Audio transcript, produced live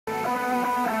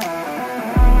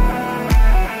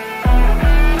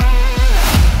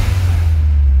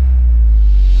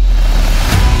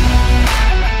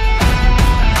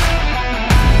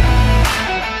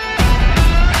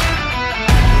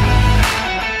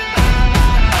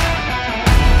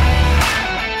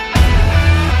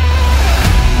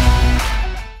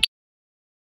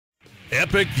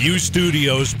Epic View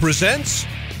Studios presents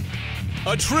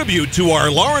a tribute to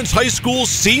our Lawrence High School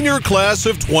senior class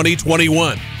of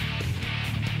 2021.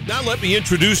 Now let me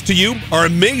introduce to you our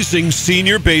amazing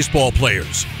senior baseball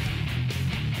players.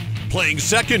 Playing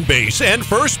second base and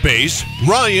first base,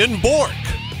 Ryan Bork.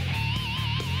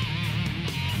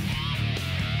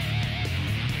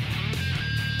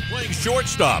 Playing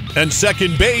shortstop and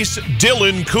second base,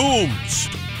 Dylan Coombs.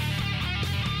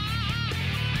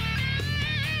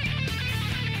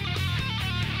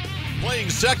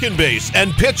 Playing second base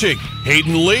and pitching,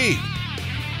 Hayden Lee.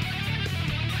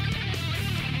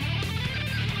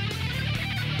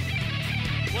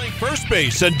 Playing first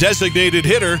base and designated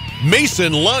hitter,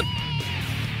 Mason Lunt.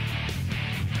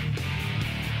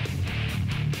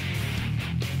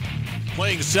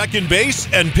 Playing second base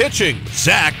and pitching,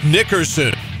 Zach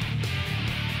Nickerson.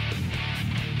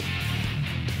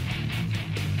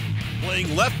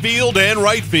 Playing left field and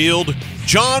right field,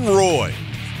 John Roy.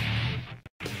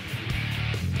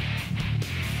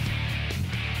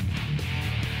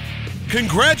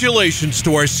 Congratulations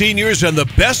to our seniors and the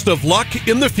best of luck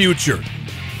in the future.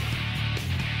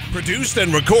 Produced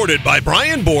and recorded by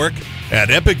Brian Bork at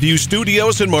Epic View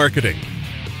Studios and Marketing.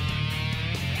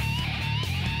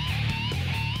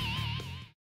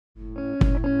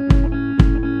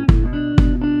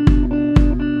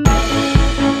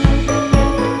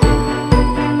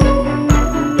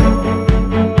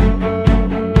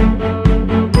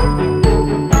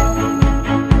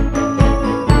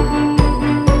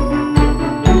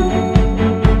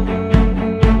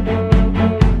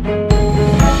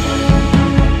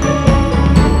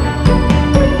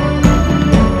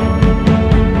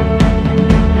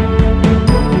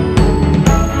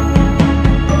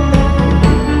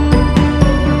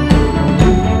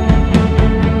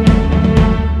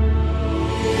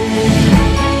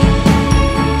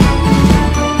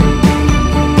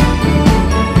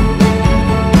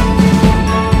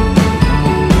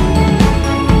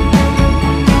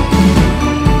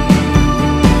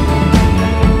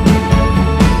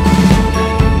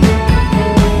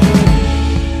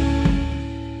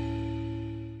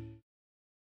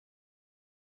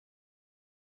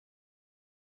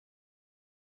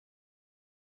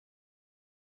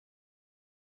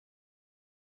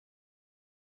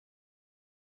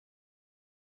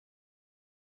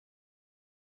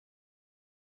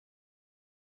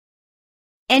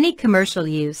 Any commercial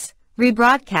use,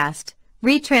 rebroadcast,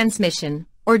 retransmission,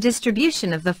 or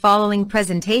distribution of the following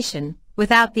presentation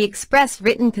without the express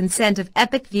written consent of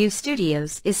Epic View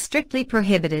Studios is strictly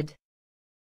prohibited.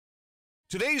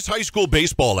 Today's high school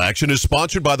baseball action is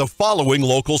sponsored by the following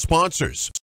local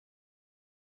sponsors.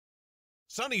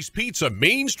 Sonny's Pizza,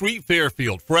 Main Street,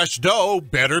 Fairfield. Fresh dough,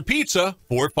 better pizza,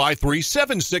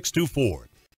 453-7624.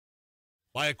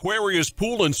 By Aquarius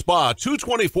Pool and Spa,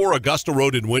 224 Augusta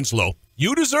Road in Winslow.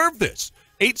 You deserve this,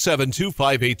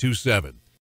 872-5827.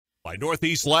 By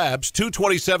Northeast Labs,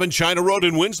 227 China Road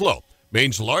in Winslow.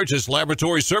 Maine's largest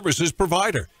laboratory services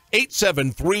provider,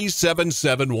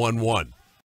 873-7711.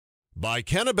 By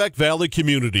Kennebec Valley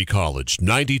Community College,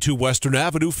 92 Western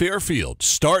Avenue, Fairfield.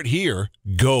 Start here,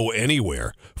 go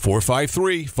anywhere,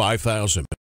 453-5000.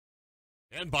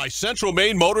 And by Central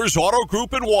Maine Motors Auto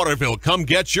Group in Waterville. Come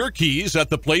get your keys at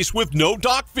the place with no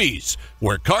dock fees,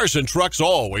 where cars and trucks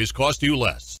always cost you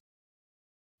less.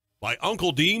 By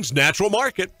Uncle Dean's Natural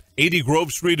Market, 80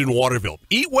 Grove Street in Waterville.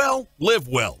 Eat well, live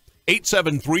well,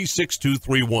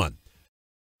 873-6231.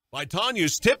 By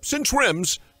Tanya's Tips and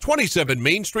Trims, 27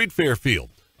 Main Street, Fairfield.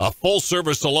 A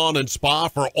full-service salon and spa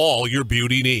for all your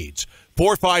beauty needs,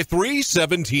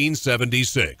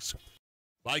 453-1776.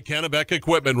 By Kennebec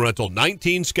Equipment Rental,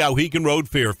 19 Skowhegan Road,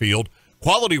 Fairfield.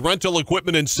 Quality rental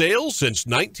equipment and sales since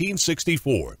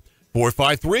 1964.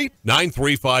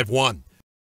 453-9351.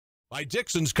 By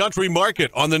Dixon's Country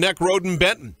Market on the Neck Road in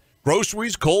Benton.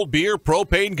 Groceries, cold beer,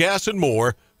 propane, gas, and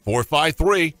more.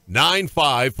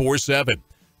 453-9547.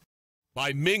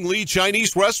 By Ming Lee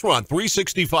Chinese Restaurant,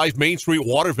 365 Main Street,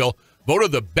 Waterville.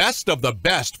 Voted the best of the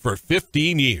best for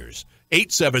 15 years.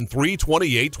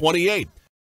 873-2828.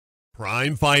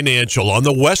 Prime Financial on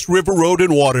the West River Road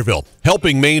in Waterville,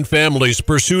 helping Maine families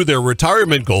pursue their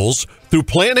retirement goals through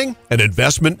planning and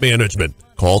investment management.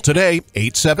 Call today,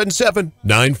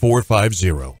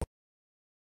 877-9450.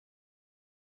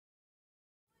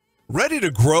 Ready to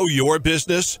grow your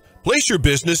business? Place your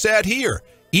business ad here.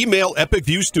 Email Epic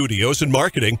View Studios and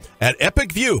Marketing at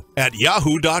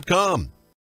epicview@yahoo.com.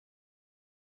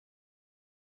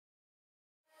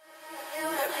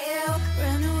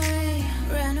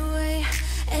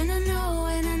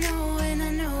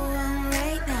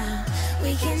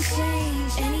 We can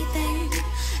change anything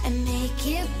and make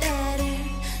it better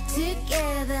together.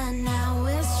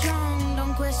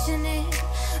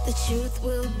 The truth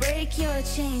will break your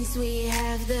chains, we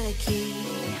have the key.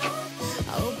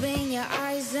 Open your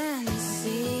eyes and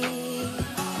see. We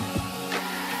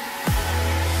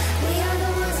are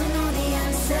the ones who know the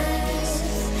answers,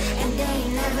 and they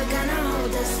ain't never gonna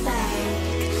hold us back.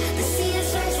 The sea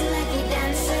is rising like we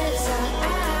dancers.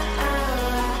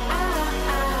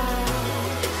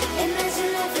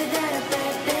 Imagine life without a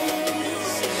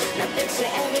purpose. Now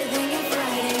picture everything you're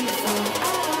fighting for.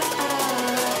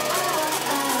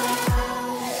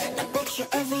 Now picture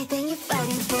everything you're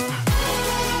fighting for.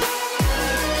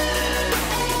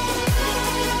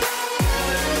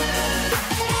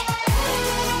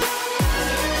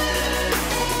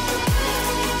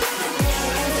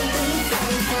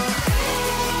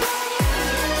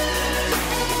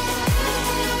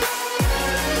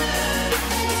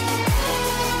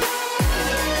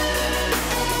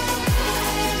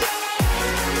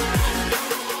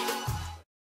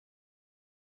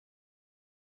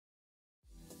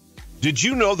 Did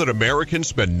you know that Americans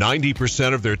spend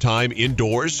 90% of their time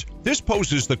indoors? This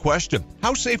poses the question,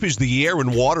 how safe is the air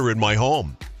and water in my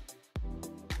home?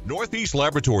 Northeast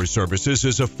Laboratory Services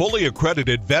is a fully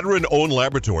accredited veteran-owned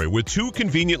laboratory with 2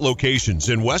 convenient locations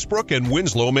in Westbrook and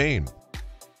Winslow, Maine.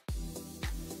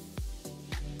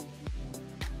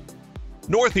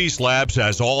 Northeast Labs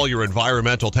has all your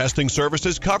environmental testing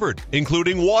services covered,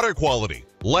 including water quality,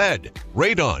 lead,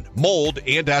 radon, mold,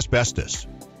 and asbestos.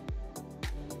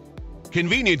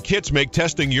 Convenient kits make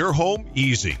testing your home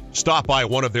easy. Stop by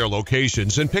one of their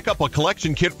locations and pick up a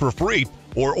collection kit for free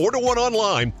or order one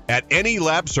online at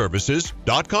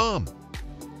anylabservices.com.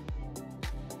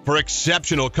 For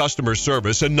exceptional customer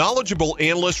service and knowledgeable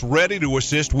analysts ready to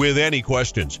assist with any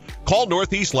questions, call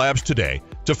Northeast Labs today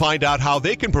to find out how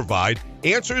they can provide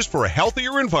answers for a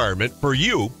healthier environment for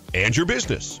you and your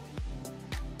business.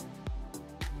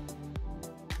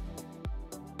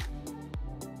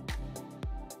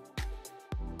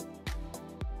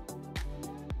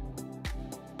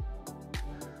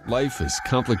 Life is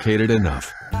complicated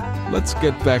enough. Let's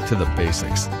get back to the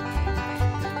basics.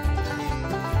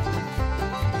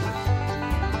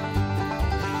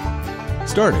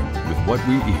 Starting with what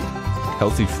we eat.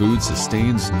 Healthy food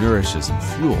sustains, nourishes, and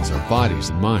fuels our bodies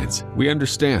and minds. We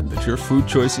understand that your food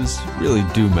choices really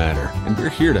do matter, and we're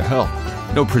here to help.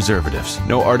 No preservatives,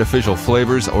 no artificial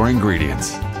flavors or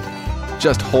ingredients.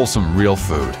 Just wholesome, real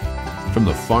food. From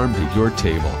the farm to your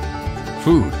table.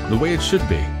 Food the way it should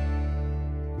be.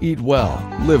 Eat well,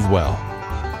 live well.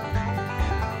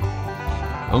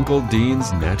 Uncle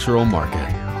Dean's Natural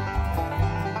Market.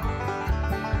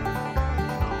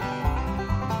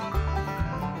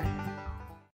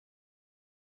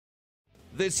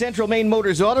 The Central Maine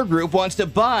Motors Auto Group wants to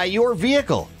buy your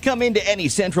vehicle. Come into any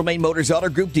Central Maine Motors Auto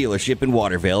Group dealership in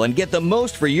Waterville and get the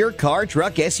most for your car,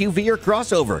 truck, SUV, or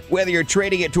crossover, whether you're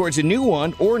trading it towards a new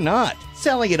one or not.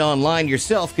 Selling it online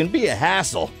yourself can be a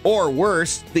hassle. Or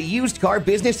worse, the used car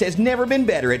business has never been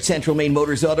better at Central Maine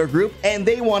Motors Auto Group, and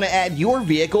they want to add your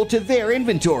vehicle to their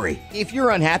inventory. If you're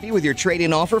unhappy with your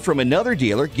trade-in offer from another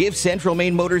dealer, give Central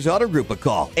Maine Motors Auto Group a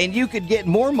call, and you could get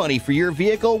more money for your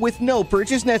vehicle with no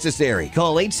purchase necessary.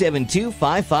 Call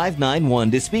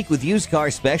 872-5591 to speak with used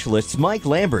car specialists Mike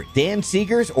Lambert, Dan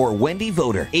Seegers, or Wendy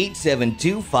Voter.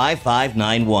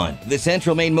 872-5591. The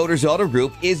Central Maine Motors Auto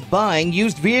Group is buying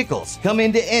used vehicles. Come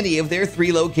into any of their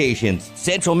 3 locations.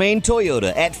 Central Maine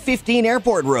Toyota at 15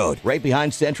 Airport Road, right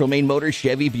behind Central Maine Motors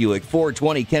Chevy Buick,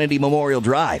 420 Kennedy Memorial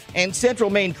Drive. And Central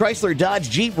Maine Chrysler Dodge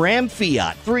Jeep Ram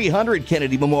Fiat, 300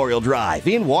 Kennedy Memorial Drive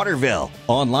in Waterville.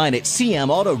 Online at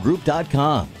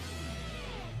cmautogroup.com.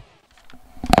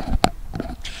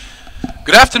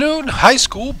 Good afternoon, high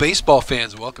school baseball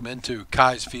fans. Welcome into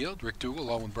Kai's Field. Rick Dougal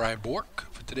along with Brian Bork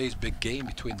for today's big game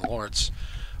between the Lawrence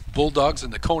Bulldogs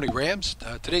and the Cony Rams.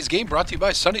 Today's game brought to you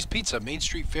by Sonny's Pizza, Main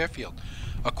Street, Fairfield.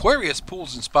 Aquarius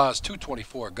Pools and Spas,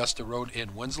 224 Augusta Road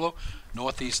in Winslow.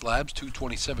 Northeast Labs,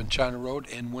 227 China Road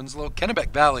in Winslow. Kennebec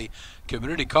Valley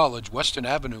Community College, Western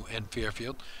Avenue in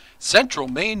Fairfield. Central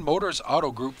Maine Motors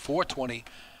Auto Group, 420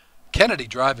 Kennedy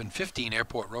Drive and 15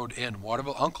 Airport Road in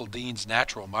Waterville. Uncle Dean's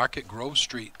Natural Market, Grove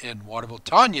Street in Waterville.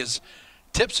 Tanya's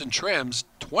Tips and Trims,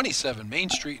 27 Main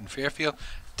Street in Fairfield.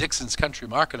 Dixon's Country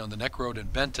Market on the Neck Road in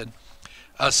Benton.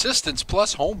 Assistance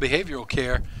Plus Home Behavioral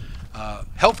Care,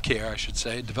 Health Care, I should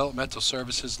say, Developmental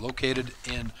Services located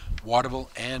in Waterville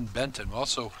and Benton.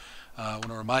 Also, I want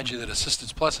to remind you that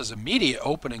Assistance Plus has immediate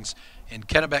openings in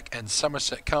Kennebec and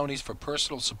Somerset counties for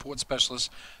personal support specialists,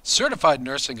 certified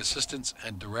nursing assistants,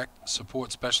 and direct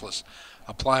support specialists.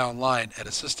 Apply online at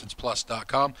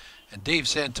assistanceplus.com. And Dave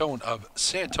Santone of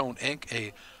Santone Inc.,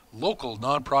 a local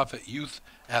nonprofit youth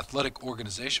athletic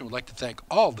organization would like to thank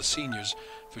all the seniors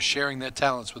for sharing their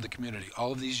talents with the community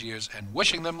all of these years and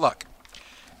wishing them luck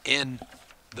in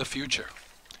the future.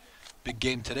 Big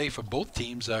game today for both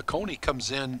teams. Cony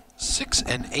comes in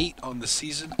 6-8 on the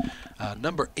season,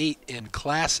 number 8 in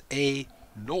Class A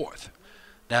North.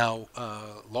 Now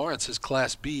Lawrence is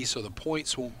Class B, so the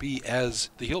points won't be as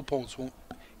heel points won't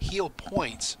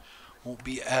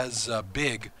be as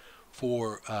big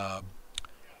for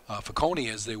Cony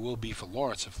as they will be for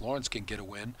Lawrence if Lawrence can get a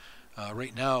win.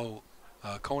 Right now,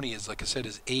 Cony is, like I said,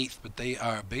 is 8th, but they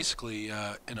are basically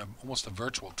in almost a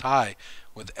virtual tie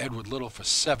with Edward Little for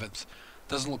 7th.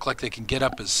 Doesn't look like they can get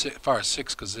up as far as 6th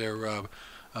because they're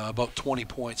about 20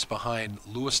 points behind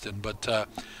Lewiston. But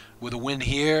with a win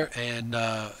here, and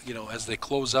as they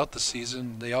close out the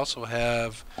season, they also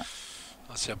have.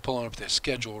 Let's see, I'm pulling up their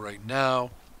schedule right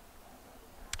now.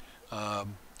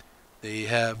 They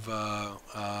have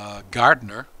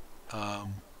Gardner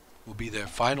will be their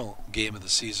final game of the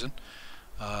season.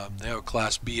 They're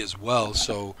Class B as well,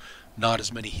 so not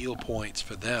as many heel points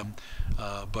for them.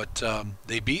 But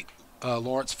they beat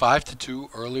Lawrence 5-2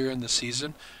 earlier in the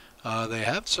season. They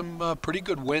have some pretty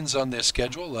good wins on their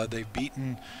schedule. They've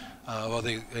beaten,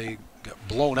 they got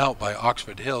blown out by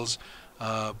Oxford Hills,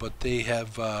 but they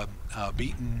have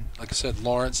beaten, like I said,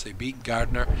 Lawrence. They beat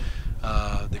Gardner.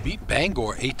 They beat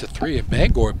Bangor 8-3, and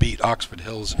Bangor beat Oxford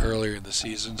Hills earlier in the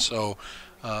season. So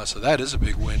that is a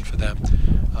big win for them.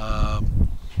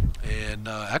 And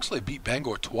actually beat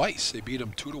Bangor twice. They beat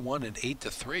them 2-1 and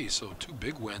 8-3. So 2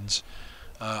 big wins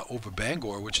over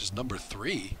Bangor, which is number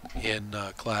 3 in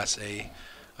Class A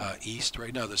East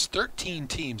right now. There's 13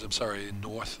 teams. In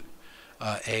North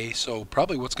A. So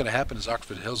probably what's going to happen is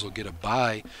Oxford Hills will get a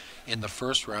bye in the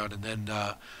first round, and then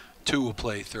 2 will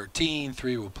play 13,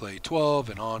 3 will play 12,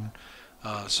 and on.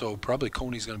 So probably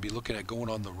Cony's going to be looking at going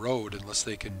on the road unless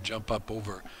they can jump up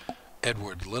over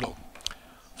Edward Little.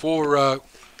 For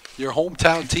your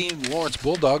hometown team, Lawrence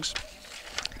Bulldogs,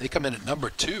 they come in at number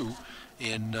 2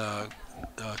 in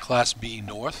Class B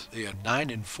North. They are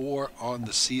 9-4 on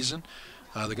the season.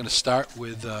 They're going to start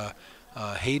with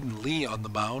Hayden Lee on the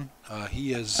mound.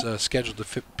 He is scheduled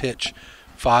to pitch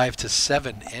 5 to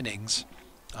 7 innings,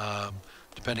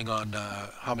 depending on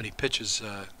how many pitches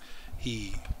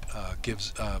he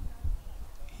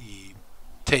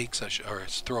takes, or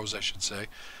throws, I should say.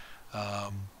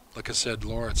 Like I said,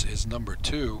 Lawrence is number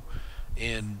 2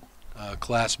 in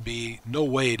Class B. No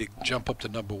way to jump up to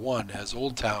number 1, as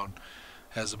Old Town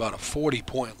has about a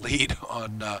 40-point lead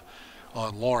on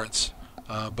Lawrence.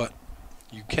 But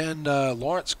you can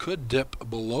Lawrence could dip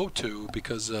below 2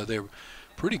 because they're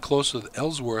pretty close with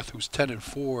Ellsworth, who's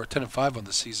 10-5 on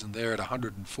the season. They're at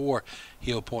 104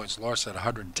 heel points. Lawrence at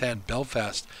 110.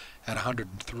 Belfast at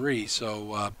 103.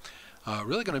 So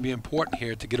really going to be important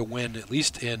here to get a win, at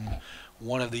least in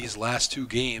one of these last 2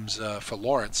 games for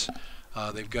Lawrence.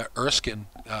 They've got Erskine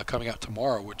coming out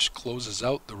tomorrow, which closes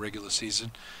out the regular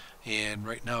season. And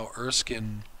right now,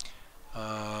 Erskine,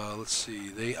 let's see,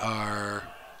 they are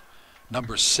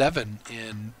number 7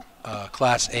 in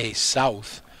Class A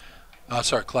South.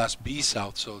 Class B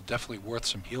South, so definitely worth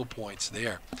some heel points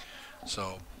there.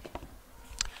 So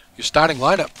your starting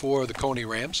lineup for the Cony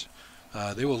Rams,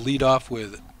 they will lead off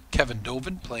with Kevin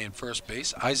Dovin playing first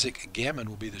base. Isaac Gammon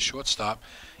will be the shortstop.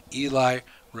 Eli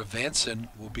Revanson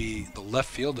will be the left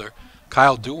fielder.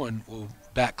 Kyle Dewan will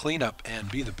bat cleanup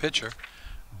and be the pitcher.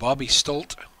 Bobby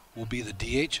Stolt will be the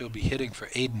DH. He'll be hitting for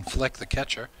Aiden Fleck, the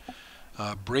catcher.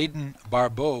 Braden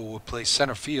Barbeau will play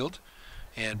center field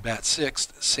and bat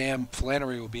 6th. Sam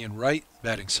Flannery will be in right,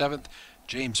 batting 7th.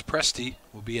 James Presti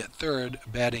will be at 3rd,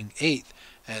 batting 8th.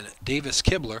 And Davis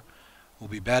Kibler will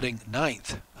be batting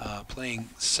 9th, playing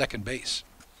second base.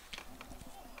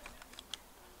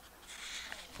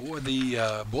 For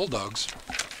the Bulldogs,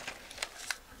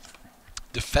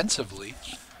 defensively,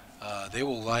 they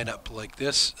will line up like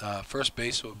this. First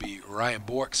base will be Ryan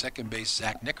Bork. Second base,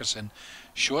 Zach Nickerson.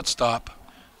 Shortstop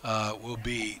will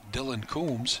be Dylan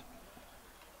Coombs.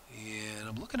 And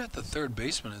I'm looking at the third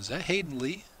baseman. Is that Hayden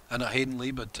Lee? Not Hayden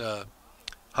Lee, but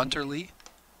Hunter Lee.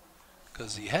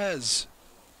 Because he has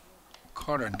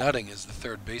Connor Nutting as the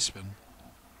third baseman.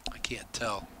 I can't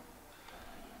tell.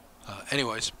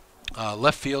 Anyways,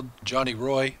 left field, Johnny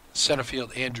Roy. Center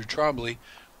field, Andrew Trombley.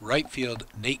 Right field,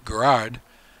 Nate Gerard.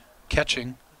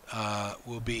 Catching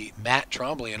will be Matt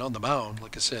Trombley. And on the mound,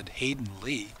 like I said, Hayden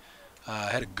Lee.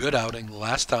 Had a good outing the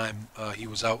last time he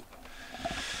was out.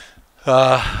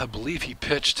 I believe he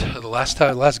pitched the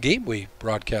last game we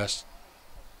broadcast.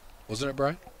 Wasn't it,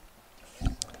 Brian?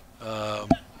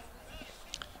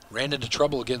 ran into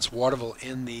trouble against Waterville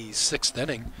in the 6th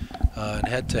inning and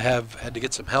had to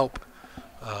get some help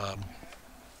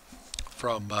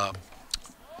from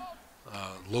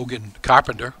Logan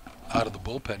Carpenter out of the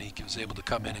bullpen. He was able to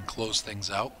come in and close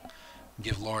things out and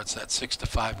give Lawrence that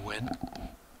 6-5 win.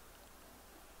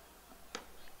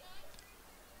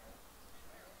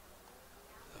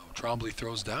 Trombley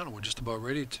throws down, and we're just about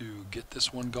ready to get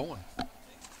this one going.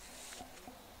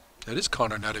 That is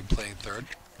Connor Nutting playing third.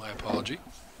 My apology.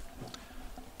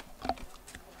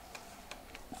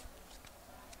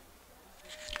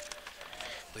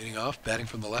 Leading off, batting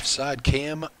from the left side,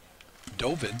 Cam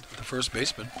Dovin, the first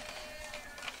baseman.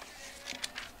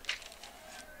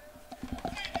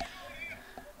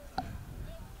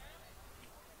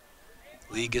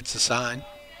 Lee gets the sign.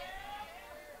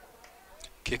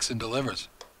 Kicks and delivers.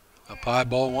 Up high,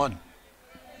 ball 1.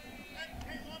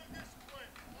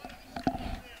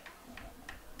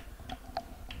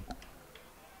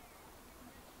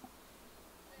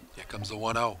 Here comes the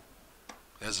 1-0.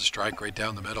 There's a strike right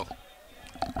down the middle.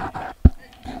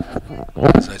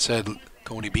 As I said,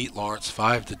 Cony beat Lawrence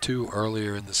 5-2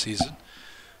 earlier in the season.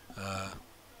 A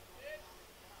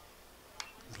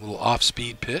little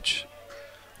off-speed pitch.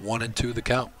 1-2 the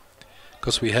count. Of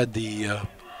course, we had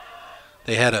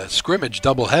they had a scrimmage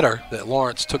doubleheader that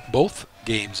Lawrence took both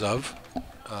games of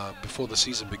before the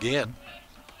season began.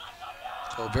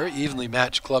 So very evenly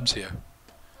matched clubs here.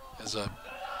 There's a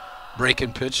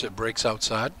break-in pitch that breaks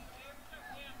outside.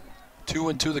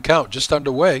 2-2 the count, just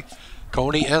underway.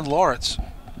 Cony and Lawrence.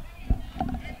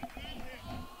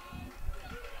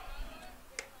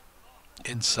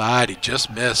 Inside, he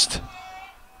just missed.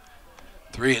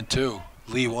 3-2.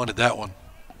 Lee wanted that one.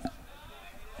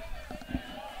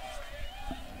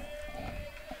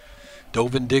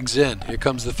 Dovin digs in. Here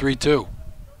comes the 3-2.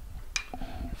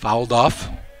 Fouled off.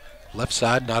 Left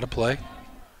side, not a play.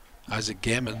 Isaac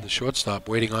Gammon, the shortstop,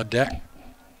 waiting on deck.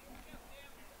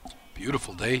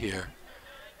 Beautiful day here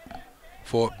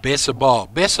for baseball.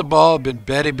 Baseball been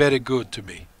very, very good to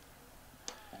me.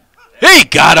 He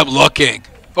got him looking.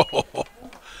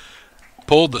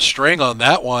 Pulled the string on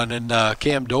that one, and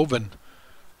Cam Dovin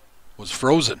was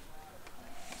frozen.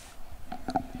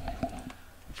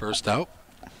 First out.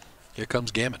 Here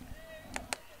comes Gammon.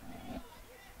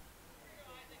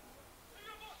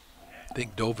 I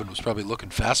think Dovin was probably looking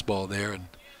fastball there, and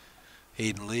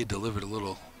Hayden Lee delivered a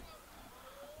little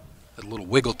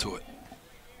wiggle to it.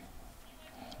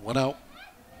 1 out.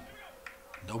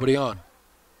 Nobody on.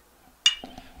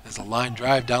 There's a line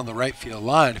drive down the right field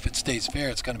line. If it stays fair,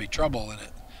 it's going to be trouble, and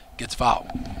it gets fouled.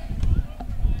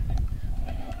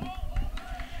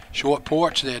 Short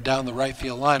porch there down the right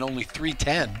field line, only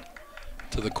 310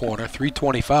 to the corner,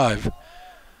 325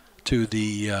 to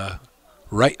the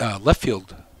left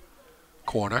field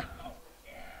corner.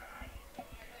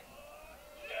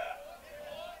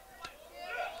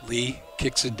 Lee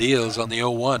kicks and deals on the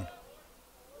 0-1.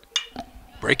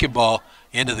 Breaking ball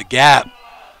into the gap.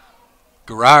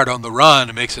 Garrard on the run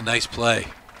and makes a nice play.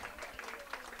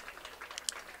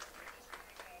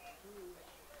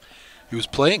 He was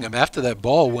playing him after that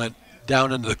ball went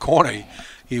down into the corner.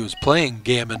 He was playing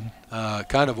Gammon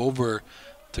kind of over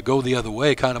to go the other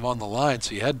way, kind of on the line,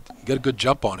 so he got a good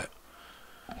jump on it.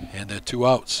 And there are 2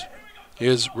 outs.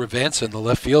 Here's Revanson, the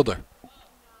left fielder.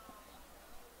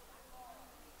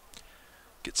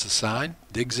 Gets the sign,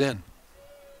 digs in.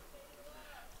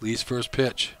 Lee's first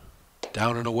pitch.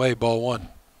 Down and away, ball 1.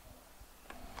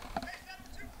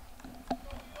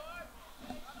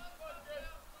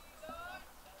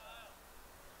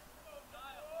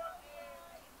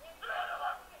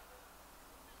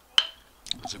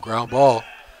 It's a ground ball,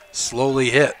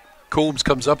 slowly hit. Coombs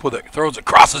comes up with it, throws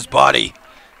across his body,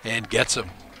 and gets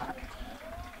him.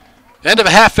 End of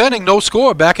a half inning, no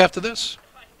score. Back after this.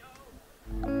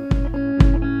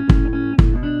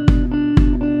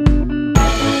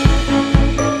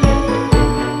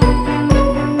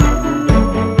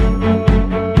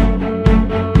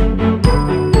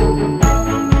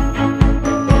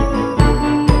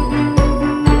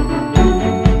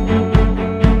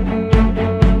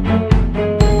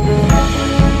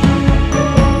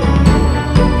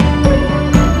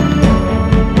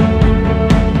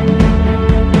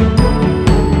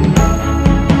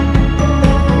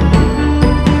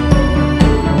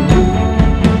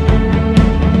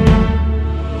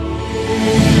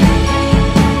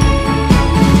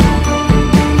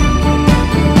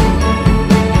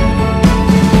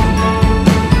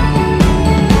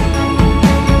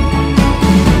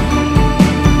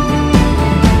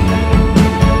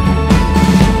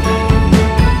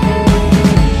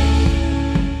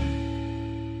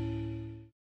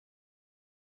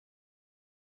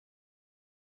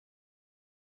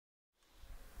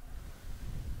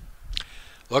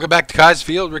 Welcome back to Kai's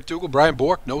Field. Rick Dougal, Brian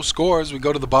Bork. No scores. We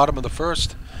go to the bottom of the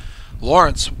first.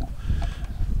 Lawrence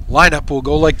lineup will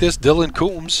go like this. Dylan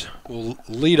Coombs will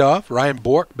lead off. Ryan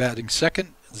Bork batting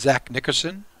second. Zach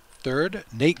Nickerson third.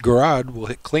 Nate Garrard will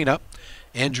hit cleanup.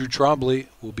 Andrew Trombley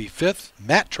will be fifth.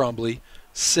 Matt Trombley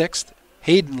sixth.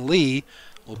 Hayden Lee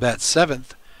will bat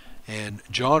seventh. And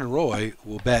John Roy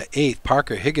will bat eighth.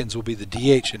 Parker Higgins will be the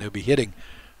DH, and he'll be hitting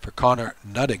for Connor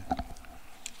Nutting.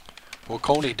 For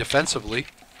Cony defensively,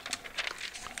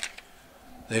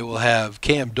 they will have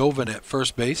Cam Dovin at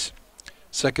first base.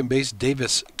 Second base,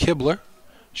 Davis Kibler.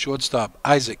 Shortstop,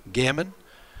 Isaac Gammon.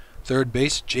 Third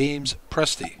base, James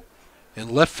Presti. In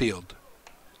left field,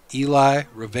 Eli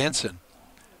Ravanson.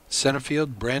 Center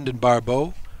field, Brandon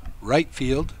Barbeau. Right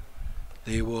field,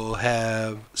 they will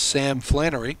have Sam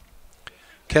Flannery.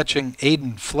 Catching,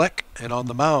 Aiden Fleck. And on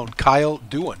the mound, Kyle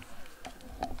Dewan.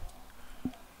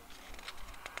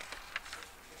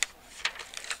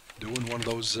 Dewan, one of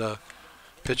those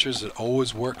pitchers that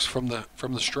always works from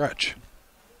the stretch.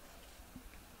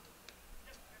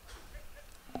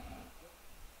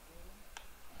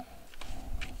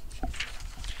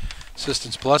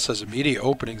 Assistance Plus has immediate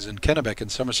openings in Kennebec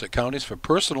and Somerset counties for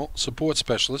personal support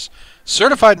specialists,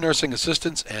 certified nursing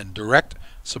assistants, and direct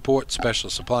support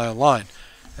specialists. Apply online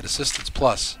at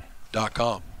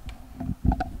assistanceplus.com.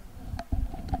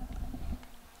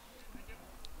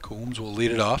 Coombs will lead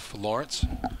it off for Lawrence.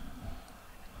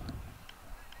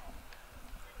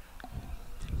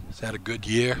 He's had a good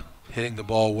year hitting the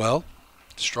ball well.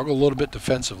 Struggled a little bit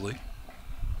defensively.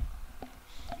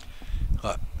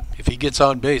 If he gets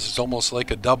on base, it's almost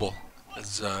like a double.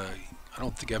 As I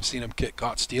don't think I've seen him get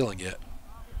caught stealing yet.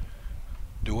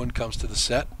 Dewan comes to the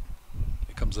set.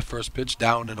 Here comes the first pitch,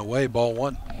 down and away, ball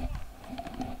one.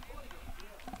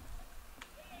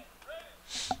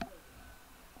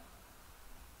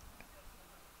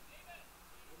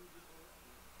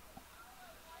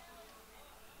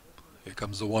 Here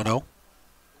comes the 1-0.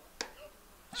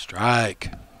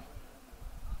 Strike.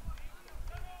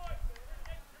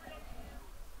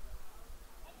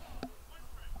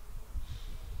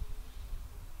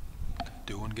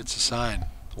 Dewan gets a sign.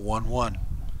 1-1.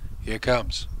 Here it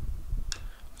comes.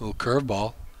 Little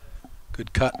curveball.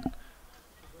 Good cut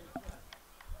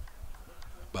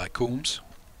by Coombs.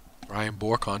 Ryan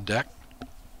Bork on deck.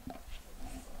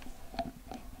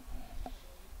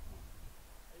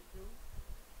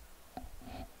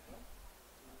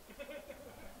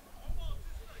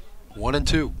 One and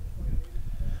two.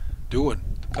 Dewan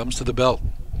comes to the belt.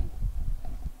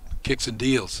 Kicks and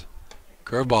deals.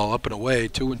 Curveball up and away.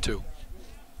 2-2.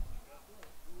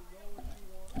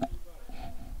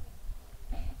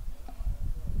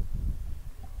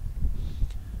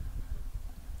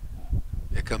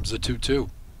 Here comes the 2-2.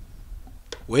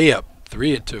 Way up.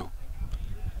 3-2.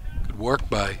 Good work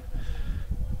by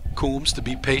Coombs to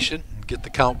be patient and get the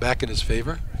count back in his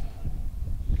favor.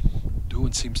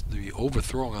 Dewan seems to be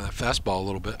overthrowing on that fastball a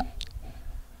little bit.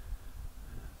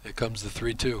 Here comes the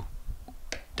 3-2.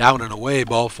 Down and away,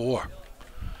 ball four.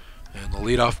 And the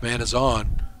leadoff man is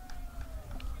on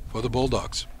for the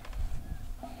Bulldogs.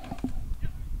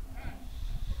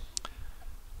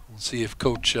 We'll see if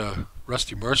Coach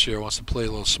Rusty Mercier wants to play a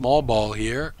little small ball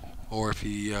here, or if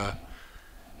he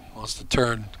wants to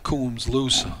turn Coombs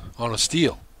loose on a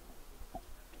steal.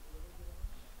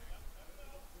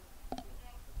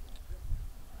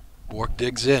 Bork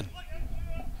digs in.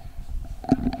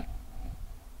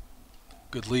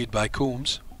 Good lead by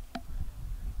Coombs.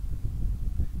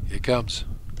 Here comes.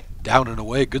 Down and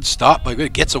away. Good stop by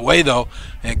Good. Gets away though.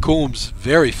 And Coombs,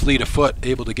 very fleet of foot,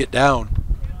 able to get down.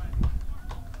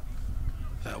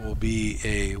 That will be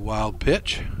a wild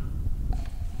pitch.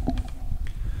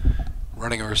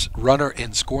 Runner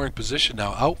in scoring position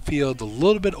now. Outfield a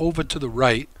little bit over to the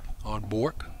right on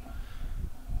Bork.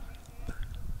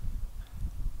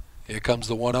 Here comes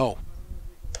the 1-0.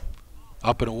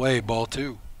 Up and away, ball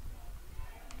two.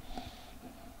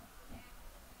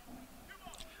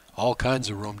 All kinds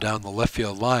of room down the left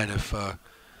field line. If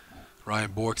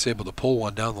Ryan Bork's able to pull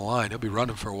one down the line, he'll be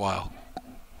running for a while.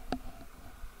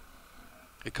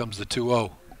 Here comes the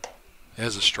 2-0.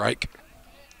 There's a strike.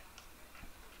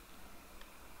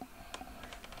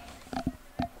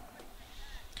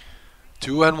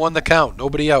 Two and one the count.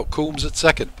 Nobody out. Coombs at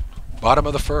second. Bottom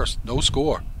of the first. No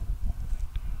score.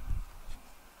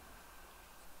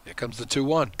 Here comes the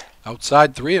 2-1.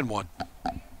 Outside 3-1.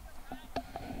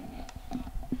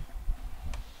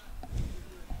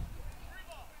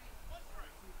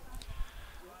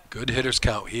 Good hitters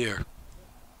count here.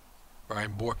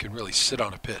 Ryan Bork can really sit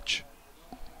on a pitch.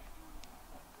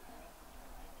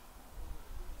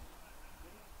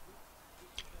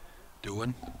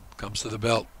 Doing comes to the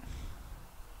belt.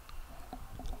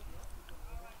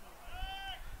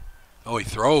 Oh, he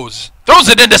throws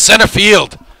it into center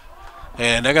field.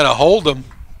 And they're going to hold him.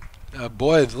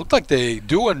 Boy, it looked like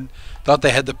thought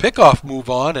they had the pickoff move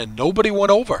on, and nobody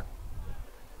went over.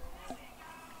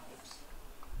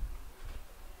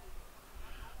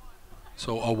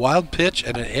 So a wild pitch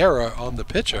and an error on the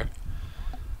pitcher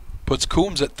puts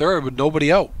Coombs at third with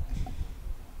nobody out.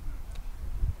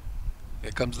 Here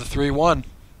comes the 3-1.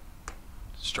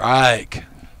 Strike.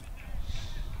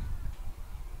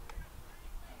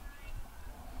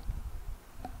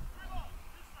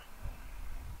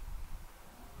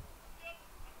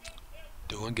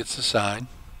 Doan gets the sign.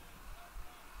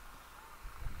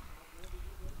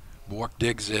 Bork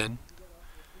digs in.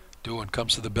 Doan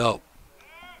comes to the belt.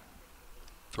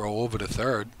 Throw over to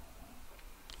third.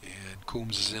 And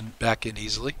Coombs is back in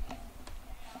easily.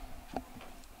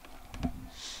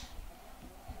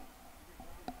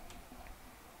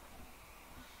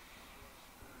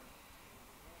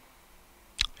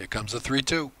 Here comes the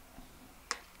 3-2.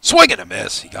 Swing and a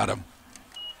miss. He got him.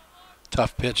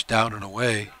 Tough pitch down and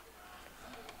away.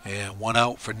 And one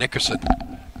out for Nickerson.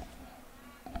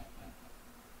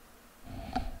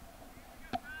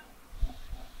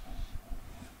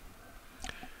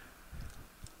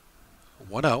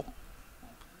 One out.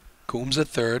 Coombs at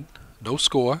third. No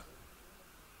score.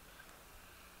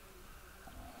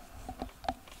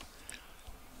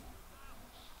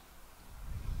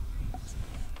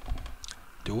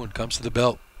 Doan comes to the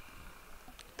belt.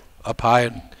 Up high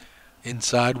and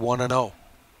inside 1-0.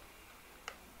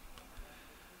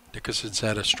 Nickerson's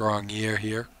had a strong year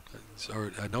here.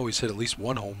 I know he's hit at least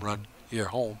one home run here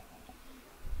home.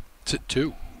 It's at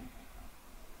 2.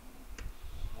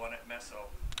 One at Meso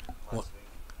last week.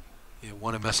 Yeah,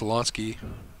 one at Mesolonsky.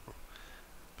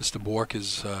 Mr. Bork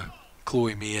is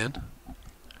cluing me in.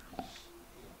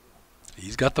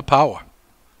 He's got the power.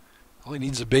 All he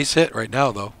needs is a base hit right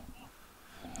now, though.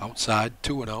 Outside,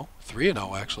 2-0.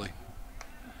 3-0, actually.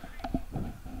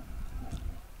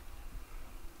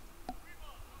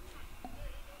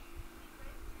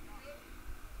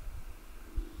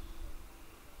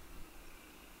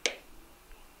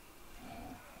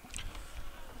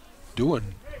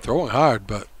 Throwing hard,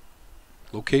 but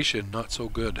location not so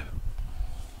good.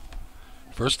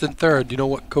 First and third, you know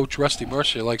what Coach Rusty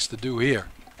Mercier likes to do here.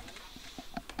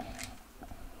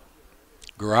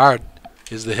 Gerard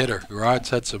is the hitter. Gerard's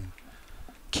had some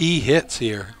key hits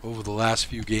here over the last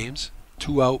few games.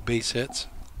 2 out base hits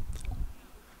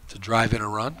to drive in a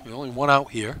run. We only 1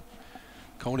 out here.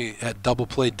 Cony had double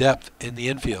play depth in the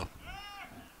infield.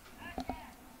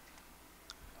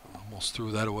 Almost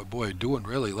threw that away. Boy, Doan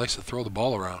really likes to throw the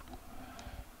ball around.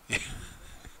 I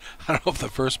don't know if the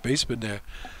first baseman there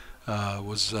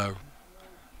was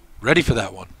ready for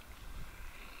that one.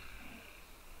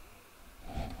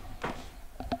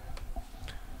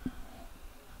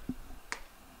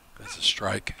 That's a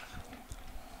strike.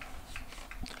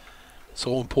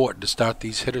 So important to start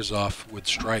these hitters off with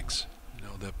strikes. You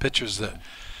know, the pitchers that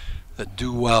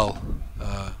do well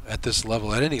at this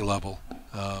level, at any level,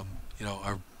 you know,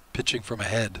 are pitching from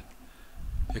ahead.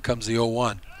 Here comes the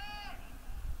 0-1.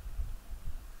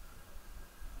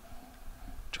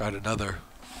 Tried another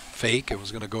fake. It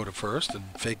was going to go to first and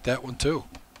faked that one too.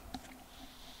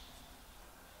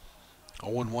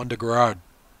 0-1 to Gerard.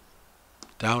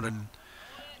 Down and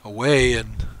away,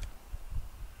 and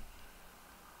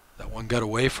that one got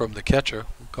away from the catcher.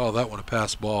 We'll call that one a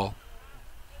pass ball.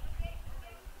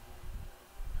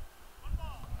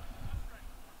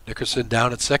 Nickerson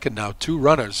down at second now. 2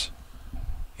 runners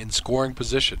in scoring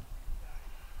position.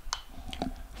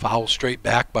 Foul straight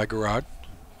back by Gerard.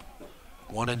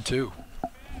 1-2.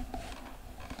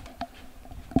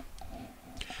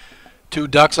 2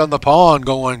 ducks on the pond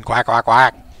going quack, quack,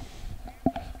 quack.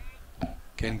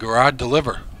 Can Gerard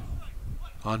deliver?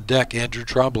 On deck, Andrew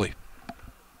Trombley.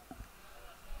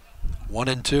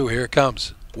 1-2. Here it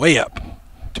comes. Way up.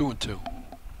 2-2.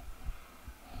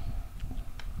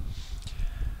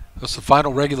 That's the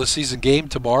final regular season game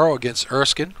tomorrow against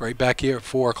Erskine, right back here at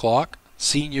 4 o'clock.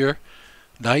 Senior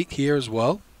night here as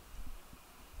well.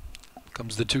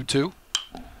 Comes the 2-2.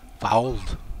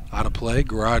 Fouled out of play.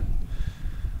 Gerard,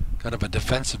 kind of a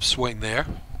defensive swing there.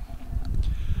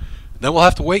 Then we'll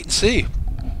have to wait and see.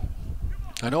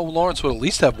 I know Lawrence will at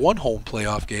least have one home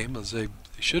playoff game, as they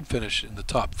should finish in the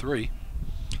top 3.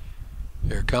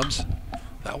 Here it comes.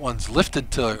 That one's lifted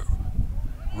to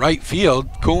right field.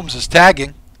 Coombs is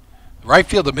tagging. Right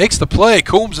fielder makes the play.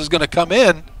 Coombs is going to come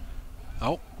in.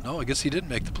 Oh, no, I guess he didn't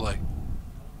make the play.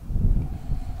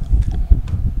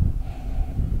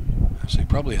 Actually,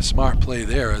 probably a smart play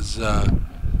there, as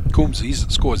Coombs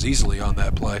scores easily on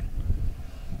that play.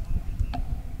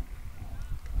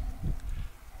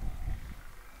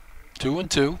 Two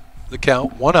and two, the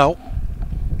count, 1 out.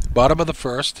 Bottom of the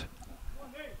first.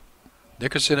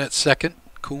 Nickerson at second,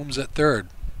 Coombs at third.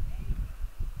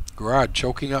 Garrard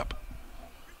choking up.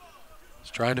 He's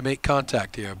trying to make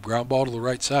contact here. Ground ball to the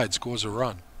right side, scores a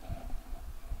run.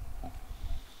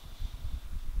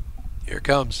 Here it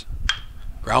comes.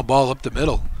 Ground ball up the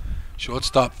middle.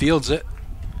 Shortstop fields it.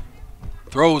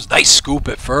 Throws, nice scoop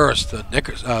at first.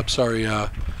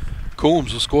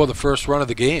 Coombs will score the first run of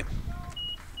the game.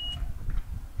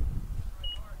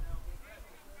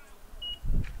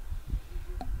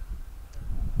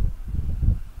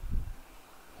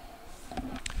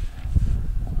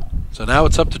 So now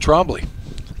it's up to Trombley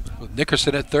with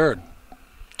Nickerson at third.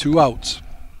 2 outs.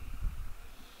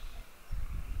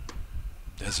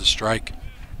 There's a strike.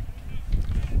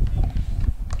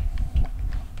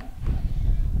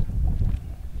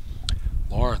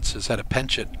 Lawrence has had a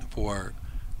penchant for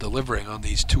delivering on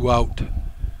these 2-out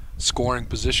scoring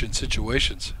position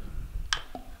situations.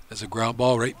 There's a ground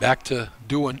ball right back to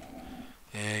Doohan,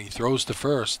 and he throws to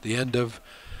first. The end of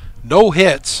no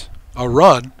hits, a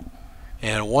run,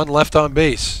 and 1 left on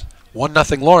base.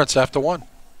 1-0 Lawrence after 1.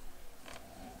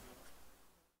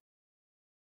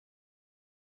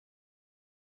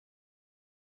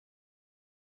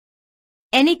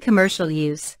 Any commercial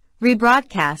use,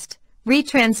 rebroadcast,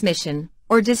 retransmission,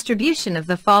 or distribution of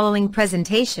the following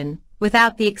presentation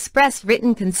without the express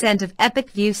written consent of Epic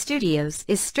View Studios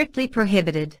is strictly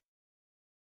prohibited.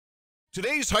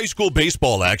 Today's high school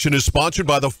baseball action is sponsored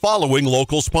by the following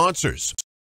local sponsors.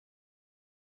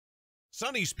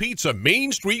 Sonny's Pizza,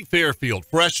 Main Street, Fairfield.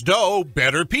 Fresh dough,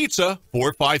 better pizza,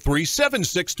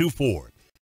 453-7624.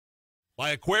 By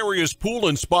Aquarius Pool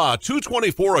and Spa,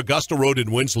 224 Augusta Road in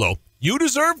Winslow. You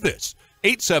deserve this,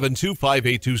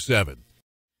 872-5827.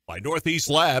 By Northeast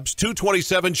Labs,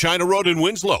 227 China Road in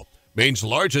Winslow. Maine's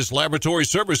largest laboratory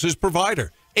services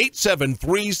provider,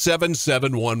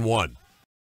 873-7711.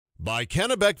 By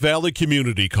Kennebec Valley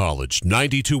Community College,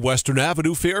 92 Western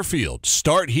Avenue, Fairfield.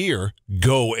 Start here,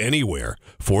 go anywhere,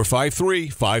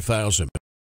 453-5000.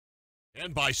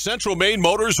 And by Central Maine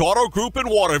Motors Auto Group in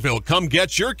Waterville. Come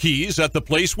get your keys at the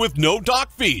place with no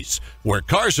dock fees, where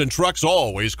cars and trucks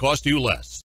always cost you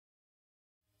less.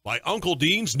 By Uncle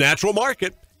Dean's Natural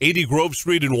Market, 80 Grove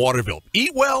Street in Waterville.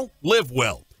 Eat well, live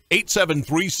well,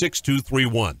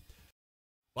 873-6231.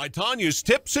 By Tanya's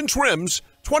Tips and Trims,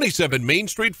 27 Main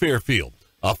Street, Fairfield.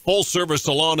 A full-service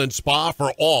salon and spa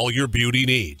for all your beauty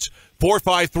needs,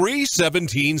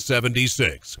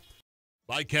 453-1776.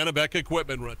 By Kennebec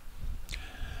Equipment Rent.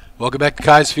 Welcome back to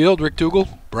Kai's Field. Rick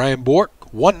Dougal, Brian Bork.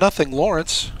 1-0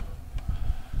 Lawrence.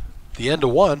 The end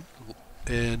of 1.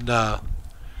 And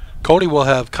Cony will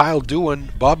have Kyle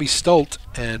Doohan, Bobby Stolt,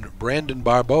 and Brandon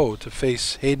Barbeau to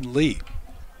face Hayden Lee.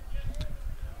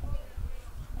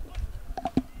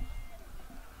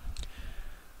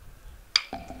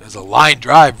 There's a line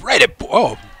drive right at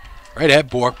Bork.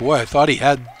 Boy, I thought he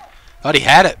had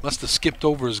it. Must have skipped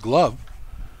over his glove.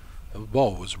 The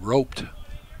ball was roped.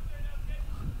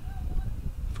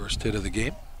 First hit of the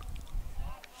game.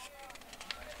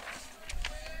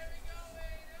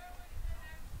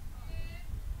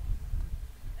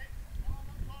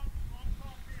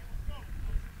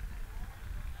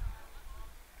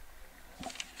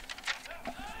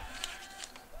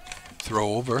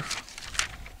 Throw over.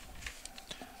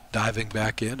 Diving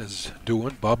back in is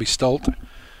Doohan. Bobby Stolt,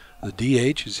 the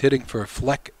DH, is hitting for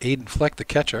Fleck, Aiden Fleck, the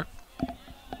catcher.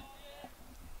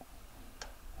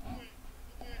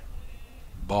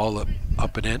 Ball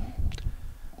up and in.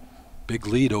 Big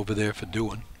lead over there for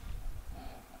Doohan.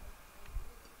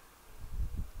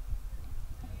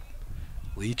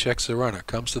 Lee checks the runner,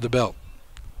 comes to the belt,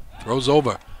 throws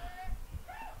over.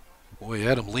 Boy, he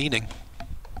had him leaning.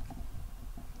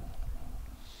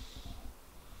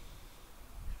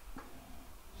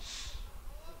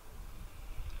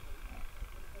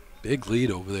 Big lead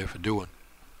over there for Doohan.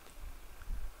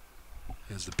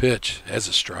 Here's the pitch. There's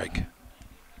a strike.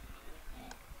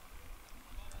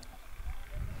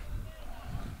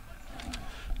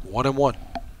 1-1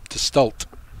 to Stolt.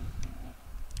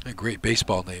 A great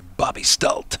baseball name, Bobby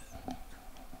Stolt.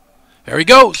 There he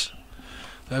goes.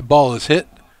 That ball is hit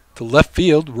to left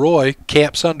field. Roy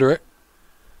camps under it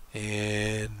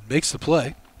and makes the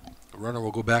play. The runner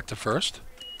will go back to first.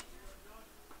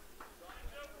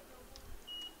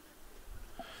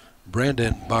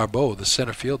 Brandon Barbeau, the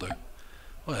center fielder.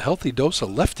 Well, a healthy dose of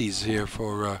lefties here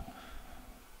for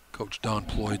Coach Don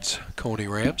Ployd's Cony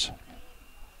Rams.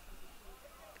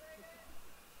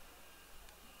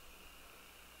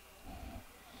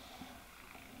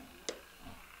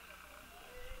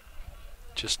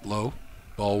 just low.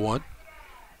 Ball one.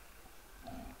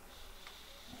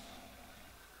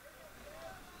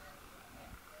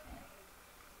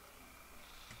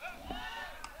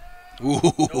 Ooh,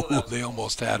 they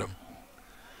almost had him.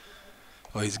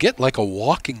 Well, he's getting like a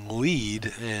walking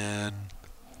lead, and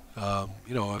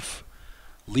you know, if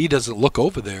Lee doesn't look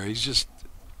over there, he just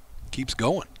keeps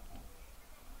going.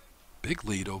 Big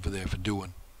lead over there for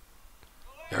Dewan.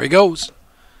 There he goes.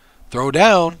 Throw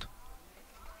down.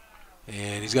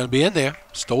 And he's going to be in there.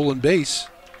 Stolen base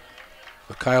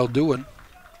for Kyle Dewan.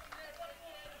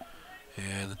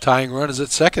 And the tying run is at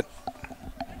second.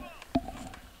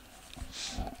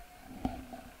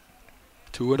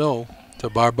 2-0 to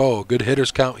Barbeau. Good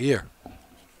hitters count here.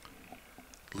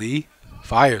 Lee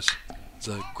fires. It's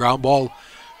a ground ball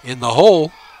in the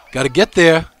hole. Got to get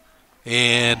there.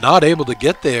 And not able to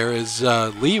get there as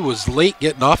Lee was late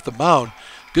getting off the mound.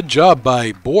 Good job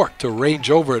by Bork to range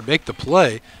over and make the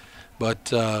play.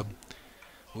 But we're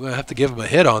going to have to give him a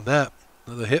hit on that.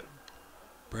 Another hit.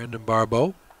 Brandon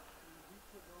Barbeau.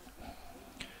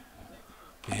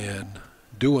 And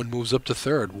Dewan moves up to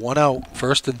third. 1 out,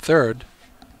 first and third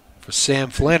for Sam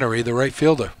Flannery, the right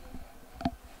fielder.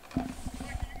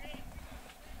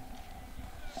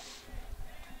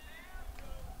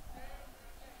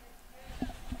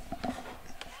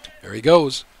 There he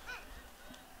goes.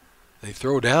 They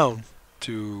throw down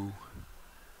to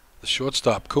the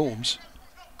shortstop, Coombs.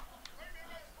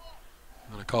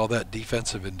 I'm going to call that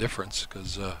defensive indifference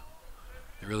because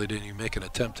they really didn't even make an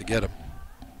attempt to get him.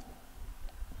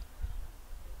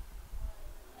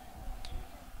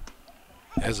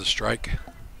 There's a strike.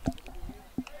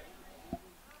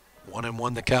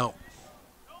 1-1 the count.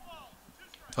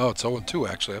 Oh, it's 0-2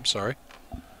 actually. I'm sorry.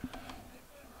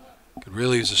 Could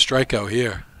really use a strikeout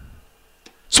here.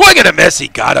 Swing and a miss. He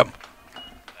got him.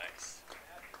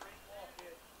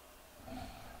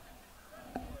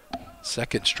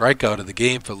 Second strikeout of the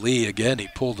game for Lee. Again, he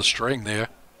pulled the string there.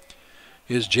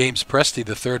 Here's James Presti,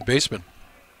 the third baseman.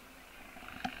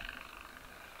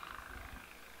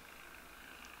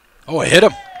 Oh, I hit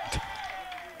him.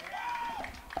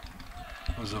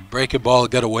 It was a breaking ball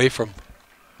that got away from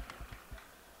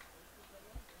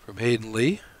Hayden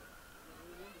Lee.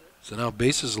 So now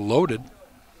bases loaded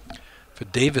for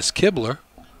Davis Kibler,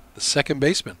 the second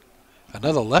baseman.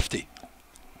 Another lefty.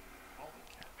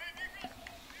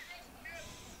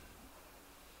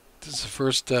 This is the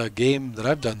first game that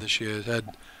I've done this year. It's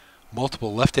had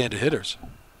multiple left-handed hitters.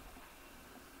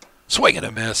 Swing and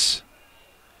a miss.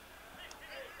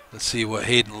 Let's see what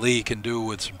Hayden Lee can do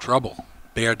with some trouble.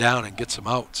 Bear down and get some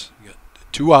outs. You got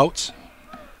 2 outs.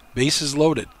 Bases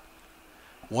loaded.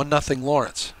 1-0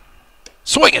 Lawrence.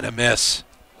 Swing and a miss.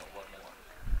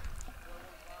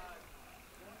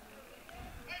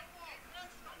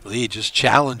 Lee just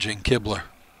challenging Kibler.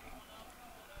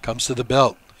 Comes to the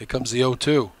belt. Here comes the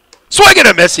 0-2. Swing and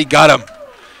a miss. He got him.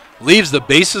 Leaves the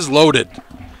bases loaded.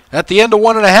 At the end of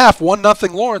 1.5,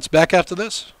 1-0 Lawrence. Back after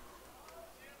this.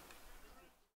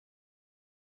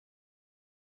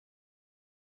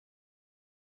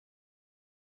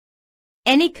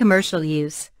 Any commercial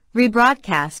use,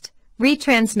 rebroadcast,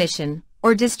 retransmission,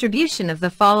 or distribution of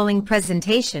the following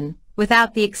presentation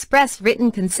without the express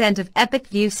written consent of Epic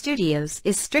View Studios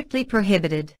is strictly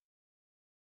prohibited.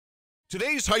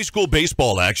 Today's high school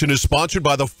baseball action is sponsored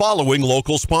by the following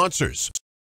local sponsors.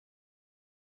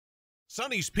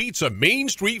 Sonny's Pizza, Main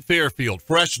Street, Fairfield.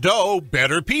 Fresh dough,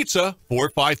 better pizza,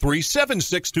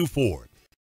 453-7624.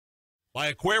 By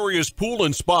Aquarius Pool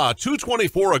and Spa,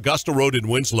 224 Augusta Road in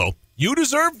Winslow. You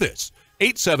deserve this,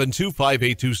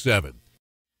 872-5827.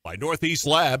 By Northeast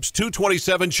Labs,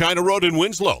 227 China Road in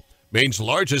Winslow. Maine's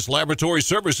largest laboratory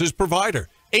services provider,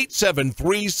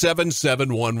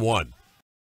 873-7711.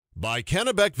 By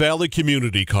Kennebec Valley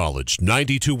Community College,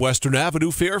 92 Western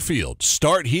Avenue, Fairfield.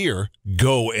 Start here,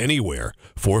 go anywhere,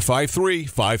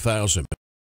 453-5000.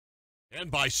 And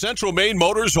by Central Maine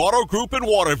Motors Auto Group in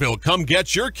Waterville. Come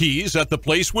get your keys at the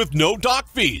place with no dock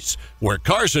fees, where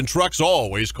cars and trucks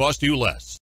always cost you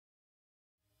less.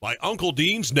 By Uncle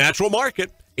Dean's Natural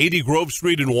Market, 80 Grove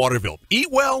Street in Waterville.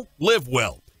 Eat well, live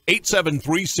well,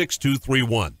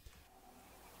 873-6231.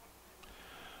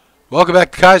 Welcome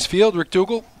back to Kai's Field. Rick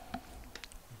Dougal,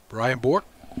 Brian Bork.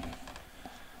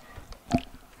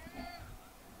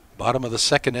 Bottom of the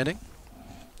second inning.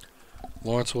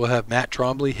 Lawrence will have Matt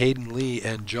Trombley, Hayden Lee,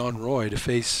 and John Roy to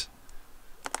face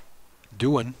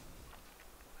Dewan.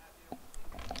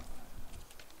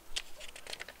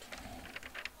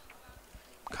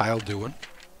 Kyle Dewan,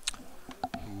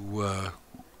 who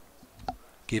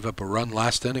gave up a run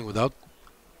last inning without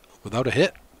a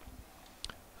hit.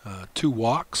 2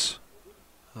 walks,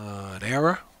 an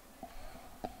error,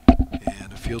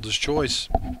 fielder's choice.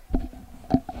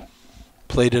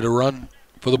 Plated a run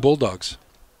for the Bulldogs.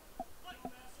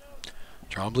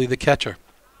 Trombley, the catcher,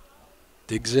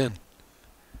 digs in.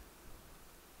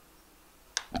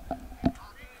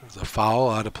 There's a foul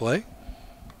out of play.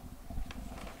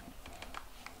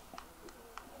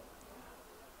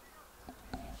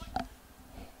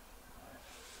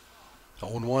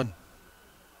 Oh, 0-1.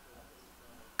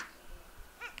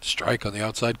 Strike on the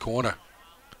outside corner.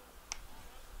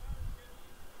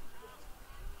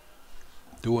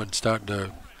 Starting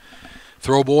to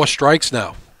throw more strikes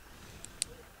now.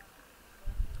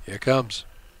 Here comes.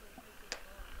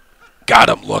 Got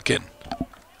him looking.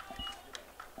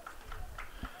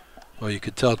 Well, you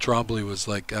could tell Trombley was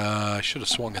like, I should have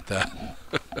swung at that.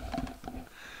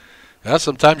 Yeah,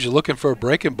 sometimes you're looking for a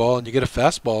breaking ball and you get a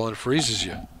fastball and it freezes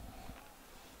you.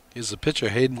 Here's the pitcher,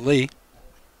 Hayden Lee.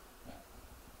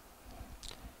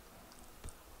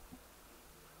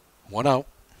 One out.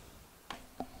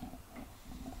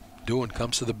 Doan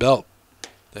comes to the belt.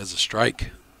 There's a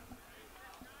strike.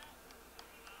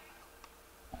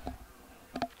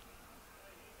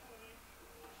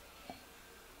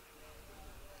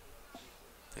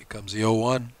 Here comes the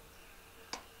 0-1.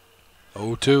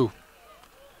 0-2.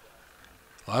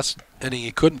 Last inning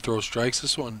he couldn't throw strikes.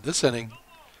 This inning,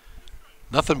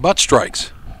 nothing but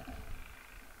strikes.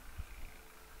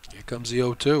 Here comes the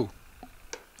 0-2.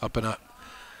 Up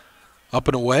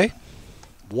and away.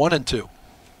 1-2.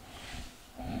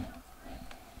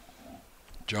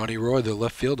 Johnny Roy, the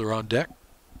left fielder, on deck.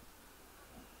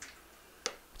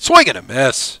 Swing and a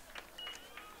miss.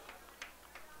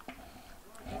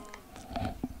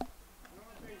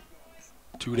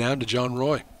 Two down to John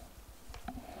Roy.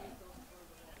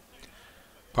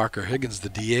 Parker Higgins, the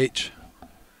DH,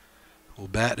 will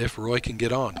bat if Roy can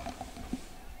get on.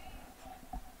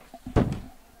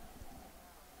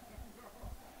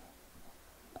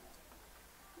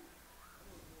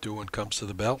 Doan comes to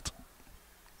the belt.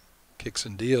 Kicks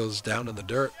and deals down in the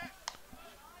dirt.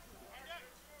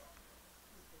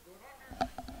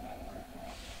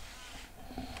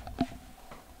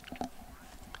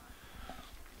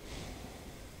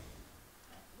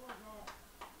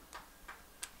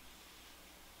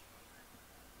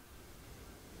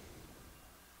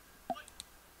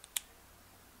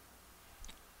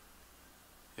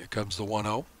 Here comes the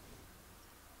 1-0.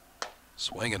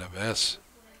 Swing and a miss.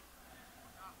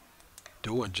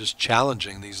 Doan just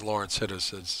challenging these Lawrence hitters.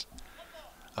 Says,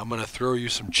 I'm going to throw you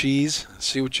some cheese and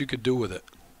see what you could do with it.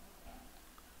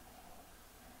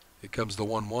 Here comes the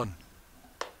 1-1.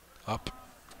 Up.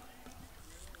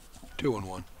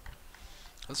 2-1.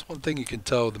 That's one thing you can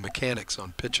tell the mechanics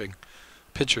on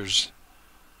pitchers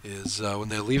is when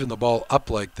they're leaving the ball up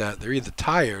like that, they're either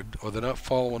tired or they're not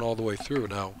following all the way through.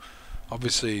 Now,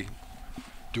 obviously,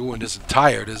 Doan isn't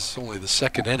tired. It's only the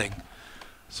second inning.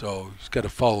 So he's got to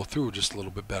follow through just a little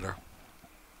bit better.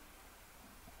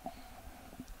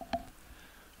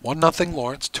 1-0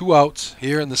 Lawrence, 2 outs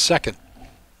here in the second.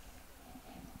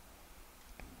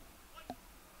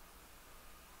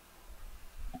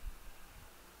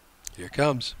 Here it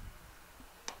comes.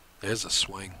 There's a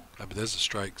swing. I mean, there's a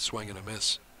strike, swing and a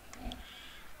miss.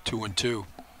 2-2.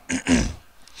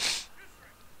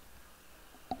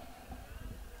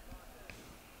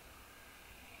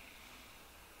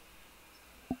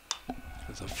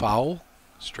 There's a foul,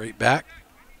 straight back.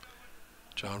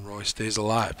 John Roy stays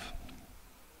alive.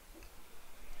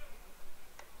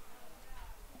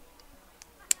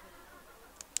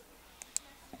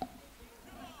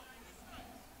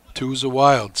 Two's a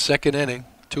wild. Second inning,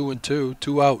 2-2,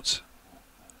 2 outs.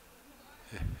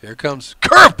 Here comes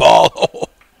curveball.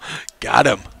 Got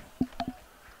him.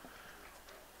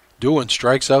 Doan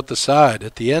strikes out the side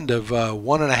at the end of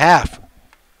 1.5.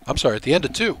 I'm sorry, at the end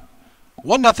of 2.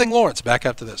 1-0 Lawrence. Back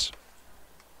after this.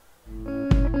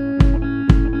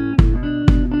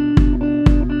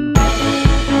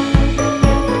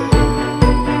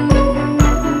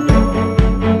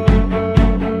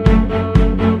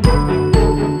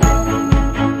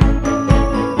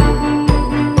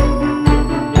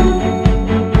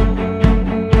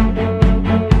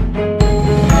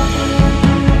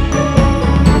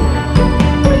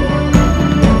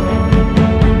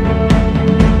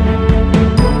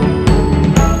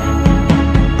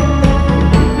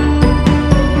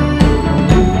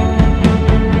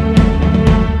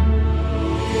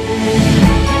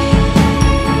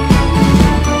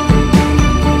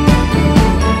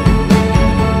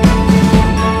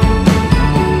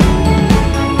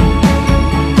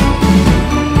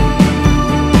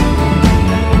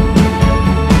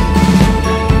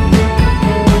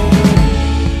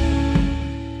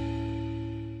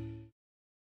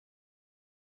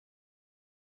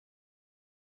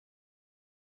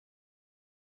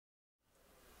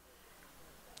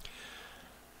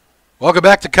 Welcome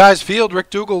back to Kai's Field. Rick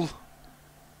Dougal,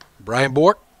 Brian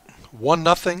Bork,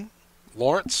 1-0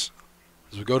 Lawrence.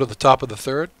 As we go to the top of the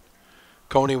third,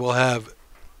 Cony will have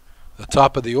the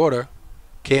top of the order.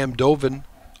 Cam Dovin,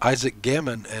 Isaac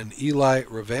Gammon, and Eli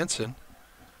Revanson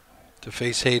to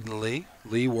face Hayden Lee.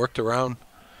 Lee worked around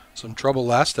some trouble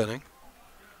last inning.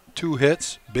 2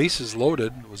 hits, bases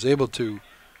loaded, was able to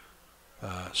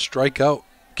strike out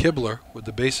Kibler with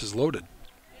the bases loaded.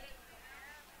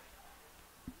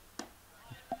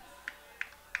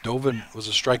 Dovin was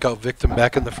a strikeout victim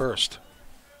back in the first.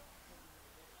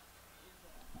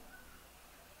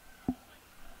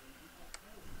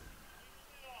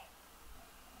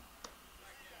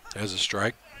 There's a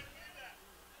strike.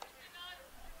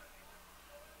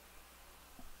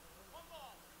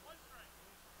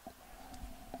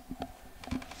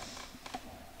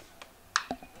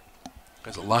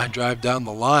 There's a line drive down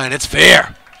the line. It's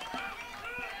fair.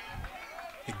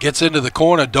 It gets into the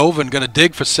corner. Dovin going to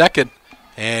dig for second,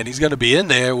 and he's going to be in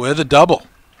there with a double.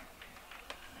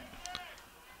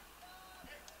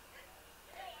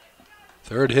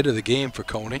 Third hit of the game for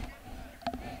Cony.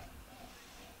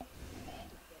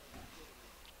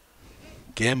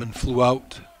 Gammon flew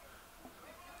out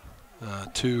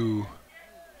to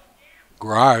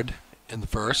Gerard in the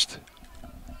first.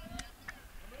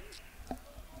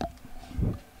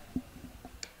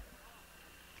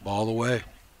 Ball away.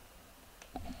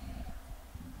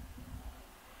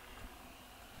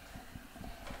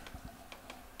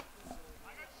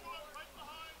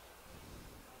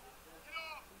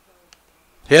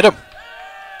 Hit him.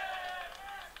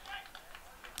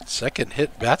 Second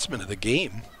hit batsman of the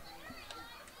game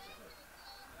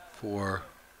for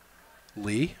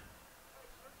Lee.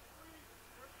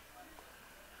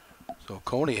 So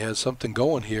Cony has something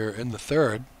going here in the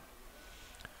third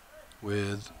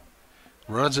with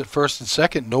runs at first and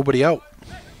second, nobody out.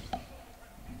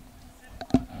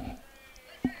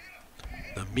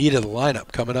 The meat of the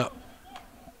lineup coming up.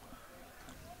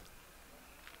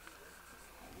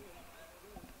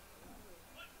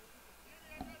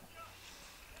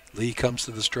 Lee comes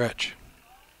to the stretch.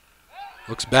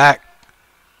 Looks back.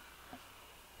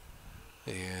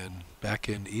 And back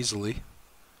in easily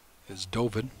is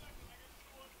Dovin.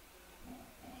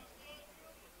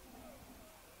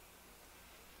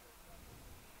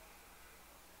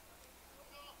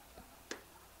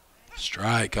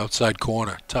 Strike, outside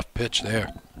corner. Tough pitch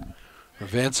there.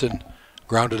 Revanson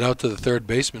grounded out to the third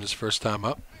baseman his first time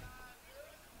up.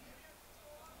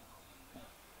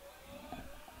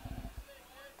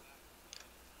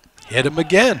 Hit him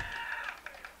again.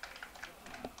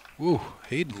 Ooh,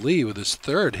 Hayden Lee with his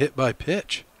third hit by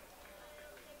pitch.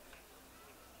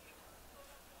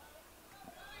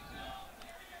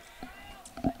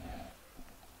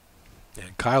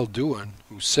 And Kyle Doohan,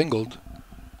 who singled,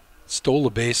 stole a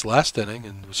base last inning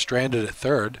and was stranded at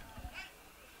third.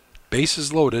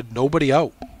 Bases loaded, nobody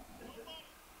out.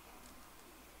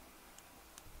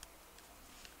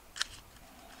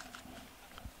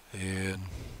 And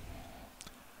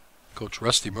Coach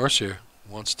Rusty Mercier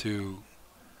wants to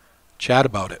chat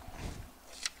about it.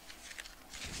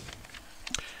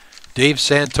 Dave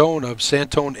Santone of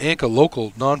Santone Inc., a local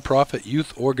nonprofit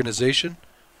youth organization,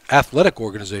 athletic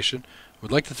organization,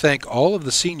 would like to thank all of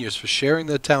the seniors for sharing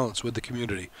their talents with the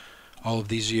community all of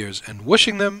these years and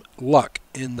wishing them luck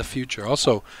in the future.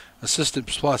 Also,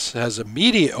 Assistance Plus has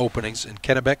immediate openings in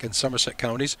Kennebec and Somerset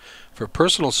counties for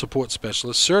personal support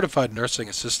specialists, certified nursing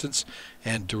assistants,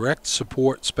 and direct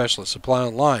support specialists. Apply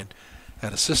online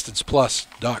at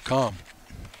assistanceplus.com.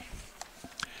 I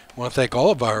want to thank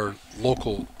all of our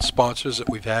local sponsors that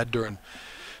we've had during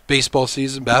baseball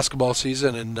season, basketball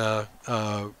season, and want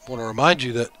to remind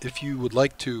you that if you would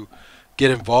like to get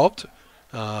involved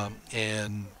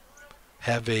and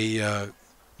have a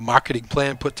marketing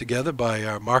plan put together by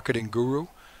our marketing guru,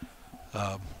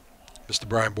 Mr.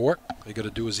 Brian Bork, all you got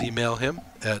to do is email him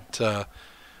at trying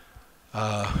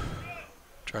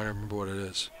to remember what it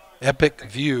is,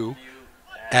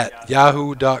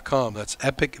 epicview@yahoo.com. That's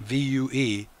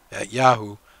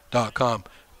epicvue@yahoo.com.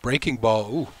 Breaking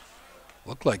ball. Ooh,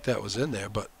 looked like that was in there,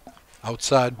 but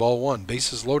outside, ball one.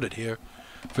 Bases loaded here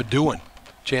for Doohan.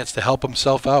 Chance to help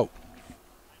himself out.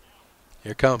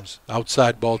 Here comes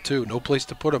outside, ball two. No place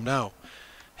to put him now.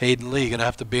 Hayden Lee going to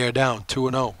have to bear down,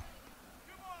 2-0.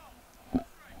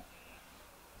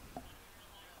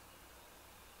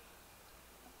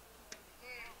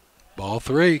 Ball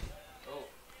three.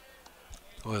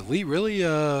 Well, Lee really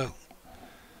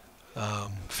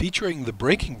featuring the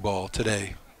breaking ball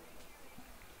today.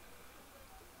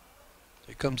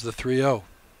 Here comes the 3-0.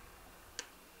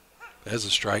 There's a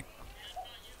strike.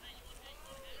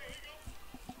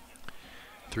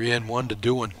 3-1 to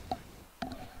Doohan.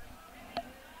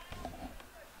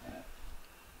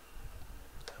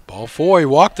 Ball 4, he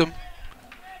walked him.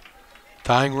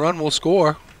 Tying run will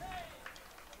score.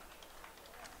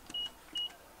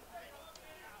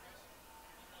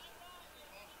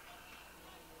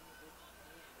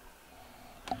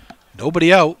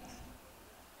 Nobody out.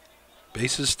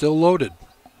 Bases still loaded.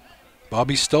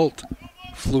 Bobby Stolt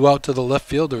flew out to the left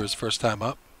fielder his first time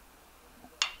up.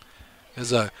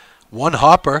 There's a one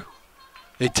hopper.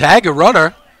 They tag a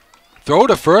runner. Throw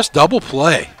to first, double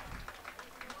play.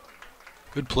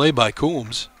 Good play by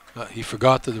Coombs. He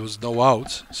forgot that there was no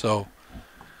outs, so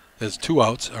there's 2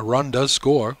 outs. A run does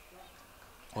score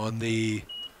on the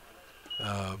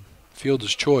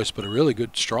fielder's choice, but a really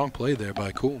good, strong play there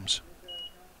by Coombs.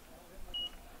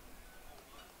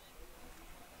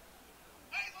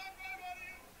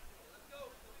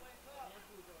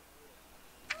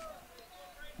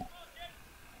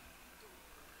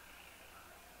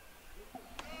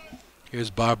 Here's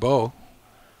Barbeau.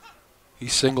 He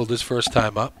singled his first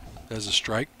time up as a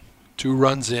strike. 2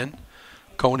 runs in.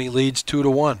 Cony leads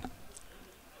 2-1.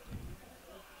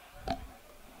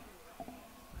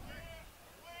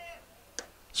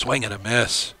 Swing and a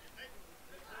miss.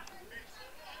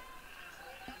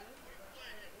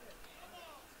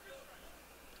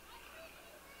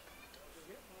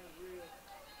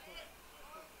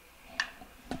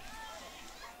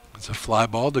 It's a fly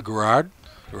ball to Gerard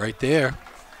right there.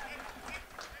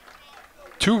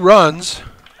 2 runs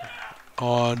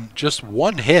on just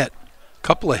 1 hit.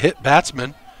 Couple of hit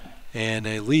batsmen, and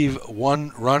they leave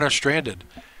 1 runner stranded.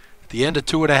 At the end of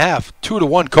 2.5,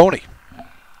 2-1 Cony.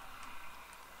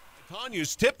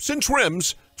 Tanya's Tips and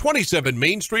Trims, 27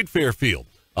 Main Street, Fairfield.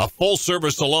 A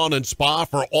full-service salon and spa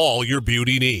for all your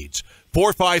beauty needs.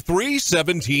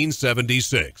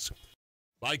 453-1776.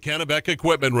 By Kennebec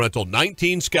Equipment Rental,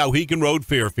 19 Skowhegan Road,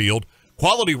 Fairfield.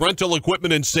 Quality rental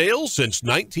equipment and sales since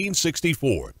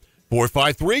 1964.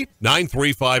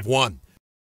 453-9351.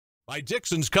 By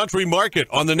Dixon's Country Market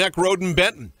on the Neck Road in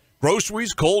Benton.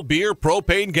 Groceries, cold beer,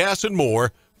 propane, gas, and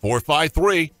more.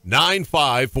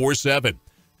 453-9547.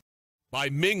 By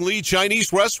Ming Lee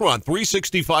Chinese Restaurant,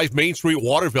 365 Main Street,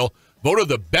 Waterville. Voted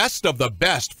the best of the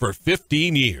best for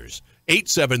 15 years.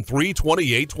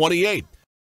 873-2828.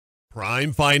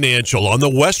 Prime Financial on the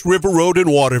West River Road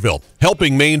in Waterville,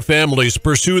 helping Maine families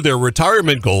pursue their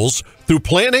retirement goals through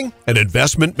planning and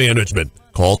investment management.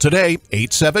 Call today,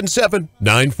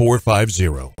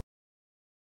 877-9450.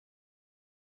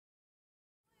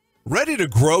 Ready to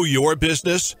grow your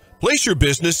business? Place your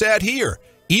business ad here.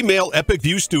 Email Epic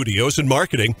View Studios and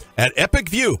Marketing at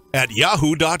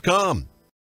epicview@yahoo.com.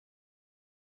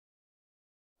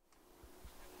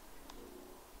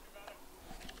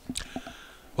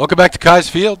 Welcome back to Kai's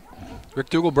Field. Rick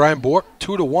Dougal, Brian Bork,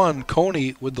 2-1.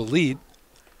 Cony with the lead.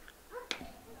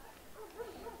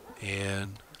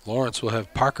 And Lawrence will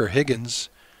have Parker Higgins,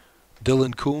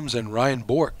 Dylan Coombs, and Ryan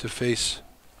Bork to face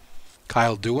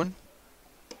Kyle Doohan.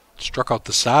 Struck out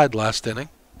the side last inning.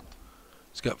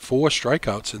 He's got 4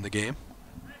 strikeouts in the game.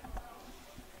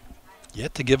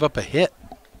 Yet to give up a hit.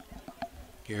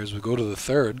 Here as we go to the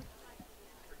third.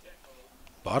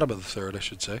 Bottom of the third, I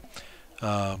should say.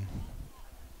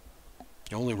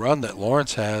 The only run that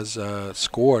Lawrence has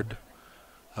scored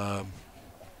on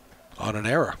an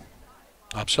error.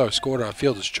 I'm sorry, scored on a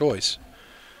fielder's choice.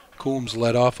 Coombs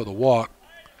led off with a walk,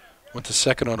 went to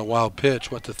second on a wild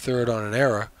pitch, went to third on an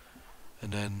error,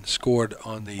 and then scored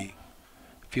on the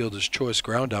fielder's choice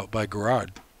ground out by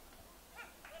Gerard.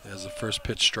 There's the first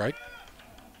pitch strike.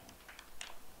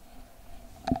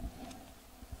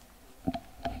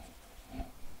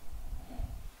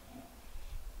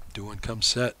 Doohan comes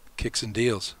set. Kicks and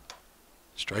deals.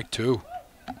 Strike 2.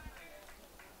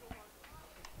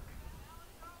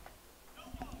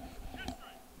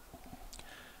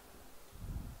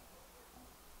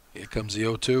 Here comes the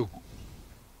 0-2.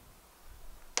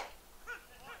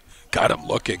 Got him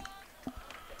looking.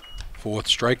 4th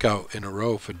strikeout in a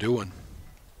row for Doohan.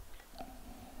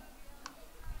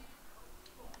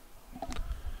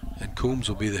 And Coombs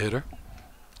will be the hitter.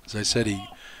 As I said, he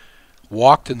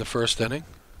walked in the first inning.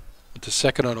 Went to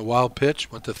second on a wild pitch,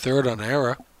 went to third on an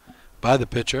error by the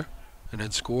pitcher, and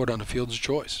then scored on the fielder's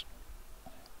choice.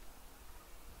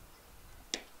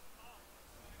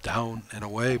 Down and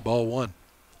away, ball 1.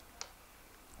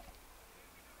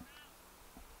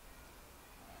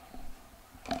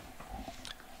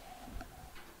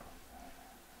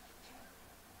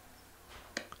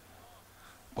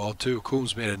 Ball 2.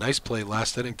 Coombs made a nice play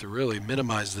last inning to really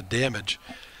minimize the damage.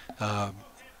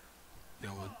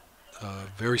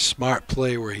 Very smart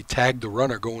play where he tagged the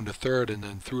runner going to third and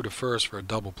then threw to first for a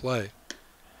double play.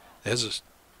 There's a.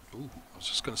 Ooh, I was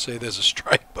just going to say there's a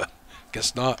strike, but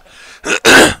guess not.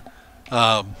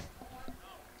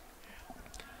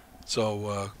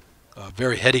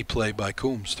 Very heady play by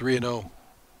Coombs, 3-0.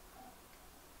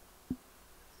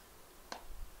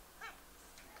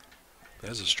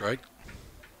 There's a strike.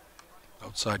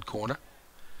 Outside corner.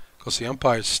 Because the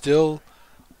umpire's still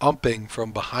umping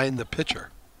from behind the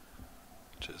pitcher,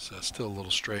 which is still a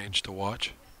little strange to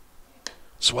watch.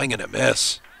 Swing and a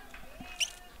miss.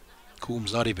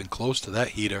 Coombs not even close to that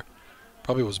heater.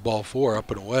 Probably was ball 4 up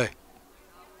and away.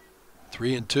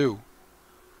 3-2.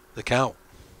 The count.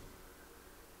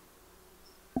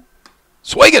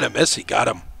 Swing and a miss. He got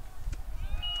him.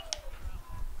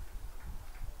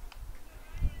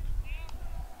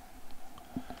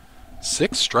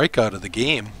 Sixth strikeout of the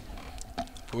game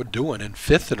for Doohan, and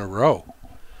 5th in a row.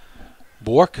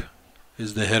 Bork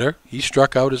is the hitter. He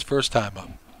struck out his first time up.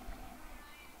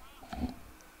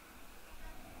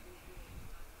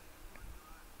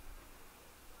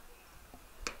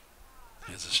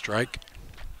 Here's a strike.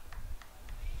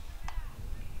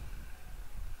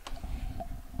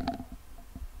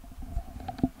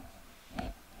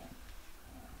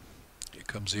 Here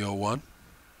comes the 0-1.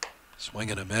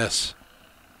 Swing and a miss.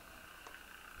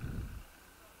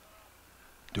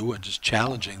 Doohan just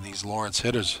challenging these Lawrence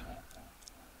hitters.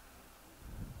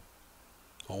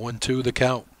 0-2 the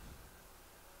count.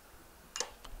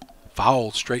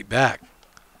 Foul straight back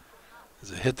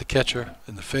as it hit the catcher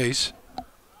in the face.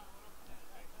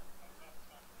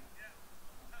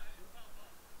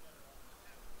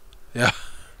 Yeah.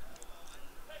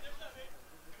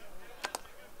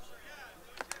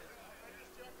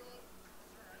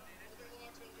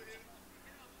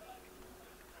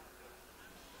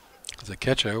 The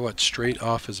catcher went straight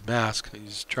off his mask.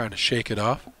 He's trying to shake it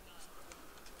off.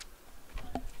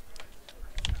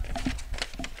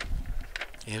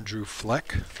 Andrew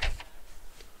Fleck.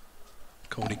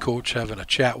 Cony coach having a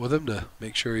chat with him to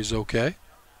make sure he's okay.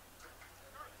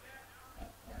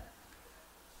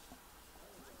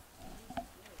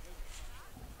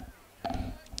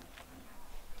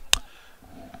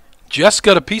 Just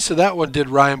got a piece of that one, did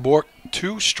Ryan Bork.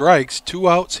 2 strikes, 2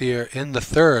 outs here in the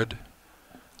 3rd.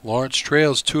 Lawrence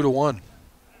trails 2-1.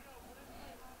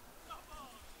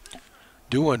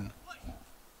 Doohan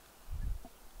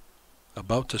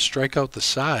about to strike out the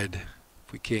side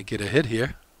if we can't get a hit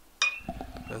here.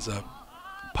 There's a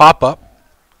pop-up.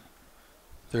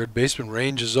 Third baseman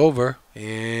ranges over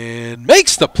and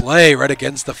makes the play right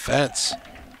against the fence.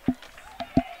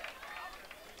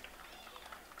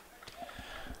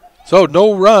 So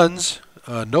no runs,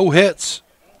 no hits,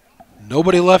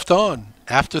 nobody left on.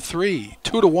 After 3,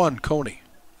 2-1, Cony.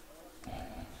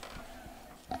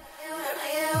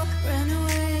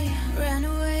 Run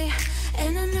away,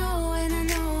 and I know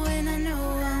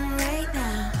I'm right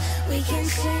now. We can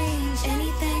change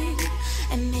anything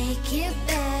and make it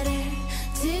better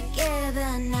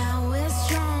together. Now we're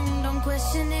strong, don't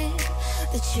question it.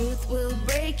 The truth will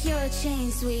break your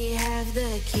chains. We have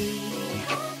the key.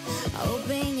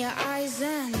 Open your eyes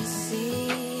and see.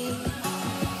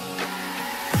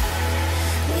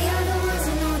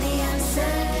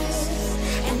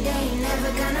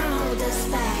 Never gonna hold us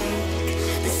back.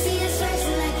 The sea is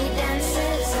rising like we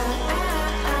dancers.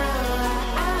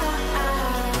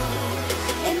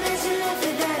 Imagine life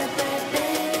without a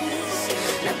purpose.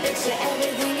 Now picture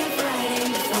everything you're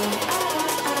fighting for.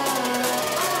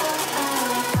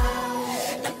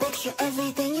 Now picture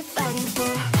everything you're fighting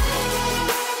for.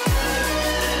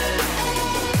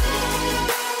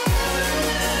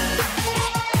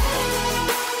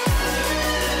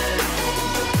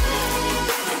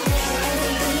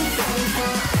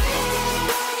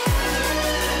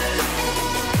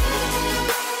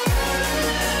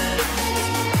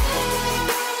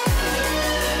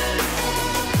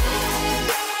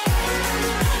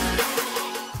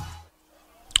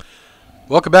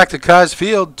 Welcome back to Kai's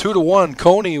Field. 2-1,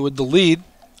 Cony with the lead.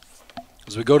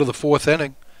 As we go to the 4th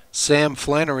inning, Sam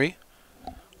Flannery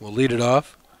will lead it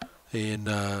off. And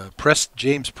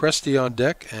James Presti on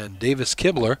deck, and Davis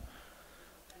Kibler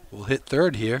will hit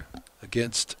 3rd here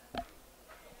against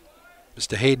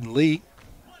Mr. Hayden Lee.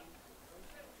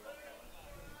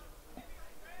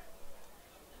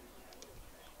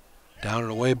 Down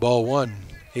and away, ball 1.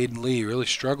 Hayden Lee really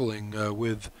struggling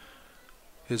with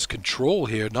his control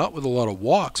here, not with a lot of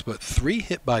walks, but 3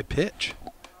 hit by pitch.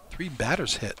 3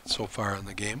 batters hit so far in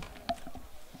the game.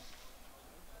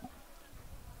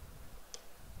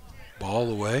 Ball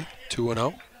away,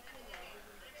 2-0.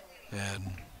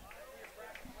 And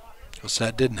of course,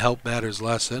 that didn't help batters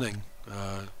last inning.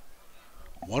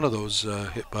 One of those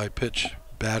hit by pitch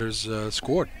batters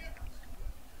scored.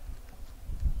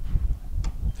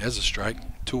 There's a strike.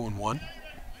 2-1.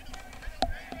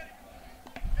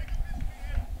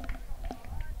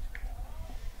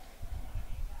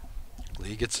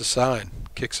 Lee gets a sign.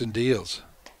 Kicks and deals.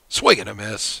 Swing and a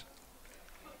miss.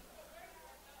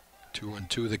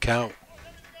 2-2 the count.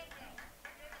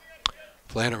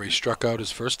 Flannery struck out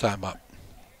his first time up.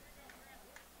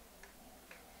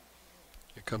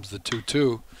 Here comes the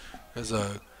 2-2. There's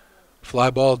a fly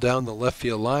ball down the left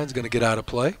field line. Is going to get out of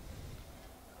play.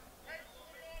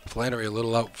 Flannery a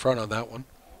little out front on that one.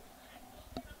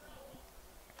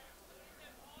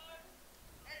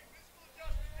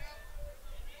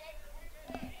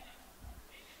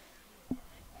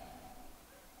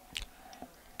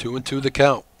 Two and two the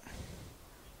count.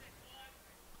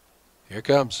 Here it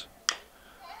comes.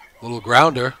 Little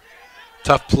grounder.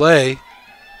 Tough play.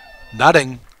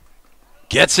 Nutting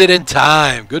gets it in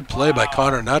time. Good play by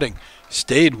Connor Nutting.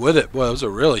 Stayed with it. Boy, it was a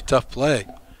really tough play.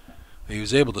 He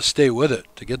was able to stay with it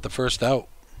to get the first out.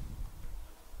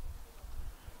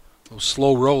 Those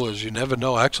slow rollers, you never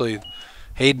know. Actually,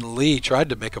 Hayden Lee tried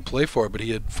to make a play for it, but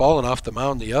he had fallen off the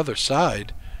mound the other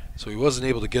side, so he wasn't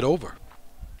able to get over.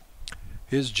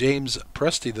 Here's James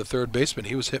Presti, the third baseman.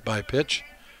 He was hit by a pitch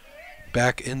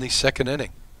back in the second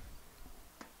inning.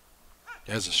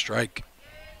 There's a strike.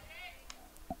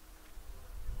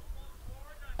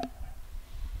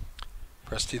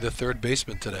 Presti, the third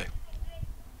baseman today.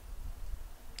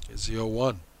 Is the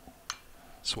 0-1.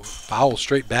 So foul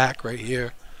straight back right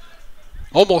here.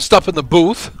 Almost up in the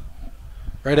booth.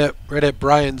 Right at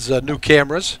Brian's new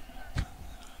cameras.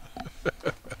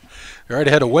 Right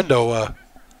ahead of window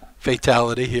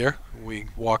fatality here we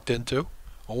walked into.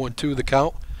 0-2 the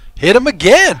count. Hit him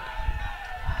again.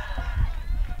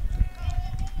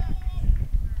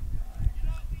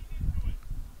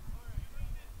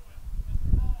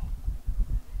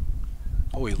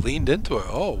 Oh, he leaned into it.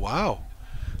 Oh, wow.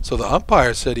 So the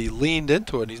umpire said he leaned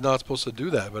into it, and he's not supposed to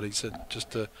do that, but he said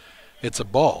it's a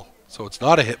ball. So it's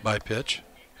not a hit by pitch.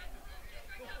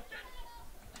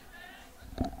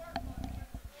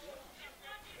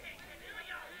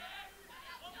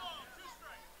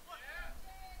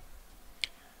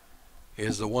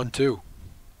 Here's the 1-2.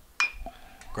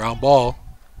 Ground ball,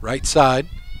 right side.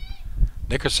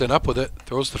 Nickerson up with it,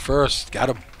 throws the first, got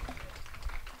him.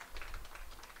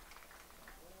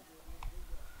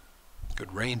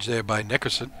 Good range there by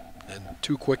Nickerson, and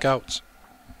 2 quick outs.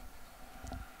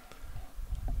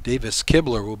 Davis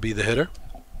Kibler will be the hitter.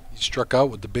 He struck out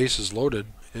with the bases loaded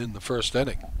in the first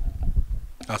inning.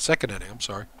 Second inning, I'm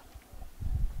sorry.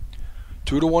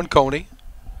 2-1 Cony.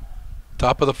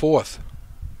 Top of the fourth.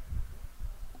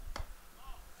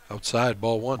 Outside,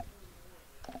 ball 1.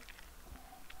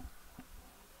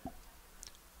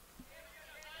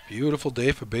 Beautiful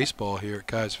day for baseball here at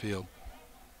Keyes Field.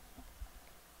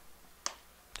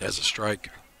 There's a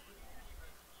strike.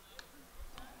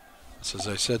 So as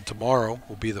I said, tomorrow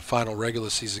will be the final regular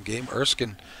season game.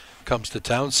 Erskine comes to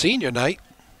town. Senior night.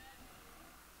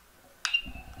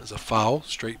 There's a foul.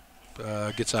 Straight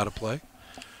gets out of play.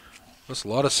 There's a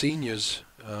lot of seniors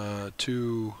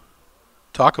to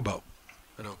talk about.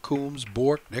 You know, Coombs,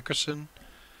 Bork, Nickerson,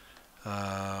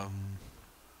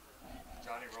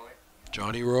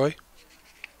 Johnny Roy.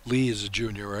 Lee is a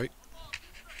junior, right?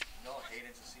 No,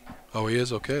 Hayden's a senior. Oh, he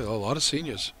is? Okay. A lot of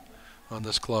seniors on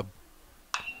this club.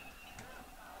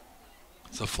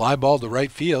 It's a fly ball to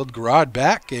right field. Garrard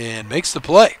back and makes the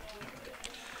play.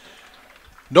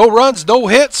 No runs, no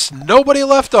hits, nobody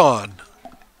left on.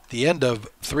 The end of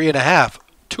 3.5.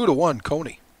 2-1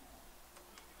 Cony.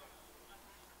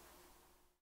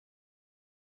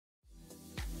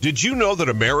 Did you know that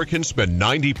Americans spend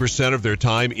 90% of their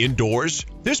time indoors?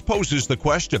 This poses the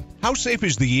question, how safe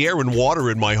is the air and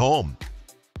water in my home?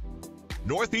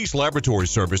 Northeast Laboratory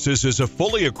Services is a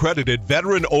fully accredited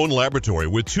veteran-owned laboratory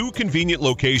with 2 convenient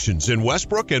locations in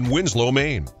Westbrook and Winslow,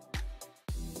 Maine.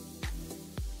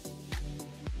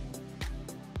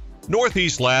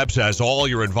 Northeast Labs has all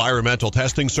your environmental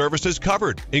testing services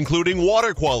covered, including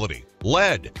water quality,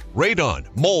 lead, radon,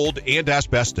 mold, and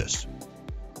asbestos.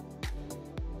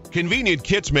 Convenient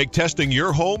kits make testing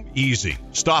your home easy.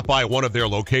 Stop by one of their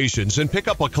locations and pick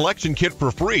up a collection kit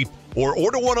for free or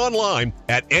order one online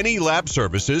at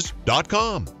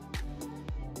anylabservices.com.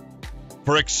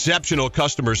 For exceptional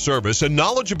customer service and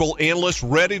knowledgeable analysts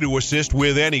ready to assist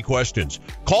with any questions,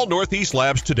 call Northeast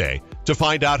Labs today to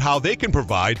find out how they can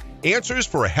provide answers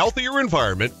for a healthier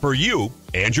environment for you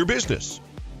and your business.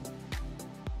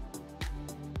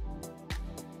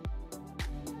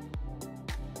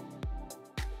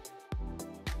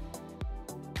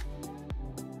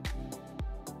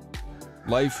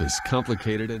 Life is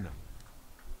complicated enough.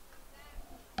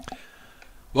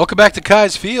 Welcome back to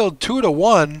Kai's Field,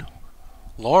 2-1.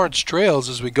 Lawrence trails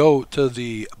as we go to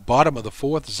the bottom of the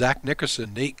fourth. Zach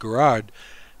Nickerson, Nate Garrard,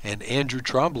 and Andrew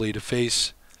Trombley to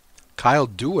face Kyle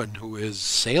Dewan, who is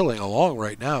sailing along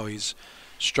right now. He's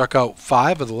struck out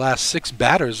 5 of the last 6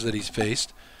 batters that he's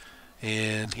faced,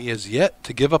 and he has yet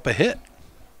to give up a hit.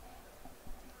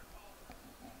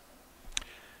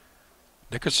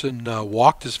 Nickerson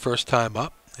walked his first time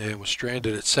up and was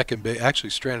stranded at second base,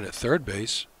 actually stranded at third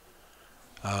base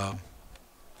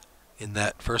in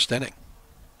that first inning.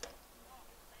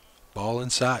 Ball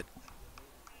inside.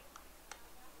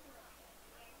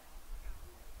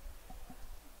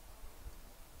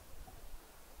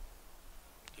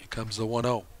 Here comes the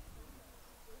 1-0.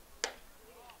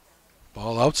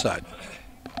 Ball outside.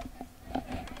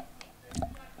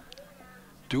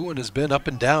 Dewan has been up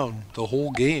and down the whole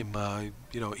game.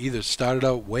 Either started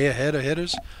out way ahead of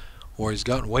hitters or he's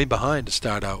gotten way behind to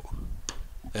start out.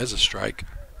 There's a strike.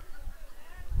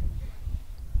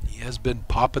 He has been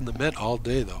popping the mitt all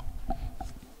day, though.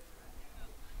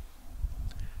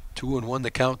 2-1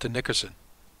 the count to Nickerson.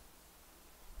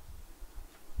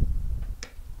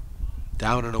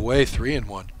 Down and away,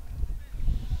 3-1.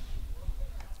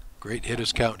 Great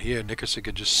hitters count here. Nickerson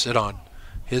can just sit on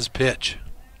his pitch.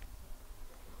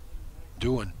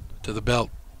 Dewan to the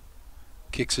belt.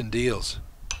 Kicks and deals.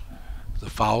 The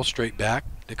foul straight back.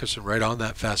 Nickerson right on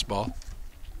that fastball.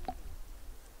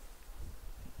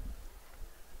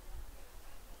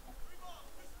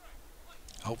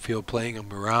 Outfield playing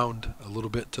him around a little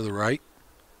bit to the right.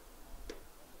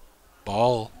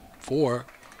 Ball 4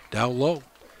 down low.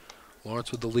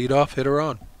 Lawrence with the leadoff hitter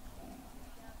on.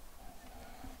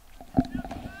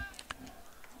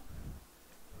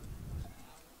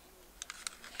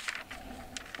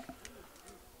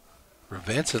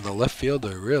 Revance and the left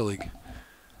fielder really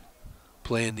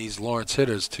playing these Lawrence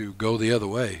hitters to go the other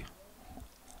way.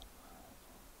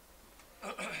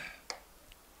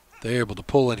 They're able to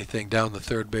pull anything down the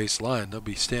third base line. They'll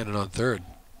be standing on third.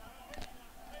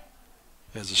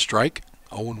 There's a strike.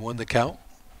 0-1 the count.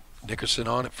 Nickerson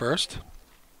on at first.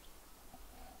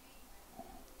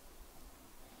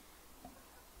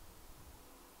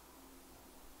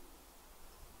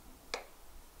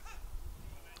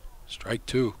 Strike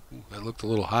 2. Ooh, that looked a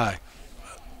little high.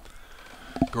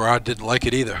 Garrard didn't like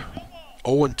it either.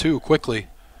 0-2 quickly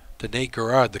to Nate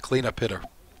Garrard, the cleanup hitter.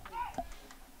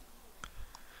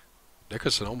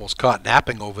 Nickerson almost caught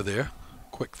napping over there.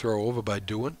 Quick throw over by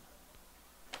Dewan.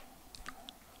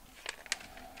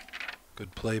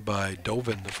 Good play by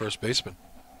Dovin, the first baseman.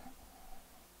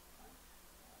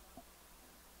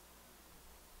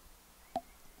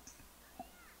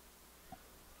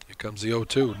 Here comes the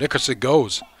 0-2. Nickerson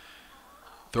goes.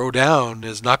 Throw down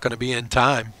is not going to be in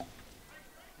time.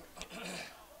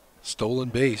 Stolen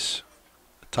base.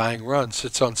 Tying run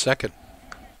sits on second.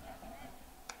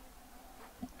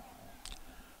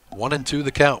 1-2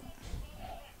 the count.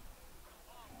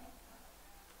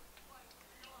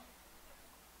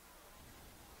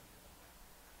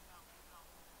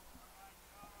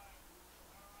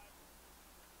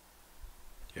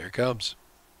 Here it comes.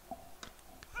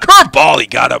 Curveball, he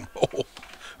got him. Oh,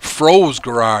 froze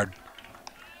Garrard.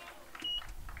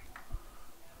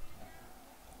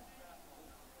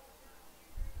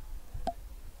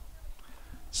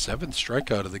 Seventh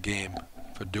strikeout of the game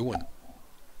for Dewan.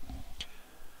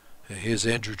 Here's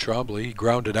Andrew Trombley. He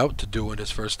grounded out to Dewan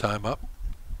his first time up,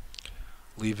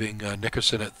 leaving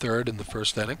Nickerson at third in the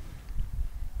first inning.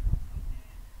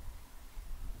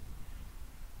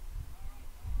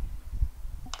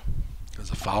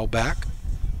 There's a foul back.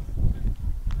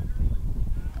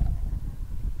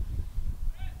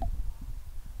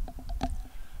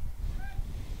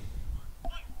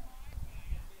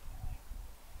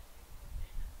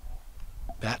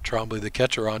 Matt Trombley, the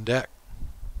catcher, on deck.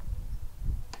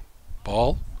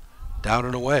 Ball down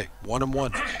and away.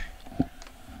 1-1.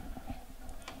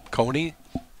 Cony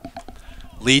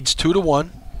leads 2-1.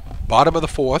 Bottom of the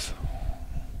fourth.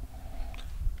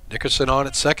 Nickerson on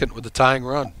at second with the tying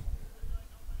run.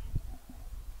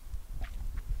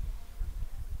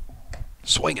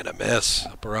 Swing and a miss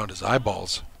up around his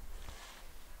eyeballs.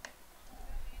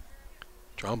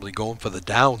 Trombley going for the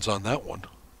downs on that one.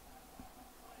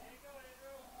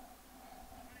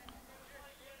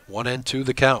 1-2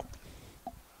 the count.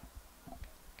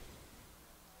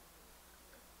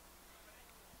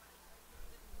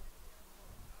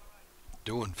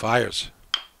 Dewan fires.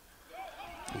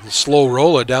 The slow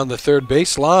roller down the third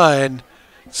base line.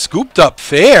 Scooped up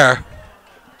fair.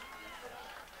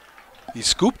 He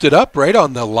scooped it up right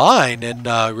on the line and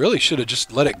really should have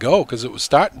just let it go because it was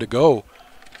starting to go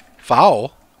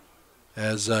foul.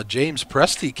 as James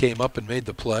Presti came up and made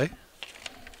the play.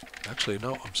 Actually,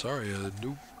 no, I'm sorry, a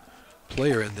new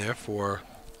player in there for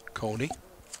Cony.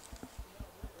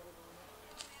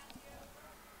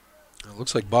 It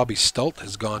looks like Bobby Stult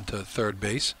has gone to third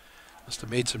base. Must have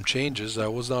made some changes I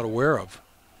was not aware of.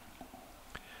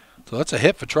 So that's a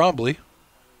hit for Trombley.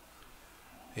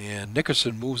 And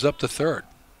Nickerson moves up to third.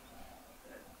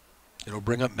 It'll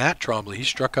bring up Matt Trombley. He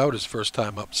struck out his first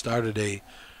time up. Started a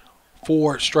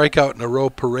 4 strikeout in a row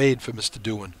parade for Mr.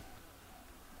 Doohan.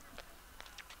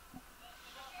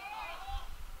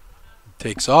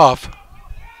 Takes off.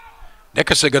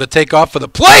 Nickerson going to take off for the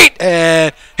plate,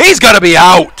 and he's going to be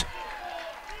out.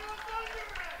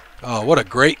 Oh, what a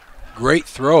great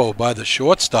throw by the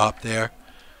shortstop there.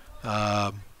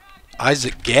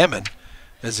 Isaac Gammon,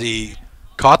 as he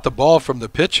caught the ball from the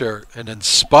pitcher and then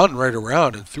spun right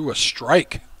around and threw a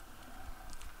strike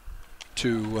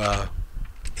to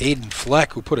Aiden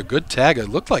Fleck, who put a good tag. It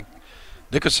looked like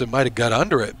Nickerson might have got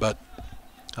under it, but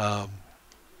the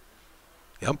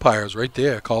umpire's right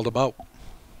there, called him out.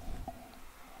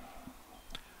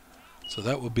 So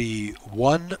that will be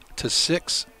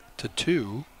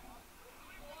 1-6-2.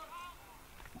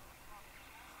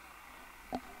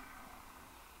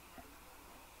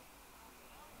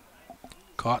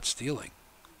 Caught stealing.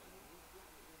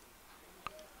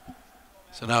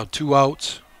 So now 2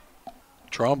 outs.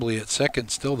 Trombley at second,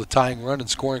 still the tying run in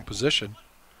scoring position.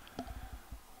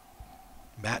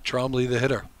 Matt Trombley, the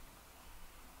hitter.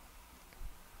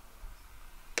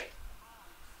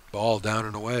 Ball down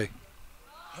and away.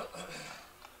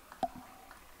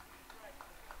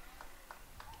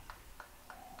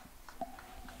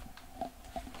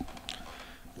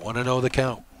 One and 0 the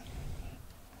count.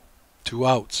 2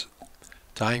 outs.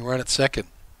 Tying run at second.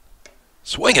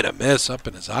 Swing and a miss up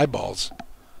in his eyeballs.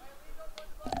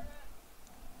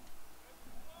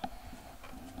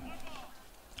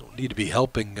 Don't need to be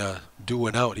helping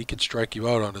Doohan out. He can strike you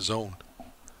out on his own.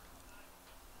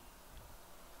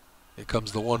 Here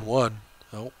comes the 1-1.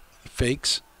 Oh, he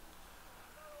fakes.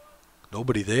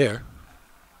 Nobody there.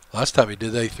 Last time he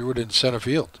did that, he threw it in center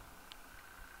field.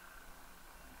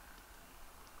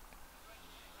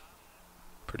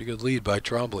 Pretty good lead by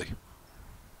Trombley.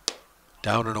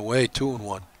 Down and away,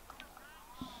 2-1.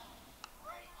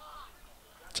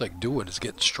 It's like Doohan is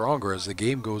getting stronger as the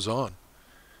game goes on.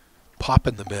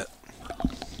 Popping the mitt.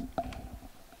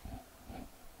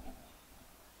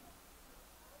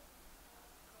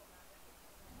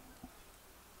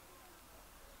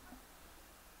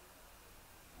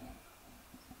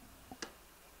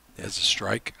 There's a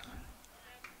strike.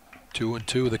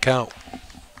 2-2 the count.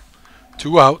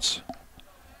 2 outs.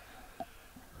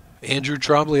 Andrew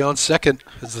Trombley on second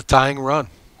is the tying run.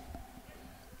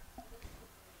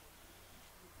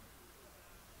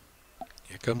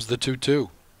 Here comes the 2-2.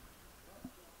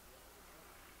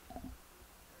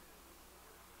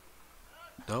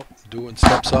 Nope, Doohan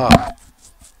steps off.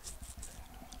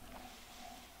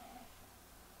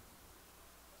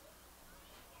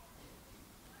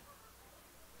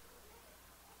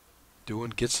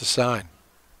 Doohan gets the sign.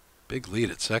 Big lead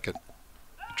at second.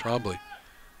 Trombley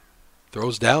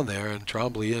throws down there, and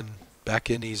Trombley back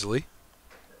in easily.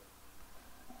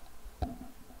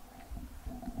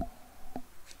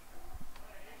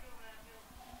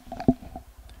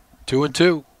 Two and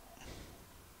two.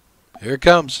 Here it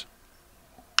comes.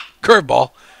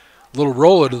 Curveball. Little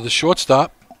roller to the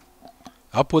shortstop.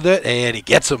 Up with it, and he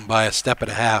gets him by a step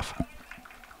and a half.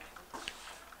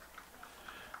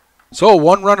 So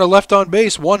 1 runner left on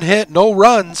base, 1 hit, no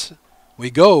runs. We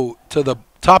go to the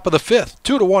top of the 5th,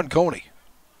 2-1 Cony.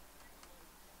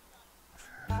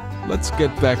 Let's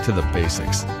get back to the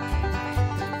basics.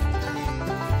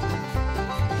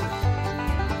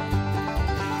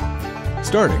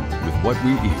 Starting with what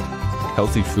we eat.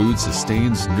 Healthy food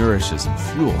sustains, nourishes, and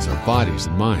fuels our bodies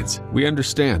and minds. We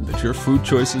understand that your food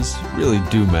choices really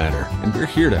do matter, and we're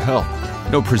here to help.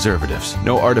 No preservatives,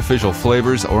 no artificial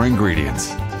flavors or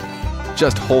ingredients.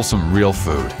 Just wholesome, real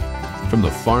food. From the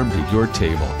farm to your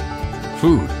table.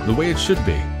 Food the way it should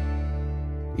be.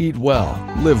 Eat well,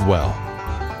 live well.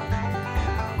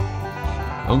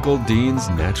 Uncle Dean's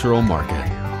Natural Market.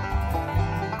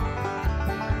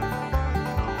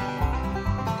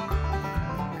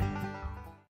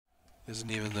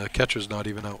 The catcher's not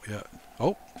even out yet.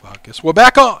 Oh, well, I guess we're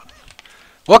back on.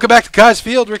 Welcome back to Kai's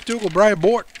Field. Rick Dougal, Brian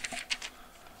Bork.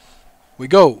 We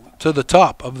go to the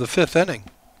top of the 5th inning,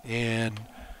 and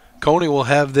Cony will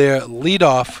have their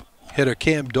leadoff hitter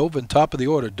Cam Dovin, top of the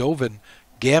order. Dovin,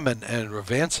 Gammon, and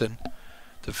Ravanson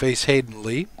to face Hayden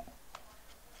Lee.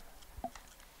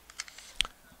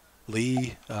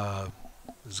 Lee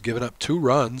has given up 2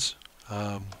 runs.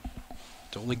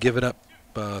 It's only given up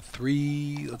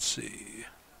 3, let's see,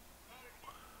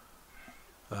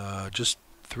 just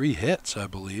 3 hits, I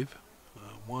believe.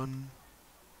 1,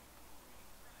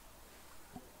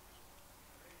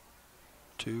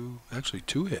 2, actually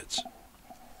 2 hits.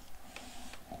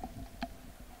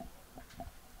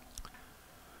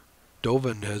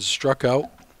 Dovin has struck out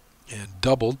and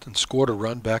doubled and scored a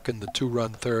run back in the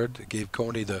 2-run third. It gave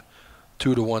Cony the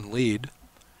 2-1 lead.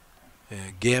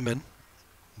 And Gammon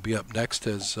will be up next,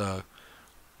 has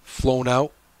flown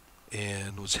out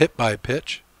and was hit by a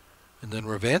pitch. And then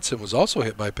Ravanson was also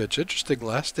hit by a pitch. Interesting,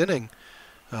 last inning,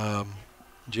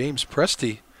 James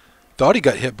Presti thought he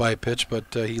got hit by a pitch, but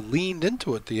he leaned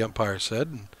into it, the umpire said.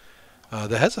 And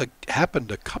that has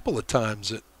happened a couple of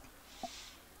times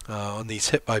on these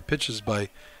hit by pitches by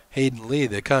Hayden Lee.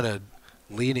 They're kind of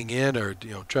leaning in or,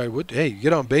 hey, you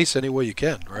get on base any way you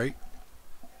can, right?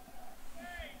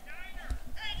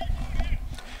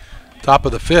 Top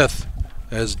of the 5th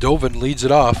as Dovin leads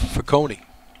it off for Cony.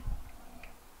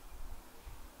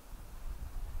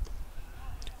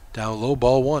 Down low,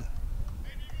 ball 1.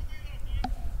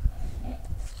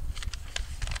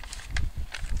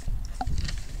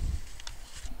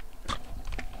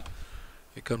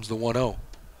 Here comes the 1-0.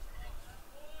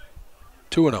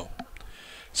 2-0.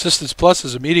 Assistance Plus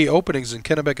is immediate openings in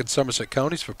Kennebec and Somerset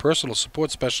counties for personal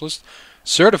support specialists,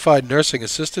 certified nursing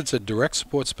assistants, and direct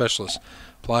support specialists.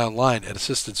 Apply online at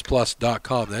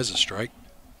assistanceplus.com. There's a strike.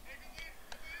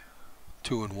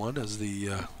 2-1 as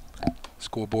the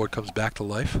scoreboard comes back to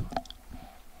life.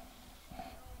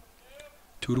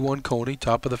 2-1 Cony,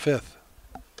 top of the 5th.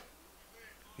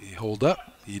 He hold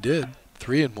up. He did.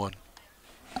 3-1.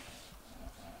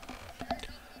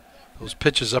 Those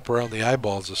pitches up around the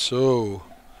eyeballs are so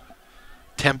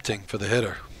tempting for the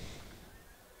hitter.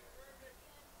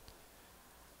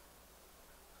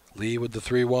 Lee with the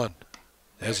 3-1.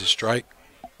 There's a strike.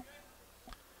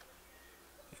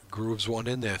 Grooves one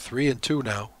in there. 3-2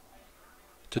 now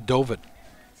to Dovin.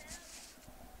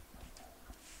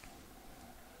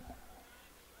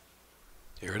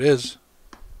 Here it is.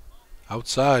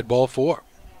 Outside, ball 4.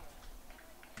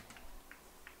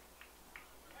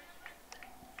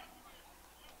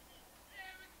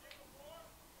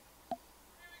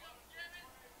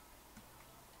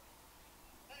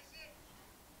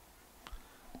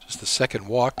 Just the second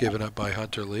walk given up by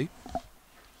Hunter Lee.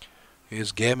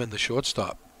 Here's Gammon, the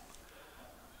shortstop.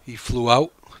 He flew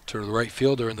out to the right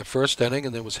fielder in the first inning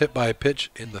and then was hit by a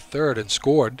pitch in the third and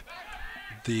scored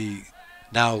the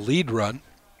now lead run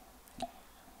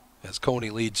as Cony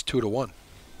leads 2-1.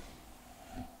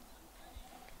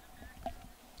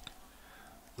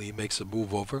 Lee makes a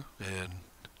move over and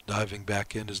diving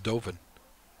back in is Dovin.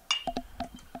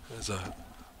 There's a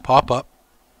pop-up.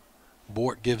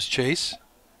 Bork gives chase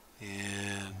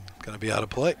and going to be out of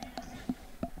play.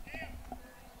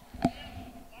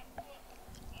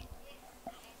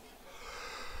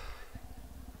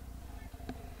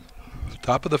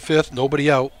 Top of the 5th,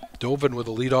 nobody out. Dovin with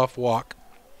a leadoff walk.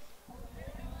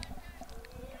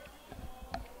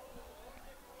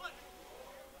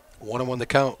 One and one the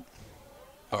count.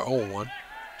 Or 0-1,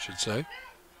 should say.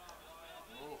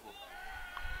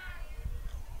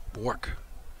 Bork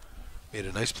made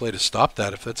a nice play to stop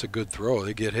that. If that's a good throw,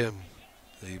 they get him.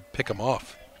 They pick him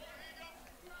off.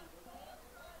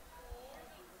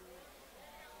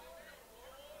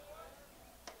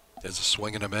 There's a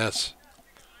swing and a miss.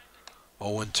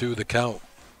 0-2 the count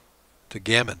to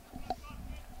Gammon.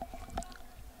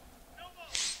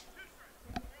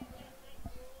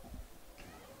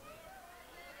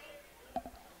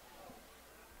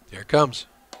 Here it comes.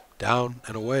 Down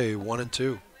and away,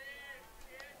 1-2.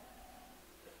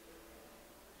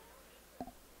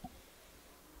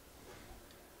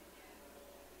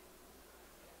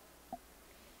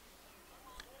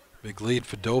 Big lead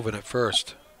for Dovin at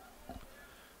first.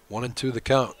 1-2 the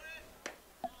count.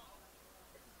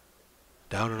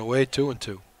 Down and away,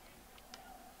 2-2.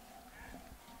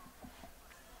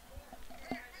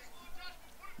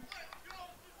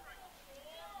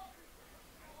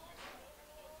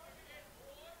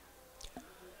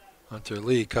 Hunter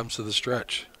Lee comes to the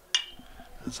stretch.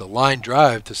 It's a line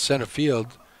drive to center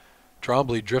field.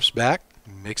 Trombley drifts back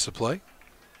and makes the play.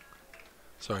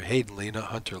 Sorry, Hayden Lee, not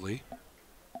Hunter Lee.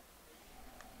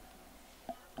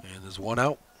 And there's one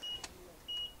out.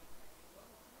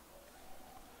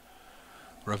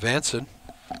 Ravanson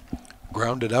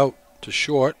grounded out to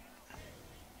short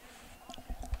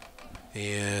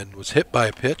and was hit by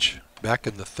a pitch back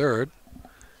in the third.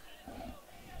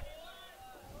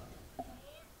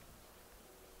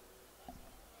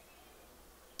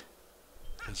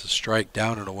 It's a strike,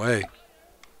 down and away.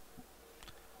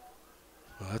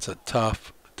 That's a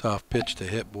tough pitch to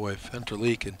hit, boy. If Hayden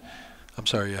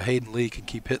Lee can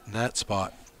keep hitting that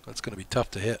spot, that's going to be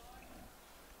tough to hit.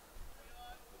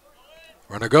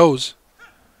 Runner goes.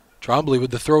 Trombley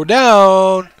with the throw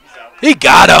down. He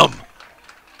got him.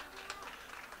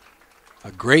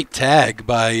 A great tag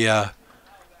by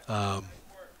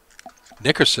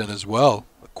Nickerson as well.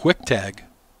 A quick tag.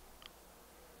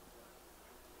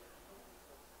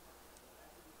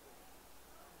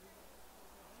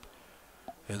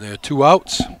 And there are 2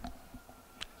 outs.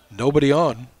 Nobody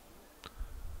on.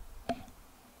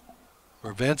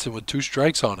 We're advancing with 2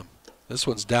 strikes on him. This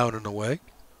one's down and away.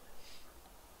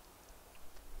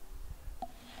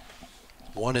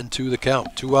 1-2 the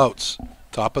count. 2 outs.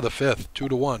 Top of the 5th.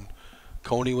 2-1.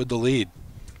 Cony with the lead.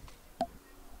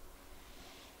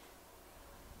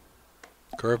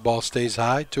 Curveball stays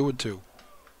high. 2-2.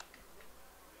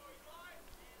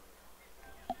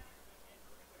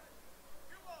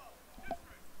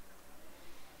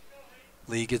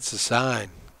 Lee gets the sign.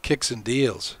 Kicks and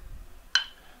deals.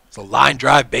 It's a line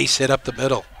drive base hit up the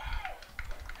middle.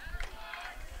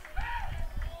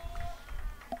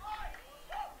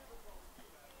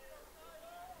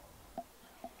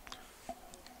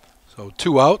 So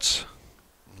 2 outs.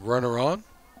 Runner on.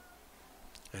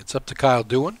 And it's up to Kyle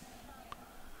Dewan.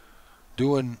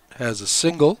 Dewan has a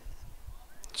single.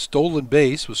 Stolen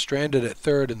base. Was stranded at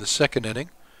third in the 2nd inning.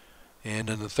 And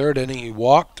in the 3rd inning he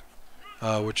walked,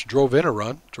 which drove in a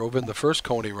run. Drove in the first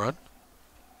Cony run.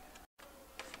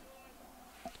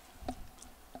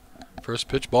 First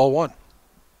pitch, ball 1.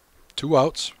 2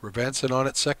 outs. Revanson on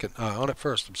at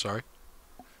first. I'm sorry.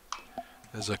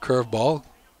 There's a curveball.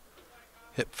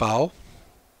 Hit foul.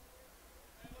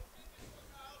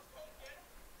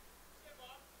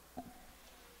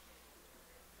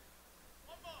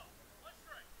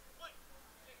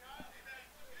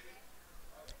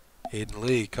 Hayden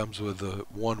Lee comes with a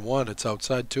 1-1. It's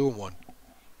outside 2-1.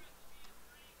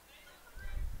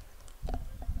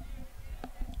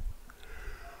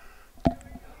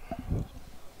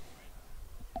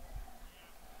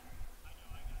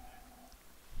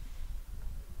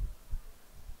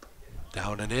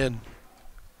 Down and in.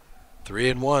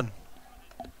 3-1.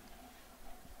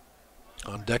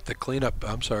 On deck the cleanup.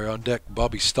 I'm sorry, on deck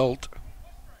Bobby Stult.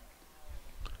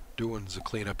 Dewan's a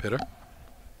cleanup hitter.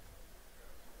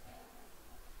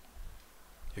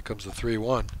 Here comes the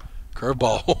 3-1.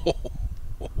 Curveball.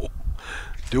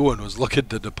 Dewan was looking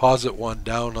to deposit one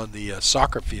down on the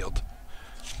soccer field.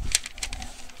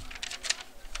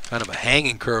 Kind of a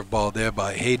hanging curveball there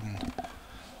by Hayden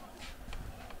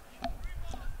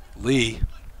Lee.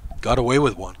 Got away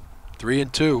with one.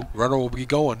 3-2. Runner will be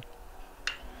going.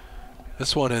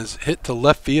 This one is hit to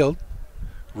left field.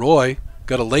 Roy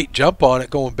got a late jump on it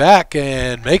going back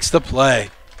and makes the play.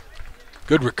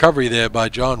 Good recovery there by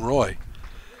John Roy.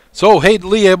 So Hayden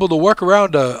Lee able to work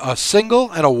around a single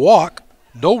and a walk.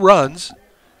 No runs.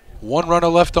 1 runner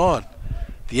left on.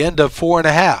 The end of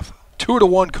 4.5.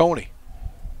 2-1 Cony.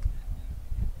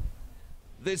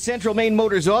 The Central Maine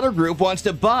Motors Auto Group wants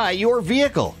to buy your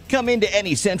vehicle. Come into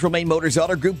any Central Maine Motors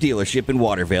Auto Group dealership in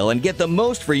Waterville and get the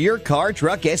most for your car,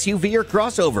 truck, SUV, or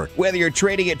crossover, whether you're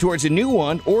trading it towards a new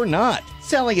one or not.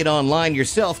 Selling it online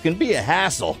yourself can be a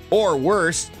hassle. Or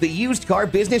worse, the used car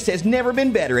business has never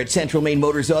been better at Central Maine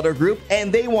Motors Auto Group,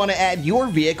 and they want to add your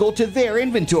vehicle to their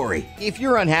inventory. If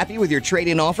you're unhappy with your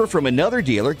trade-in offer from another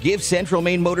dealer, give Central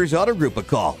Maine Motors Auto Group a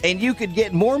call, and you could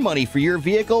get more money for your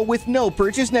vehicle with no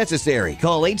purchase necessary.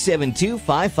 Call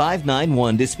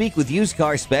 872-5591 to speak with used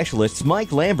car specialists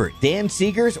Mike Lambert, Dan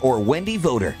Seegers, or Wendy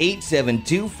Voter.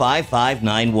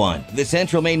 872-5591. The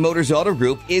Central Maine Motors Auto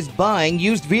Group is buying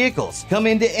used vehicles. Come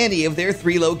into any of their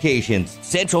 3 locations.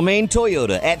 Central Maine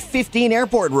Toyota at 15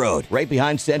 Airport Road, right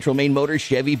behind Central Maine Motors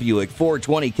Chevy Buick,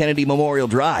 420 Kennedy Memorial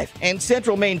Drive, and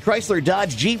Central Maine Chrysler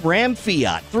Dodge Jeep Ram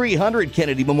Fiat, 300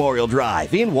 Kennedy Memorial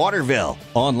Drive in Waterville.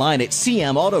 Online at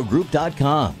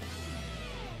cmautogroup.com.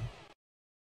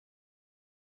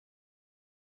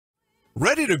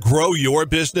 Ready to grow your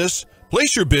business?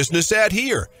 Place your business ad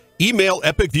here. Email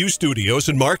Epic View Studios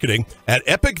and Marketing at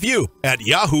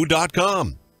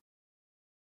epicview@yahoo.com.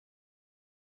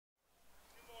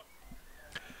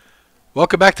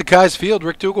 Welcome back to Kai's Field.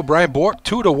 Rick Dougal, Brian Bork,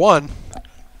 2-1.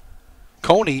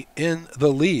 Cony in the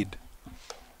lead.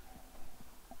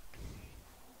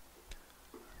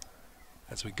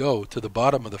 As we go to the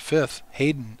bottom of the 5th,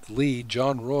 Hayden Lee,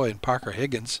 John Roy, and Parker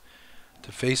Higgins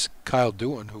to face Kyle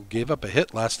Dewan, who gave up a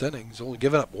hit last inning. He's only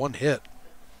given up 1 hit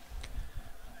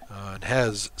and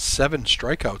has 7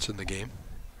 strikeouts in the game.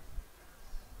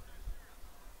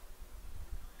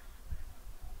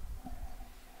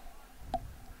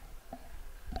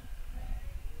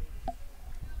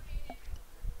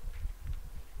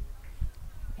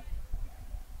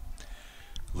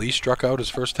 Lee struck out his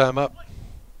first time up.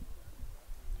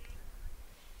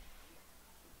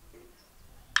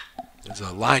 There's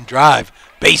a line drive,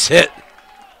 base hit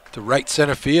to right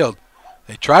center field.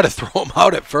 They tried to throw him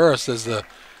out at first as the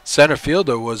center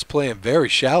fielder was playing very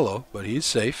shallow, but he's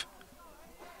safe.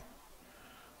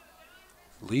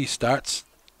 Lee starts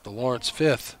the Lawrence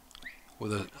fifth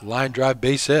with a line drive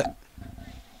base hit.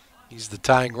 He's the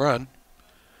tying run.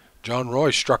 John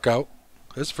Roy struck out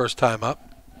his first time up.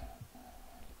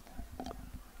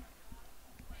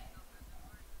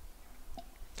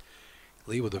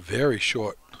 Lee with a very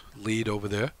short lead over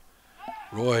there.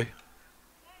 Roy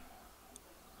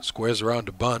squares around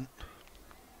to bunt.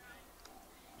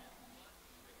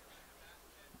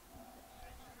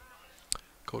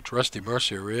 Coach Rusty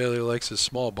Mercier really likes his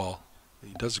small ball.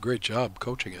 He does a great job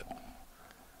coaching it.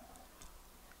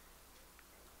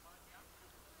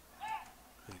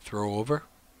 They throw over.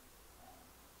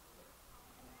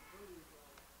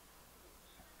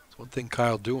 It's one thing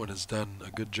Kyle Dewin has done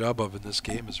a good job of in this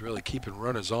game is really keeping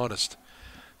runners honest.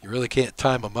 You really can't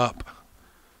time him up,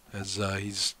 as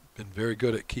he's been very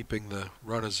good at keeping the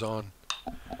runners on,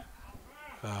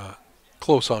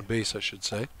 close on base, I should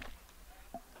say.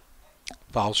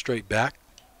 Foul straight back.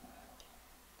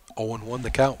 0-1 the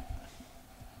count.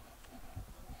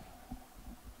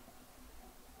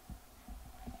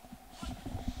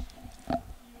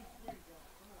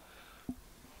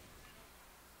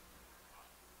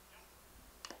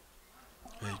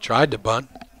 He tried to bunt.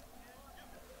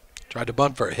 Tried to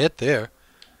bunt for a hit there.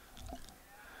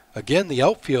 Again, the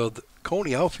outfield,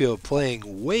 Cony outfield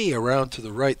playing way around to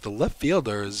the right. The left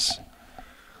fielder is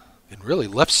in really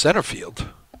left center field.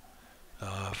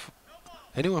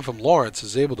 Anyone from Lawrence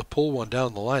is able to pull one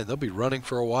down the line, they'll be running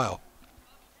for a while.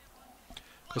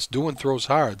 Because Dewin throws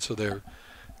hard, so they're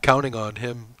counting on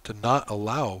him to not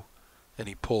allow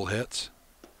any pull hits.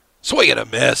 Swing and a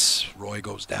miss. Roy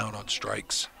goes down on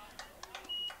strikes.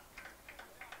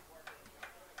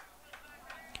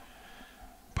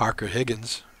 Parker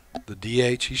Higgins, the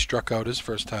DH, he struck out his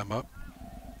first time up.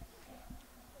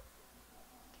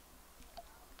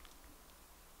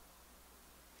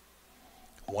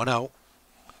 One out.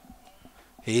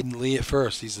 Hayden Lee at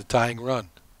first. He's the tying run.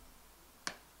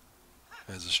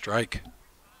 There's a strike.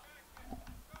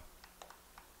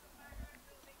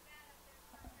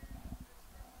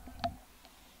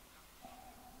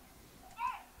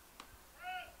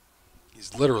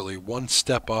 He's literally one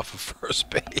step off of first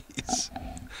base.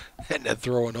 And they're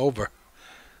throwing over.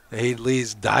 Hayden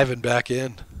Lee's diving back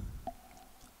in.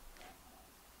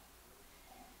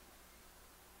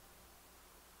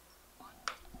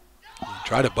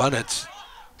 Try to bunt it.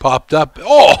 Popped up.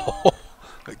 Oh!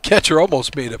 The catcher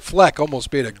almost made it. Fleck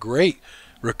almost made a great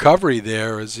recovery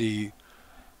there as he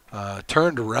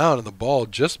turned around and the ball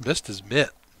just missed his mitt.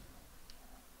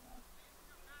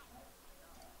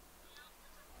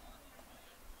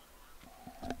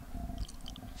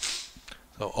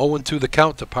 So 0-2 the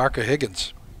count to Parker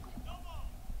Higgins.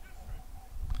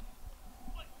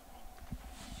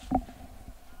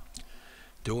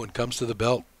 Dewin comes to the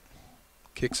belt.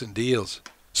 Kicks and deals.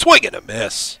 Swing and a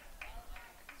miss.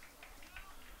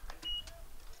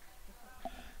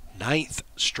 9th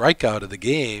strikeout of the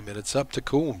game, and it's up to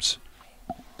Coombs.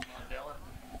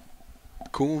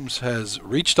 Coombs has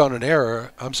reached on an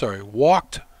error.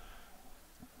 Walked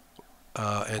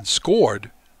and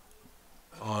scored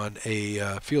on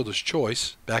a fielder's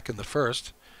choice back in the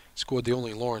first. He scored the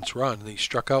only Lawrence run, and he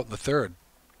struck out in the third.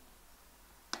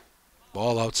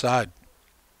 Ball outside.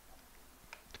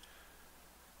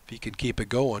 If he can keep it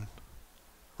going,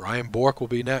 Ryan Bork will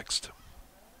be next.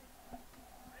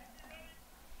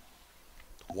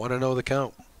 1-0 the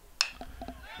count.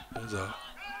 There's a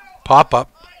pop-up,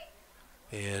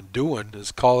 and Dewin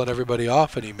is calling everybody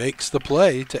off, and he makes the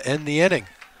play to end the inning.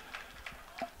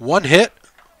 One hit,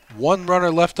 one runner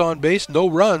left on base, no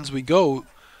runs. We go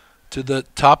to the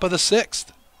top of the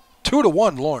 6th.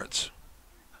 2-1 Lawrence.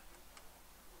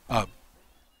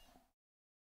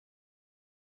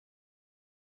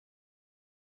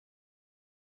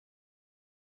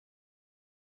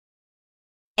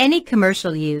 Any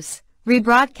commercial use,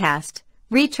 rebroadcast,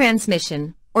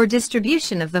 retransmission, or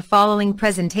distribution of the following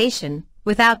presentation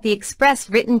without the express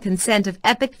written consent of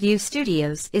Epic View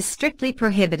Studios is strictly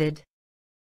prohibited.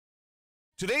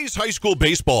 Today's high school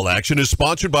baseball action is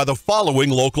sponsored by the following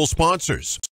local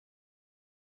sponsors.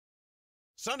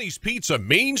 Sonny's Pizza,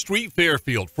 Main Street,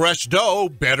 Fairfield. Fresh dough,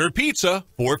 better pizza,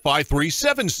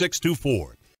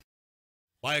 453-7624.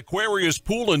 By Aquarius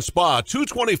Pool and Spa,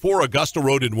 224 Augusta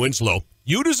Road in Winslow.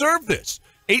 You deserve this,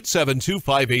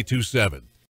 872-5827.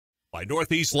 By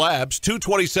Northeast Labs,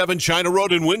 227 China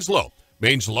Road in Winslow.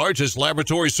 Maine's largest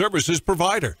laboratory services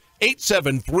provider.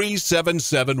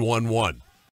 873-7711.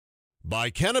 By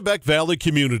Kennebec Valley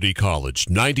Community College,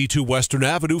 92 Western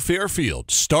Avenue, Fairfield.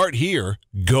 Start here,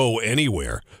 go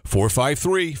anywhere.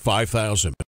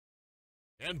 453-5000.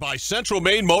 And by Central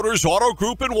Maine Motors Auto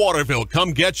Group in Waterville.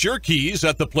 Come get your keys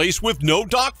at the place with no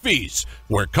dock fees,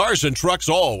 where cars and trucks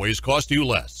always cost you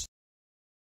less.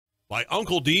 By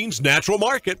Uncle Dean's Natural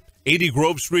Market, 80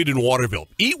 Grove Street in Waterville.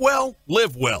 Eat well,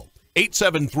 live well.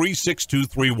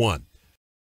 873-6231.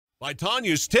 By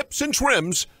Tanya's Tips and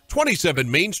Trims, 27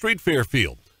 Main Street,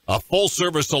 Fairfield. A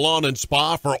full-service salon and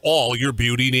spa for all your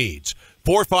beauty needs.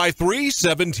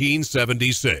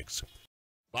 453-1776.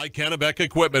 By Kennebec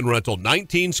Equipment Rental,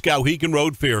 19 Skowhegan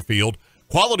Road, Fairfield.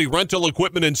 Quality rental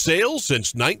equipment and sales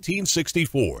since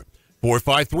 1964.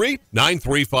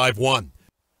 453-9351.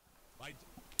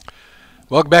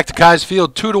 Welcome back to Kai's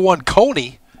Field. 2-1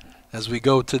 Cony as we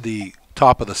go to the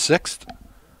top of the 6th.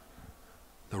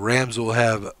 The Rams will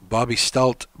have Bobby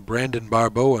Stout, Brandon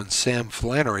Barbeau, and Sam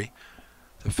Flannery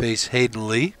to face Hayden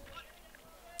Lee.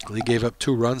 Lee gave up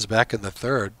 2 runs back in the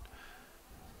 3rd.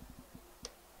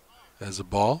 As a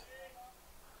ball.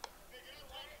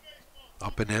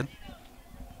 Up and in.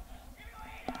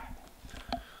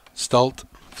 Stout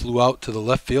flew out to the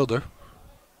left fielder.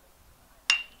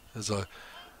 There's a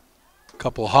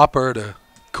couple hopper to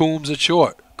Coombs at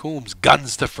short. Coombs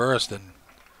guns to first and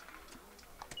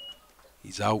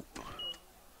he's out.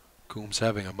 Coombs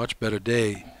having a much better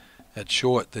day at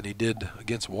short than he did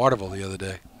against Waterville the other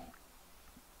day.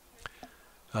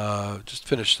 Just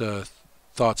finished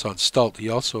thoughts on Stout. He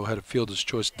also had a fielder's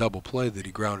choice double play that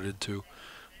he grounded into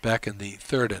back in the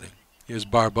 3rd inning. Here's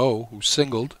Barbeau, who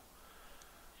singled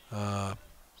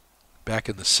back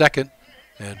in the 2nd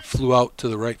and flew out to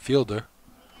the right fielder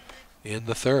in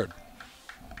the 3rd.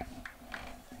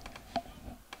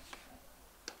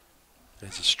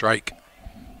 There's a strike.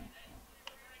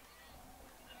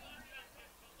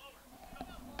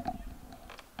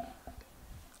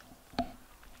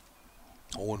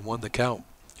 Oh, and 1 the count.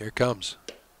 Here it comes.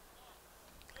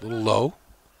 A little low.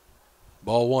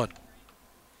 Ball 1.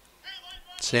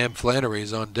 Sam Flannery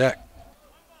is on deck.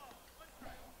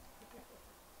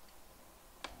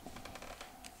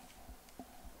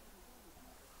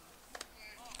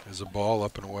 There's a ball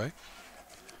up and away.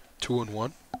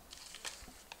 2-1.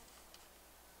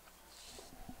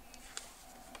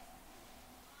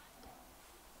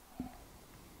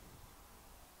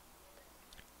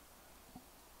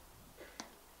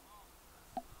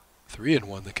 Three and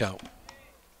 1 the count.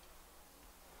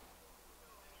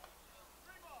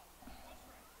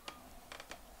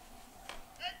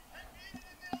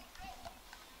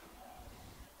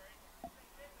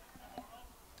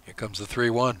 Here comes the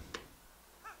 3-1.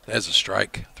 There's a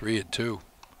strike. 3-2.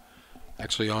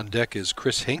 Actually on deck is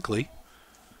Chris Hinckley,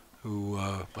 who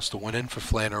must have went in for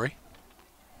Flannery.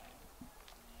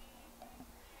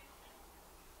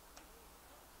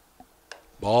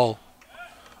 Ball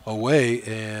away,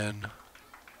 and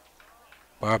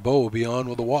Barbeau will be on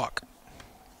with a walk.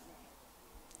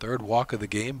 3rd walk of the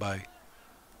game by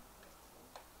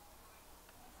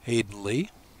Hayden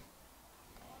Lee.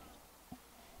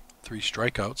 3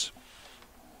 strikeouts.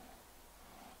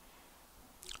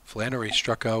 Flannery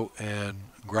struck out and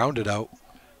grounded out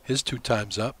his 2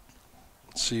 times up.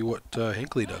 Let's see what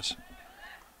Hinckley does.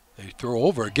 They throw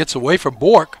over. It gets away from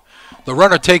Bork. The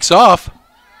runner takes off,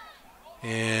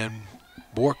 and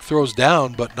Bork throws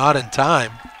down, but not in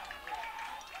time.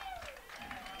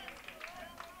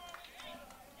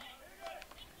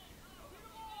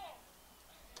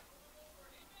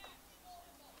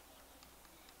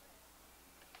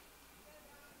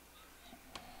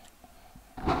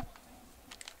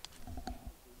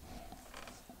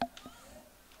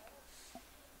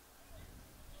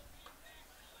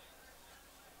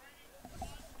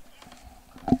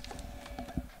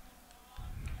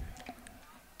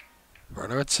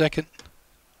 Runner at second.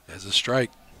 There's a strike.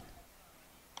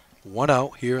 1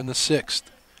 out here in the 6th.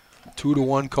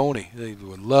 2-1 Cony. They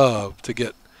would love to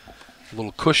get a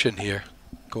little cushion here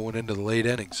going into the late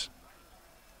innings.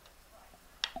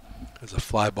 There's a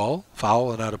fly ball,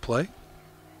 foul and out of play.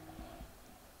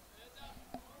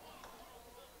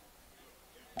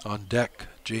 On deck,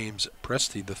 James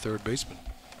Presti, the 3rd baseman.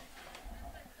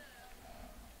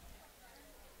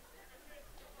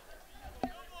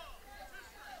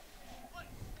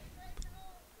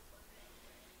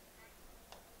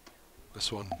 This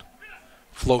one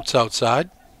floats outside.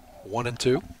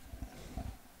 1-2.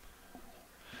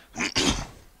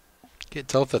 Can't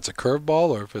tell if that's a curveball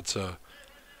or if it's a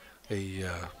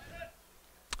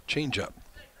changeup.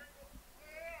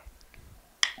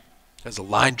 There's a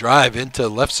line drive into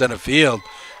left center field.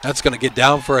 That's going to get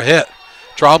down for a hit.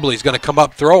 Trombley's going to come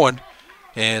up throwing,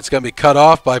 and it's going to be cut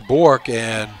off by Bork,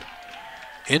 and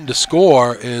in to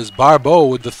score is Barbeau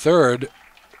with the third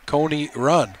Cony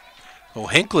run. So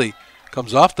Hinckley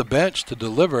comes off the bench to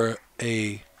deliver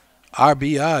a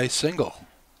RBI single.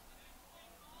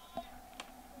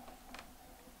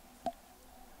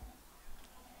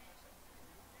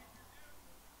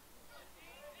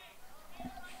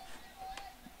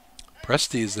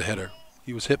 Presti is the hitter.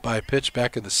 He was hit by a pitch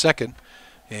back in the second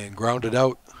and grounded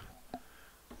out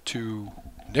to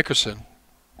Nickerson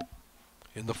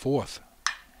in the fourth.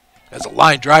 There's a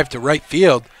line drive to right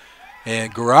field,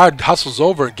 and Garrard hustles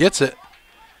over and gets it.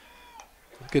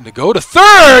 Looking to go to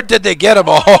third. Did they get him?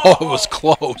 Oh, it was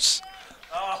close.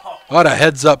 What a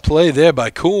heads-up play there by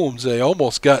Coombs. They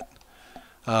almost got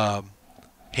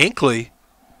Hinckley,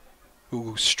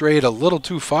 who strayed a little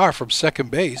too far from second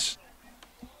base.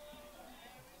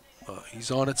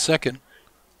 He's on at second.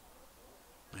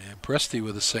 And Presti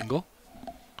with a single.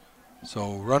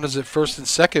 So runners at first and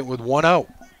second with one out.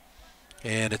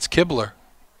 And it's Kibler,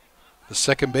 the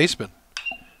second baseman.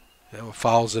 That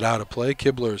fouls it out of play.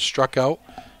 Kibler is struck out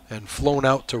and flown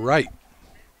out to right.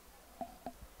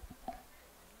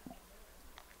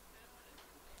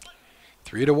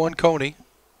 Three to one Cony,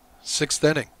 sixth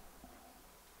inning.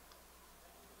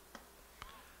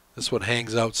 This one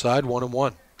hangs outside,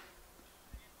 1-1.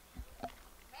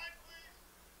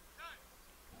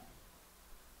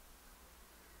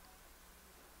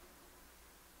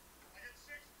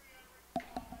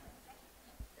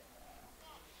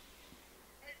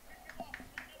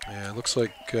 Yeah, it looks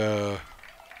like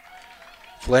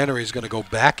Flannery's going to go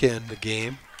back in the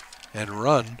game and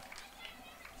run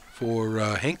for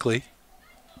Hinckley.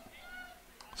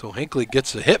 So Hinckley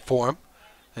gets the hit for him,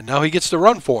 and now he gets to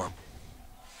run for him.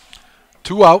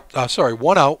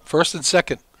 One out, first and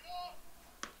second.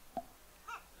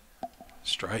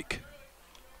 Strike.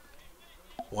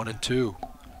 1-2.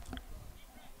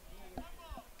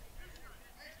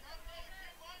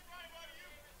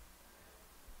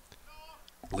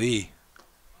 Lee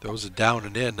throws it down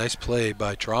and in. Nice play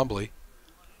by Trombley.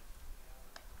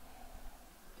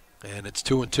 And it's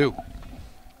 2-2.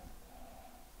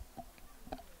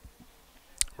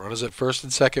 Runners at first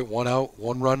and second, one out,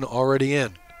 one run already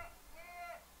in.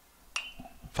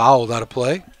 Fouled out of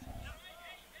play.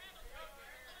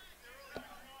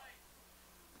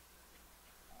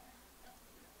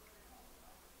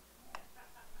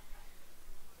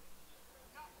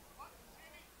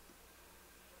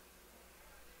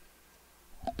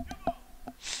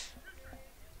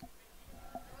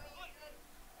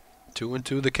 Two and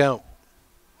two the count.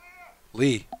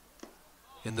 Lee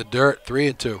in the dirt,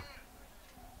 3-2.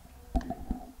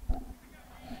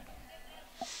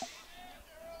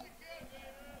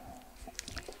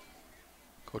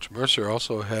 Coach Mercer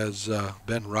also has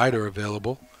Ben Ryder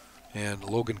available and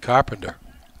Logan Carpenter.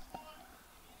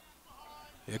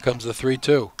 Here comes the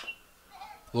 3-2. A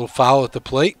little foul at the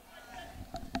plate.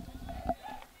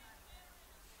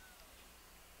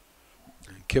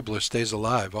 And Kibler stays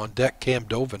alive. On deck, Cam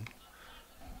Dovin,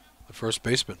 the first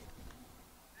baseman.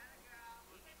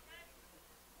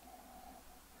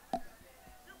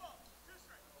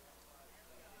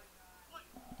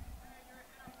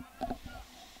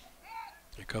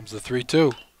 Here comes the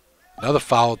 3-2. Another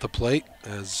foul at the plate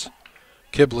as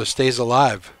Kibler stays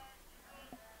alive.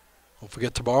 Don't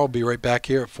forget, tomorrow we'll be right back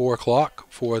here at 4 o'clock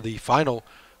for the final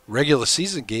regular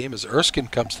season game as Erskine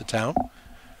comes to town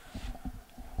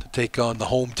to take on the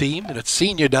home team. And it's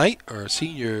senior night, or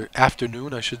senior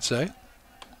afternoon, I should say.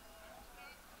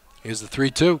 Here's the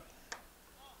 3-2.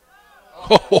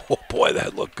 Oh, boy,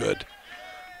 that looked good.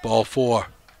 Ball 4.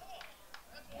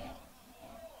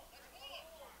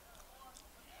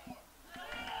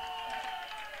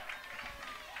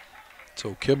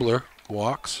 So Kibler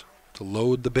walks to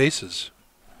load the bases.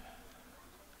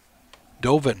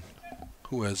 Dovin,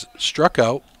 who has struck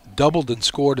out, doubled and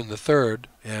scored in the third,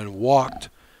 and walked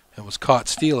and was caught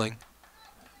stealing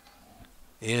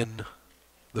in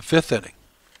the 5th inning.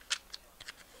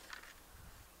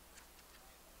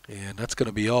 And that's going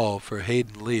to be all for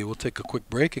Hayden Lee. We'll take a quick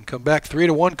break and come back.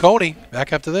 3-1 Cony.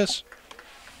 Back after this.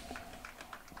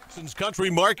 Country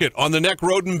Market on the Neck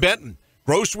Road in Benton.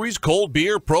 Groceries, cold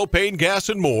beer, propane, gas,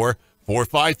 and more.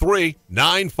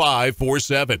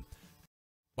 453-9547.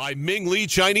 By Ming Lee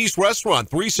Chinese Restaurant,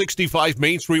 365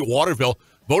 Main Street, Waterville.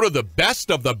 Voted the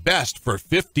best of the best for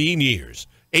 15 years.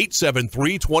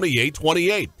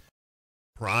 873-2828.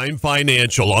 Prime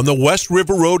Financial on the West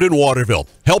River Road in Waterville,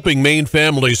 helping Maine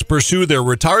families pursue their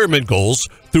retirement goals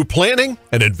through planning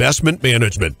and investment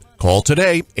management. Call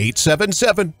today,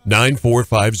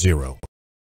 877-9450.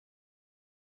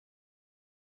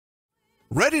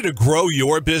 Ready to grow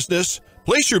your business?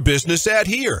 Place your business ad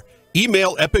here.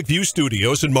 Email Epic View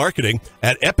Studios and Marketing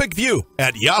at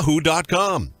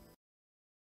epicview@yahoo.com.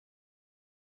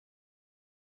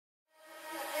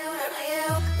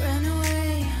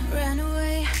 Run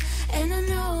away, and I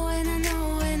know, and I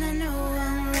know, and I know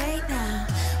I'm right now.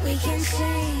 We can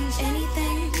change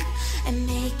anything and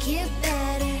make it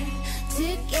better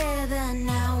together.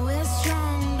 Now we're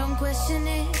strong, don't question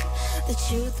it. The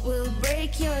truth will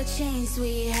break your chains.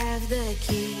 We have the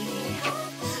key.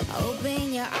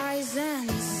 Open your eyes and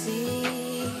see.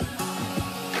 We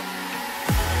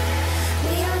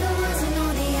are the ones who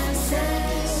know the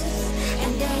answers,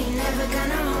 and they ain't never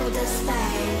gonna hold us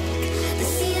back. They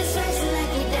see us rising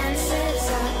like we dancers.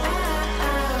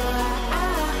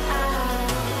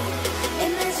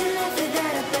 Imagine life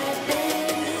without a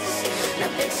purpose. Now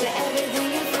picture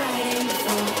everything you're fighting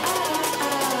for.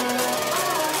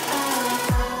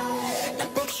 Now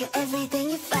picture everything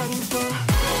you're fighting for.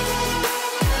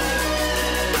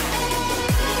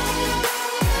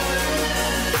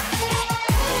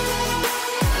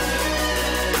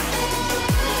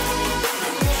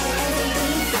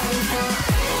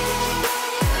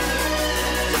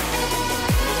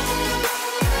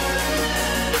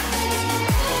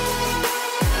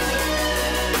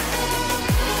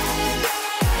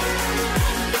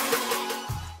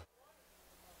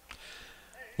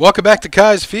 Welcome back to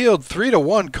Kai's Field,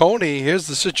 3-1 Cony. Here's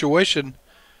the situation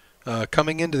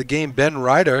coming into the game. Ben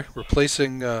Ryder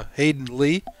replacing Hayden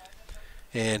Lee,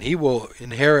 and he will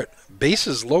inherit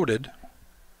bases loaded.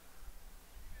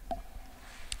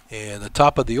 And the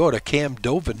top of the order, Cam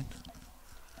Dovin,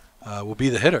 will be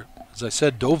the hitter. As I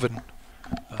said, Dovin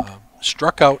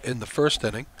struck out in the first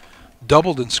inning,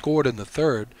 doubled and scored in the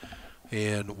third,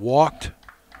 and walked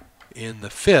in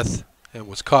the fifth and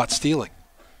was caught stealing.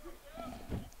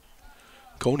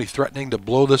 Cony threatening to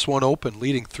blow this one open,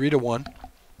 leading 3-1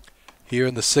 here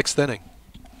in the sixth inning.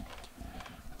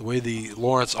 The way the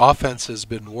Lawrence offense has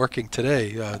been working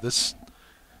today, this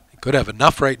they could have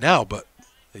enough right now, but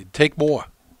they'd take more.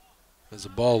 There's a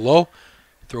ball low,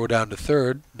 throw down to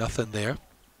third, nothing there.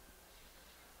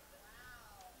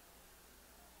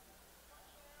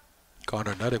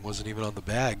 Connor Nutting wasn't even on the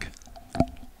bag.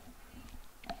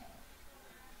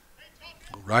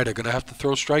 Ryder going to have to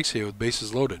throw strikes here with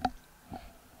bases loaded.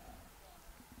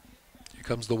 Here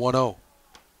comes the 1-0.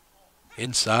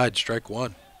 Inside, strike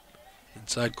one.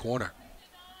 Inside corner.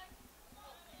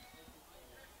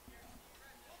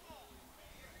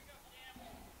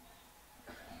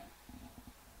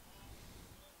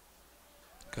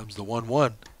 Comes the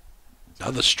 1-1.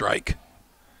 Another strike.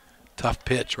 Tough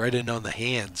pitch right in on the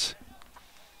hands.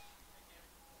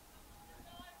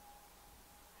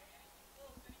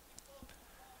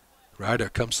 Ryder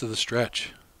comes to the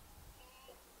stretch.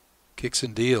 Kicks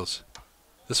and deals.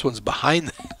 This one's behind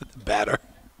the batter.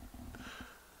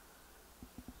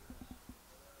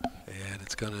 And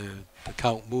it's going to, the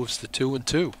count moves to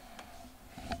 2-2.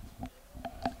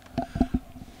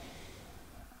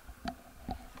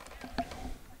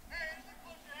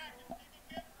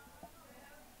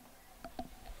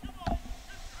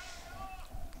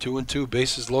 Two and two,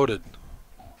 bases loaded.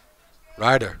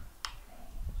 Ryder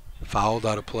fouled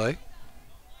out of play.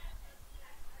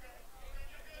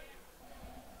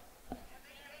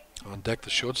 On deck, the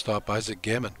shortstop, Isaac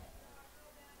Gammon.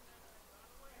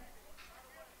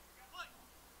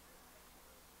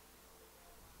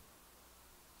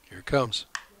 Here it comes.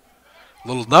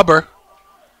 Little nubber.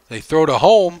 They throw to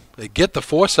home. They get the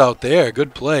force out there.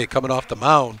 Good play coming off the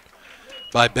mound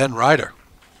by Ben Ryder.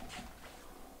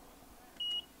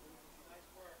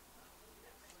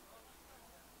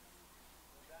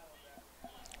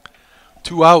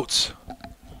 Two outs.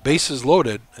 Bases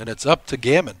loaded, and it's up to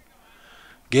Gammon.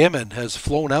 Gammon has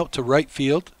flown out to right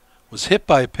field, was hit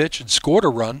by a pitch and scored a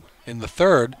run in the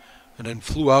third, and then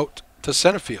flew out to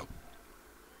center field.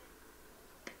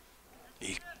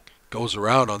 He goes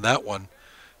around on that one.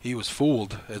 He was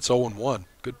fooled. It's 0-1.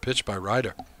 Good pitch by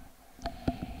Ryder.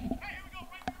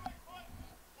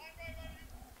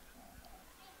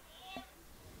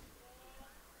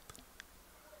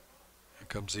 Here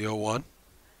comes the 0-1.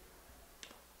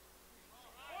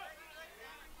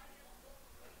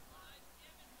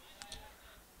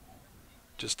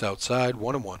 Just outside,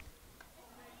 1-1.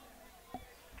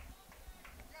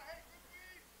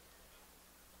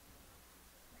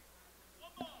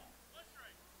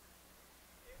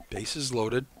 Bases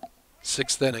loaded.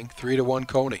 Sixth inning, 3-1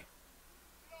 Cony.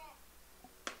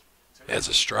 There's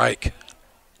a strike.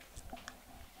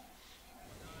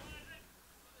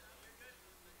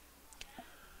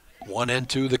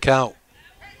 1-2 the count.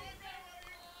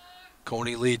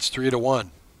 Cony leads 3-1.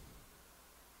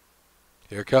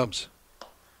 Here it comes.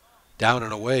 Down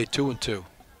and away, 2-2.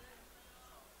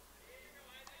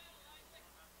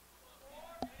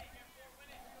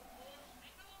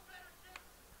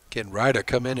 Can Ryder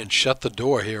come in and shut the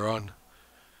door here on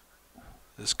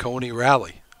this Cony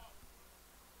rally?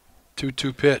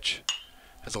 2-2 pitch.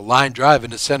 Has a line drive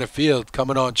into center field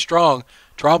coming on strong.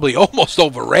 Trombley almost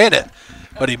overran it,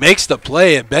 but he makes the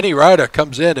play, and Benny Ryder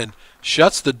comes in and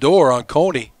shuts the door on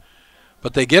Cony.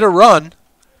 But they get a run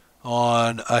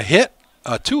on a hit,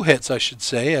 2 hits, I should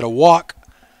say, and a walk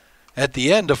at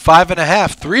the end of 5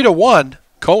 1/2. 3-1,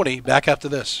 Cony. Back after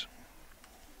this.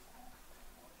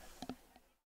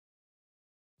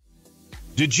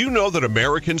 Did you know that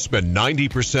Americans spend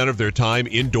 90% of their time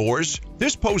indoors?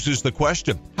 This poses the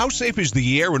question, how safe is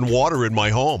the air and water in my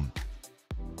home?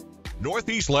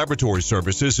 Northeast Laboratory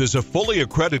Services is a fully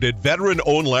accredited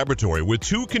veteran-owned laboratory with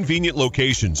 2 convenient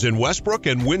locations in Westbrook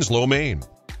and Winslow, Maine.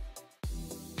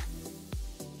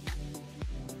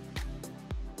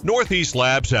 Northeast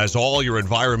Labs has all your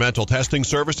environmental testing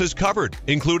services covered,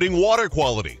 including water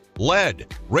quality, lead,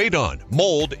 radon,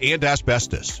 mold, and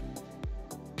asbestos.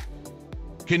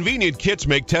 Convenient kits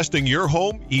make testing your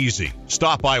home easy.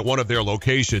 Stop by one of their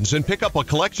locations and pick up a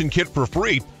collection kit for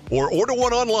free or order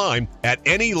one online at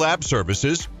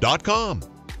anylabservices.com.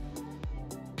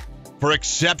 For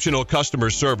exceptional customer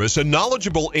service and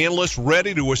knowledgeable analysts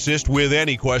ready to assist with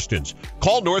any questions,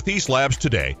 call Northeast Labs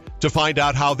today to find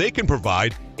out how they can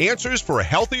provide answers for a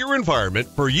healthier environment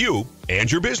for you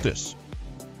and your business.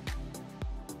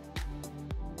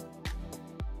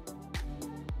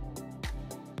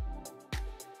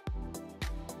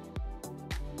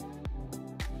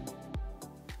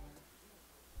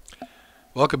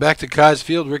 Welcome back to Kai's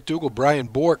Field. Rick Dougal, Brian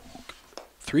Bork,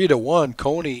 3-1.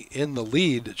 Cony in the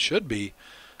lead. It should be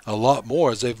a lot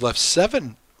more as they've left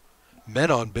 7 men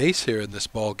on base here in this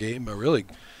ball game. A really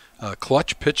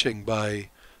clutch pitching by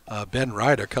Ben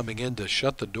Ryder coming in to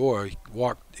shut the door.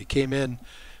 He came in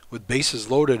with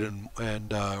bases loaded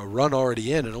and a run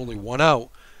already in and only 1 out,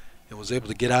 and was able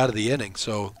to get out of the inning.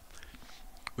 So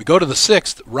we go to the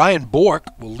 6th. Ryan Bork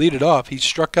will lead it off. He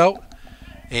struck out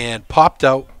and popped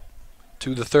out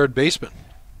to the 3rd baseman.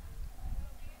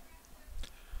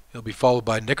 He'll be followed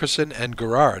by Nickerson and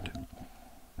Gerard.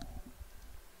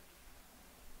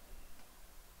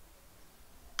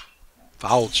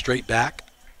 Fouled straight back.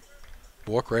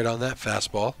 Bork right on that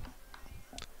fastball.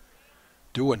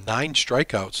 Doing 9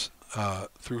 strikeouts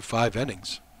through 5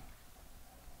 innings.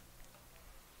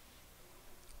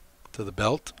 To the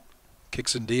belt.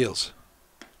 Kicks and deals.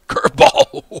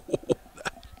 Curveball.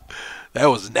 That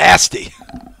was nasty.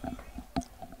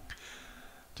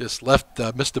 Just left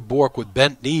Mr. Bork with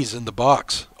bent knees in the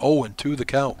box. 0-2 the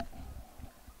count.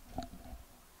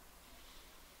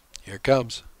 Here it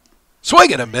comes.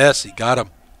 Swing and a miss. He got him.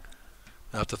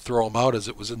 I'll have to throw him out as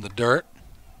it was in the dirt.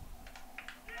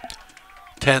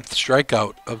 10th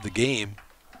strikeout of the game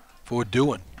for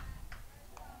Doohan.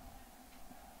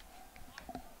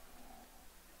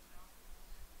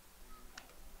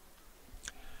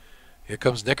 Here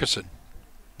comes Nickerson.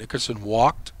 Nickerson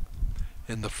walked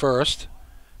in the 1st.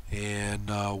 And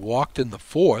walked in the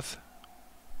 4th.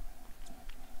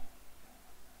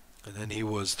 And then he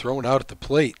was thrown out at the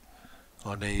plate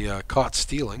on a caught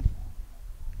stealing.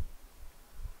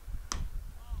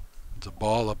 It's a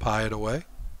ball up high and away.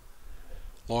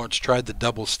 Lawrence tried the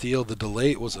double steal. The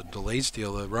delay, it was a delay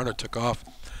steal. The runner took off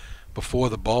before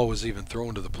the ball was even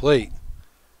thrown to the plate.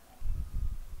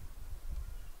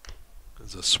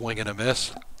 There's a swing and a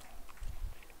miss.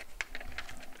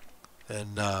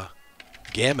 And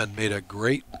Gammon made a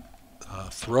great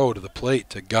throw to the plate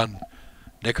to gun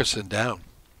Nickerson down.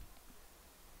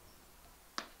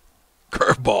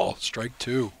 Curveball, strike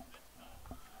 2.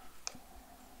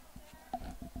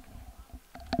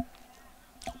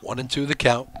 1-2 the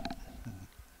count.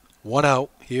 1 out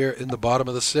here in the bottom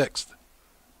of the 6th.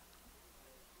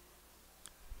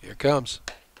 Here it comes.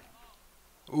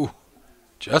 Ooh,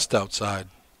 just outside.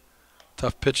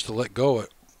 Tough pitch to let go at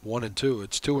 1-2.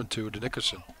 It's 2-2 to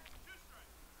Nickerson.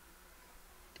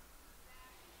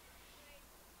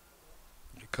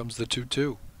 Comes the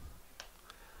 2-2.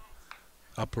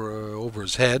 Upper over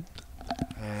his head.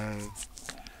 And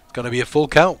it's going to be a full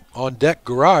count. On deck,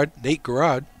 Gerard, Nate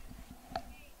Gerard,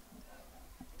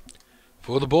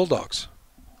 for the Bulldogs.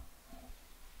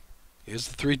 Here's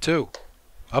the 3-2.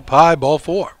 Up high, ball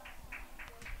 4.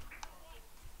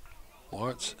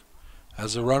 Lawrence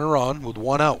has a runner on with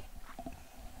 1 out.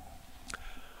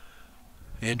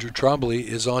 Andrew Trombley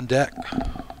is on deck.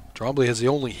 Trombley has the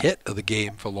only hit of the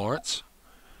game for Lawrence.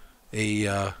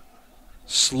 a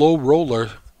slow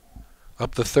roller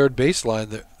up the third baseline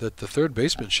that the third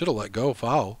baseman should have let go.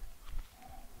 Foul.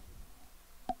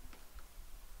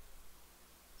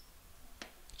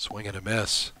 Swing and a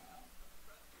miss.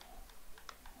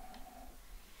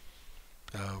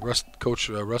 Coach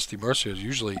Rusty Mercer is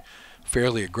usually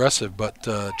fairly aggressive, but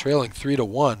trailing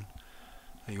 3-1,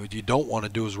 what you don't want to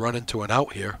do is run into an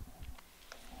out here.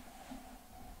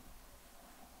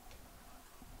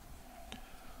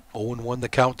 Owen won the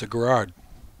count to Gerard.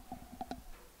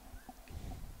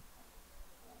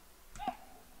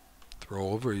 Throw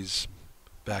over, he's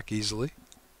back easily.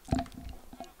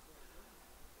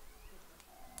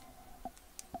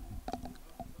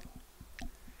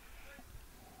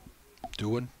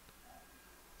 Doohan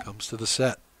comes to the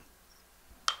set.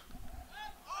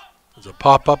 There's a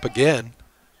pop up again.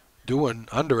 Doohan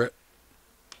under it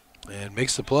and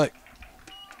makes the play.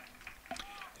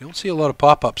 You don't see a lot of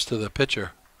pop ups to the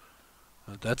pitcher.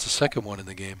 That's the second one in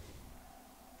the game.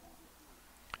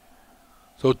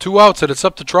 So 2 outs, and it's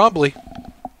up to Trombley.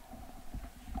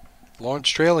 Lawrence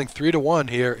trailing 3-1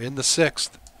 here in the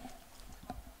 6th.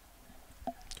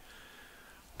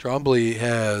 Trombley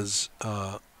has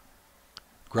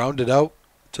grounded out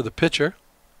to the pitcher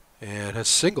and has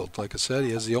singled. Like I said,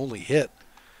 he has the only hit.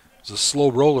 It was a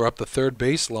slow roller up the third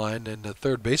baseline, and the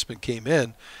third baseman came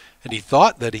in, and he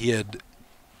thought that he had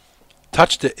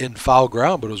touched it in foul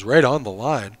ground, but it was right on the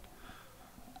line,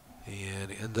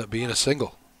 and it ended up being a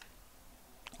single.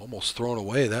 Almost thrown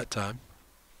away that time.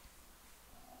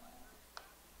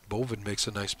 Bovin makes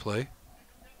a nice play.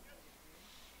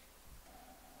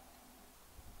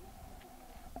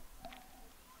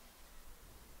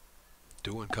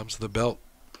 Doohan comes to the belt.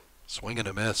 Swing and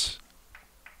a miss.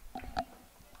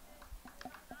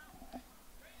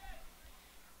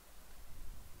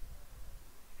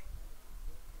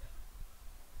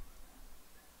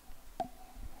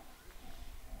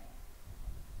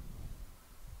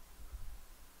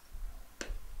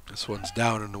 This one's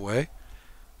down and away.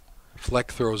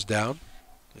 Fleck throws down,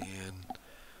 and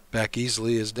back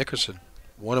easily is Nickerson.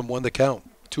 1-1 the count.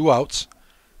 2 outs.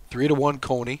 3-1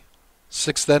 Cony.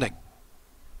 6th inning.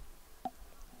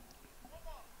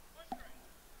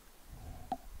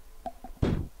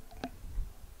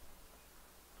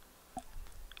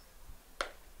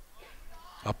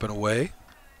 Up and away.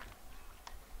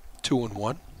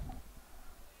 2-1.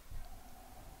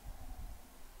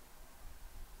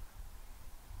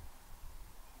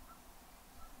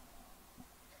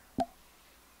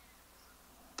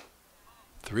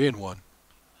 Three and 1.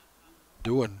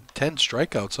 Doing 10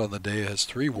 strikeouts on the day. Has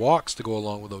 3 walks to go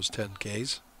along with those 10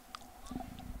 Ks.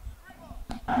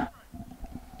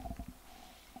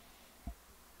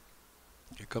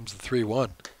 Here comes the 3-1.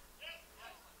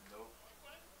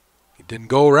 He didn't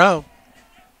go around.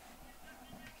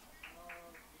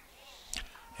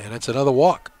 And it's another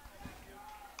walk.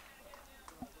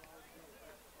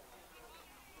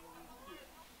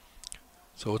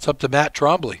 So it's up to Matt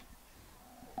Trombley.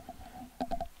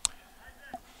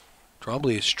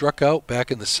 Trombley is struck out back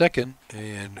in the 2nd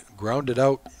and grounded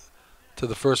out to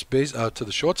the first base, to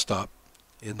the shortstop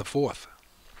in the 4th.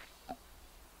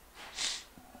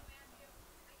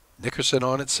 Nickerson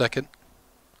on at 2nd.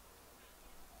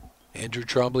 Andrew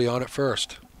Trombley on at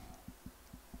 1st.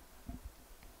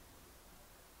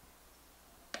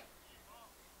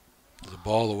 There's a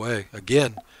ball away.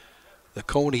 Again, the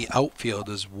Cony outfield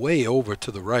is way over to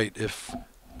the right. If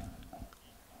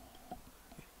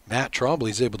Matt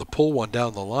Trombley is able to pull one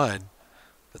down the line,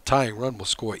 the tying run will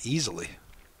score easily.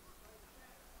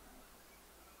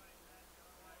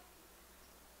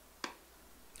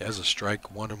 There's a strike,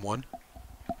 1-1.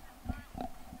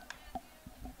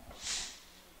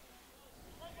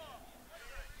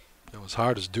 Now, as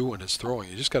hard as Doohan is throwing,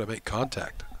 you just got to make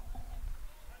contact.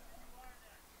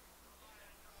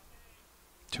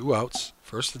 2 outs,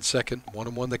 1st and 2nd,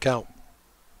 1-1 the count.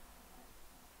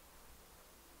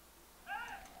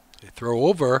 They throw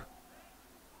over.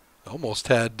 Almost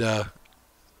had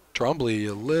Trombley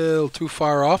a little too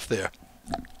far off there.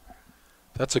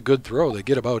 That's a good throw. They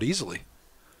get him out easily.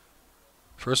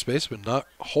 First baseman not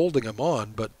holding him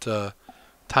on, but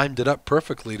timed it up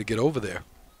perfectly to get over there.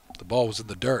 The ball was in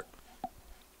the dirt.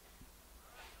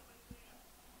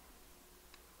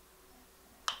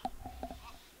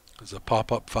 There's a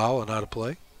pop-up foul and out of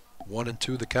play.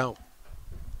 1-2 the count.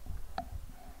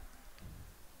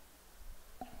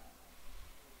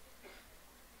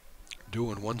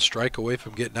 Doohan 1 strike away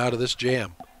from getting out of this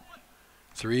jam.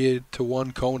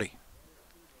 3-1 Cony.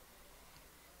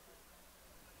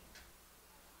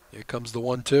 Here comes the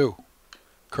 1-2.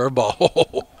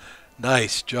 Curveball.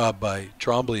 Nice job by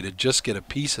Trombley to just get a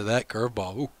piece of that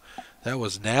curveball. Ooh, that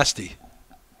was nasty.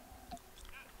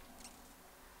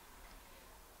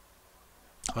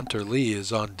 Hunter Lee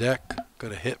is on deck.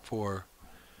 Got a hit for,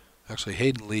 actually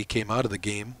Hayden Lee came out of the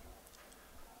game.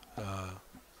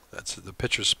 That's the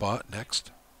pitcher's spot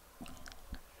next.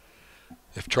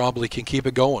 If Trombley can keep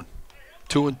it going.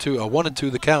 2-2,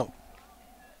 1-2 the count.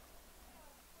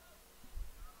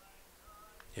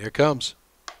 Here it comes.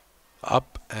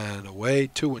 Up and away,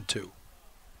 2-2.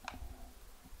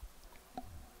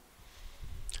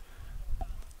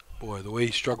 Boy, the way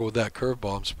he struggled with that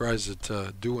curveball, I'm surprised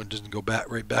that Doohan doesn't go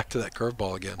right back to that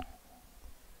curveball again.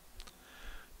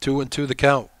 2-2 the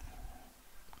count.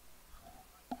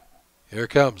 Here it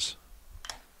comes.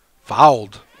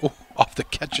 Fouled. Oh, off the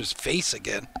catcher's face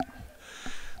again.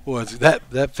 Boy,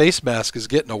 that face mask is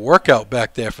getting a workout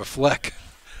back there for Fleck.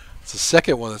 It's the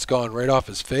second one that's gone right off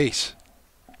his face.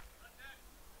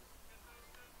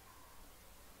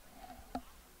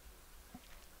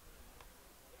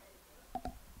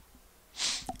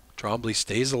 Trombley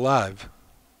stays alive.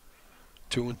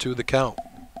 2-2 the count.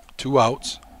 2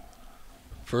 outs.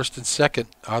 First and second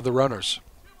are the runners.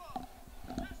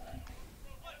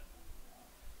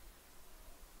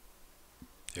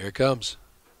 Here it comes.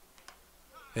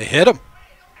 They hit him.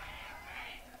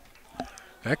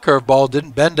 That curveball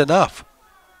didn't bend enough.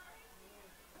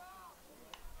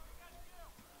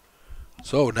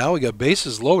 So now we got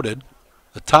bases loaded.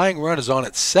 The tying run is on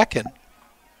at second.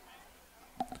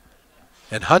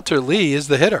 And Hunter Lee is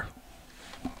the hitter.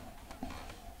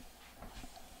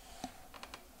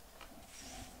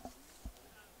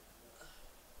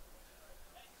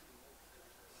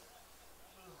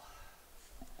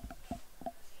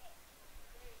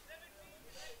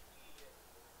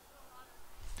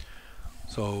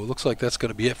 So it looks like that's going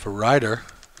to be it for Ryder.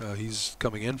 He's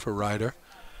coming in for Ryder.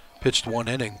 Pitched 1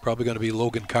 inning. Probably going to be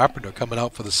Logan Carpenter coming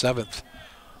out for the 7th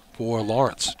for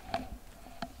Lawrence.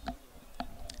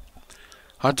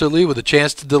 Hunter Lee with a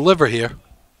chance to deliver here.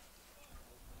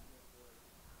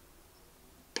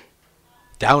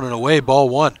 Down and away, ball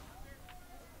 1.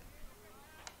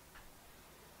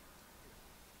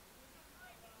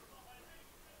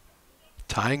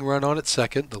 Tying run on at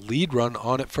second, the lead run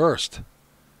on at first.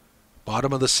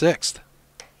 Bottom of the 6th.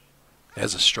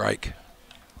 There's a strike.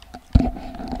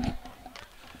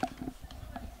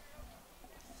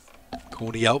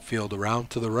 Cony outfield around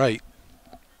to the right.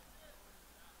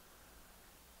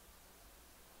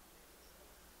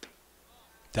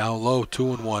 Down low,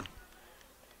 2-1.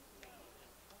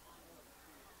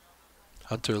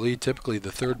 Hunter Lee, typically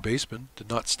the third baseman, did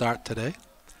not start today.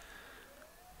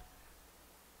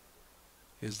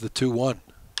 Here's the 2-1.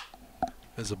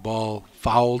 There's a ball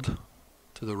fouled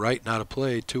to the right, not a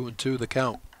play. 2-2 the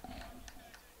count.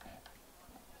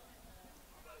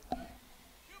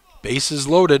 Bases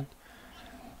loaded.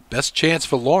 Best chance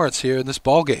for Lawrence here in this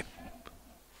ball game.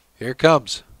 Here it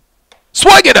comes.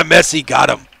 Swing and a miss. He got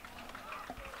him.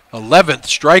 11th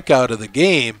strikeout of the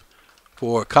game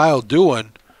for Kyle Doohan.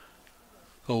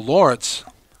 So Lawrence,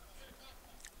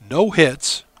 no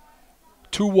hits,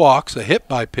 2 walks, a hit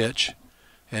by pitch,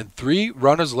 and 3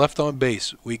 runners left on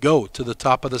base. We go to the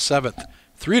top of the 7th.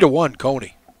 3-1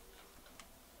 Cony.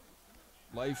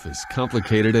 Life is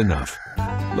complicated enough.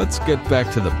 Let's get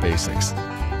back to the basics.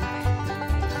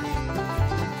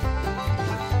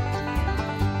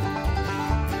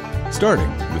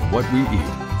 Starting with what we eat.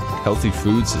 Healthy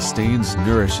food sustains,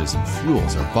 nourishes, and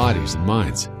fuels our bodies and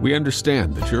minds. We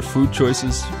understand that your food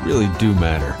choices really do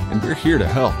matter, and we're here to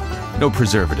help. No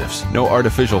preservatives, no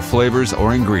artificial flavors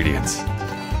or ingredients.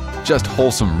 Just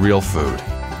wholesome, real food.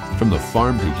 From the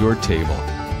farm to your table.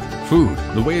 Food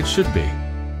the way it should be.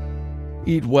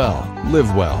 Eat well,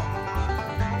 live well.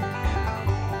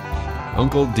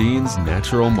 Uncle Dean's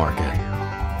Natural Market.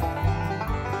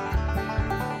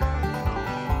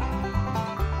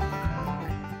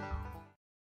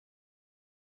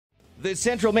 The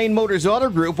Central Maine Motors Auto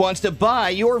Group wants to buy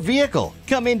your vehicle.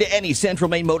 Come into any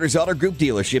Central Maine Motors Auto Group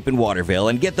dealership in Waterville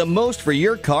and get the most for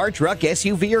your car, truck,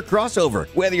 SUV, or crossover,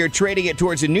 whether you're trading it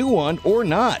towards a new one or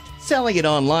not. Selling it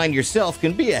online yourself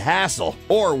can be a hassle.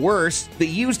 Or worse, the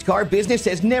used car business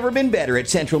has never been better at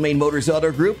Central Maine Motors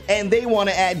Auto Group, and they want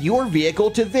to add your vehicle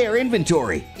to their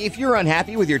inventory. If you're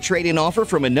unhappy with your trade-in offer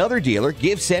from another dealer,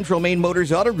 give Central Maine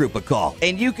Motors Auto Group a call,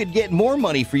 and you could get more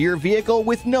money for your vehicle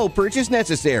with no purchase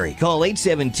necessary. Call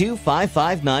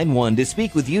 872-5591 to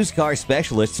speak with used car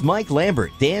specialists Mike Lambert,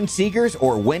 Dan Seegers,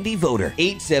 or Wendy Voter.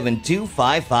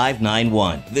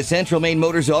 872-5591. The Central Maine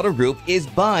Motors Auto Group is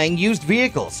buying used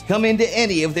vehicles. Come into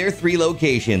any of their 3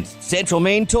 locations. Central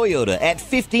Maine Toyota at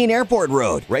 15 Airport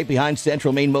Road, right behind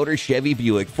Central Maine Motors Chevy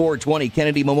Buick, 420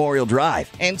 Kennedy Memorial Drive,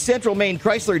 and Central Maine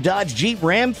Chrysler Dodge Jeep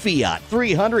Ram Fiat,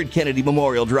 300 Kennedy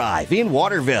Memorial Drive in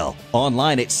Waterville.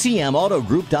 Online at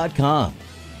cmautogroup.com.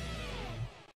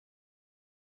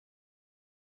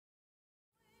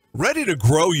 Ready to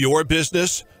grow your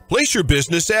business? Place your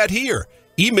business ad here.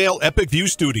 Email Epic View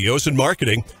Studios and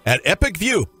Marketing at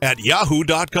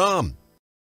epicview@yahoo.com.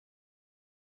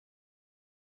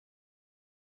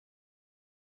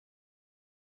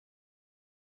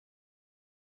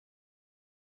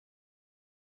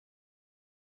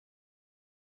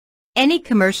 Any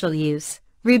commercial use,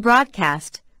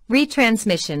 rebroadcast,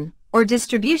 retransmission, or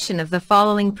distribution of the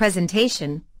following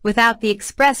presentation without the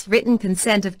express written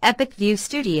consent of Epic View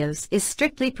Studios is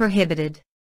strictly prohibited.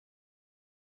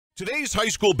 Today's high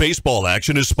school baseball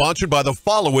action is sponsored by the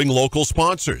following local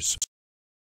sponsors.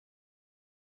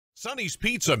 Sonny's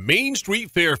Pizza, Main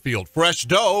Street, Fairfield. Fresh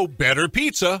dough, better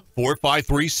pizza,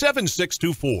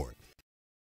 453-7624.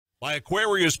 By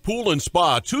Aquarius Pool and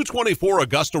Spa, 224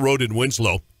 Augusta Road in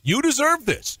Winslow. You deserve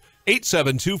this,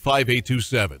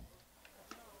 872-5827.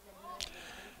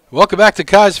 Welcome back to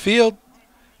Kai's Field.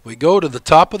 We go to the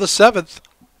top of the 7th.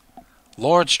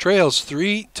 Lawrence trails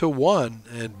 3-1,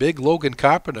 and big Logan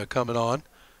Carpenter coming on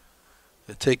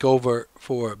to take over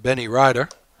for Benny Ryder.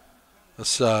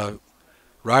 This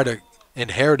Ryder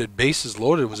inherited bases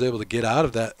loaded, was able to get out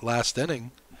of that last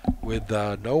inning with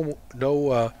no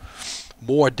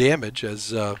more damage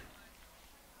as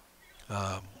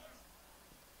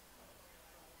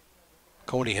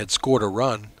Cony had scored a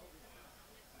run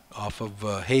off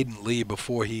of Hayden Lee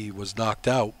before he was knocked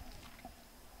out.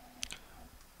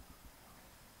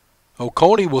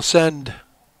 Cony will send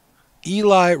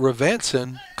Eli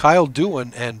Ravanson, Kyle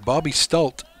Dewan, and Bobby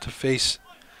Stult to face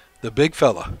the big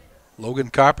fella, Logan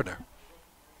Carpenter.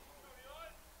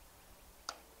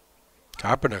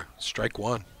 Carpenter, strike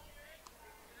 1.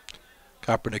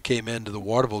 Carpenter came into the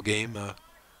Waterville game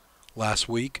last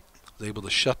week, was able to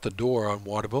shut the door on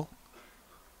Waterville.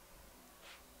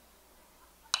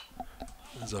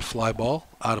 There's a fly ball,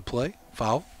 out of play,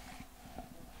 foul.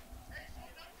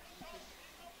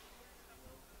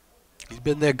 He's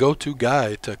been their go-to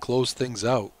guy to close things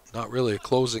out. Not really a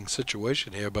closing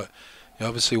situation here, but you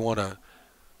obviously want to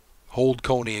hold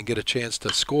Cony and get a chance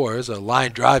to score. There's a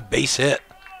line drive base hit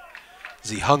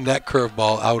as he hung that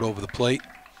curveball out over the plate.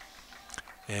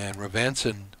 And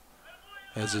Ravanson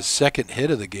has his second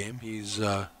hit of the game. He's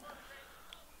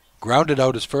grounded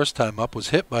out his first time up, was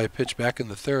hit by a pitch back in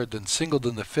the 3rd, then singled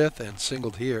in the 5th and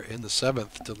singled here in the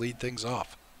 7th to lead things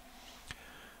off.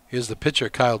 Here's the pitcher,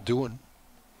 Kyle Dewan.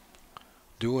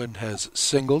 Dewan has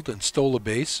singled and stole a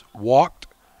base, walked,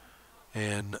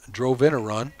 and drove in a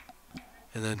run,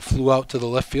 and then flew out to the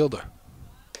left fielder.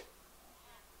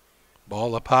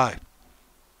 Ball up high.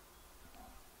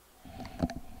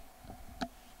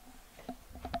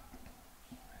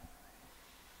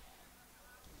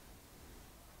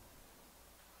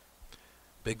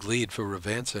 Big lead for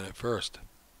Ravanson at first.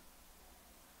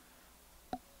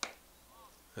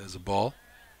 There's a ball.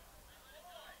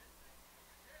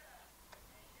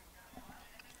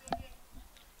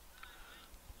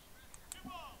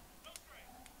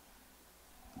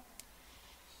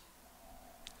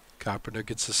 Carpenter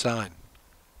gets the sign.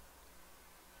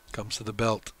 Comes to the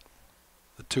belt.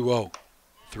 The 2-0.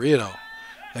 3-0.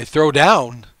 They throw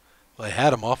down. Well, they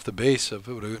had him off the base. If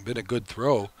it would have been a good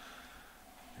throw,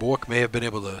 Bork may have been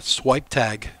able to swipe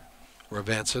tag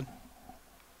Ravanson.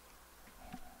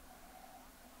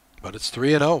 But it's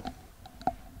 3-0.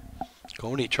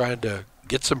 Cony trying to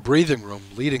get some breathing room,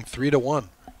 leading 3-1.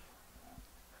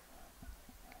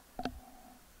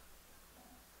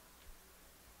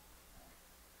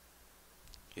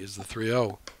 Here's the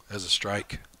 3-0 as a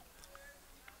strike.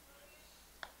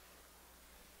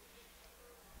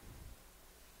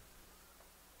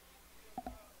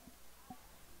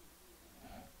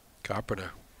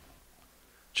 Carpenter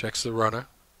checks the runner,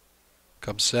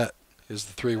 comes set. Here's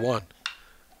the 3-1.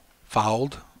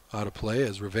 Fouled, out of play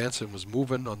as Ravanson was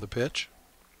moving on the pitch.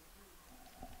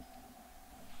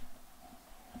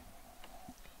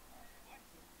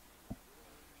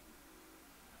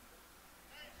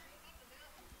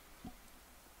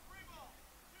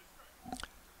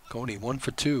 Cony 1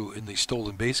 for 2 in the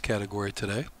stolen base category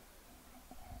today.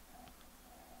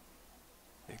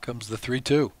 Here comes the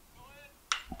 3-2.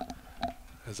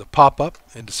 There's a pop-up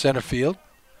into center field.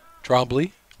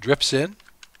 Trombley drifts in,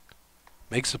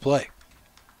 makes the play.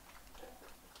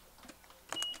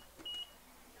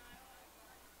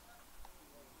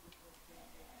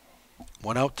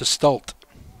 One out to Stult.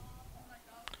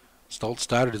 Stoltz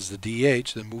started as the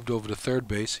DH, then moved over to third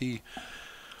base. He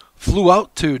flew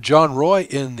out to John Roy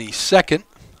in the second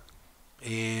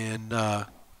and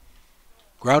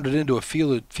grounded into a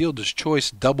fielder's choice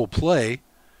double play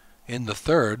in the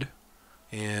third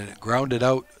and grounded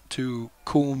out to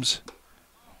Coombs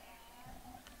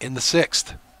in the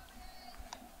sixth.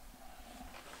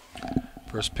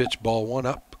 First pitch, ball one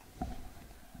up.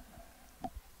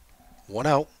 One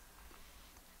out.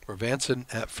 Vanson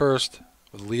at first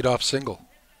with a leadoff single.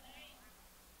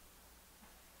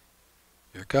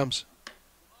 Here it comes.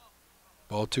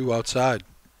 Ball two outside.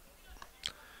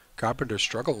 Carpenter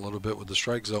struggled a little bit with the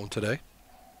strike zone today.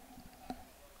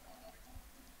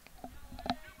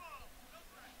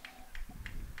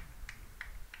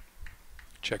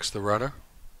 Checks the runner.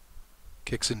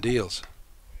 Kicks and deals.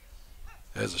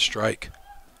 There's a strike.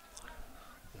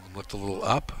 One looked a little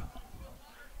up.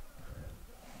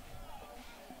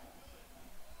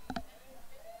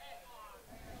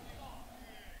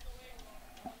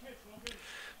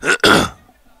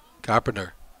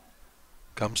 Carpenter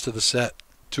comes to the set.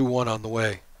 2-1 on the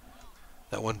way.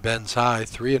 That one bends high.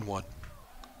 3-1.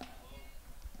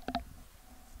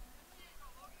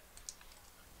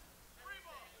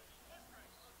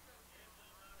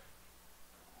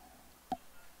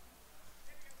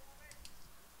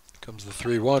 Comes the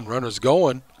 3-1. Runner's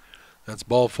going. That's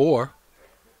ball four.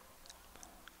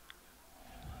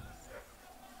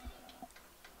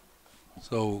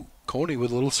 So Cony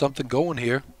with a little something going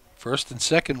here. First and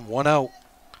second, one out.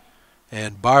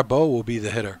 And Barbeau will be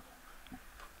the hitter.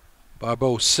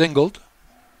 Barbeau singled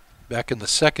back in the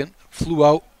second, flew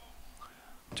out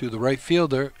to the right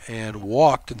fielder, and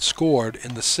walked and scored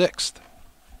in the sixth.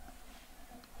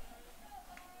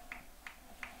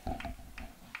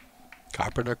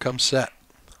 Carpenter comes set.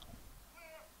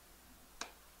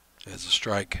 There's a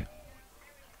strike.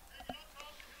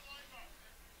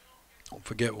 Don't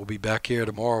forget, we'll be back here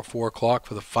tomorrow, 4 o'clock,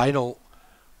 for the final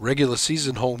regular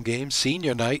season home game,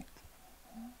 senior night.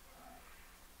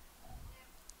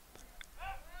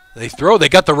 They throw, they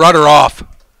got the runner off.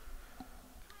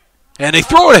 And they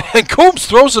throw it, and Coombs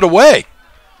throws it away.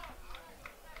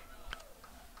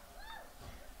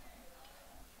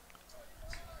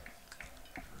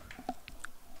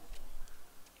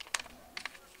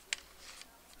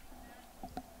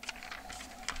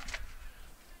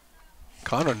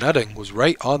 Connor Nutting was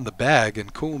right on the bag,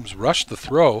 and Coombs rushed the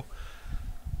throw.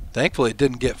 Thankfully, it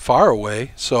didn't get far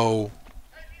away, so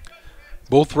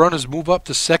both runners move up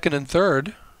to second and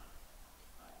third.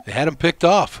 They had him picked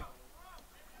off.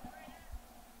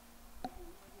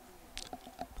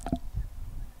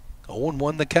 Owen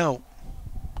won the count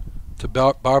to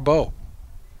Barbeau.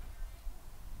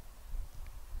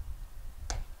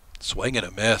 Swing and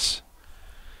a miss.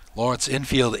 Lawrence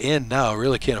infield in now.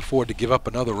 Really can't afford to give up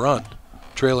another run.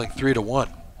 Trailing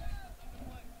 3-1.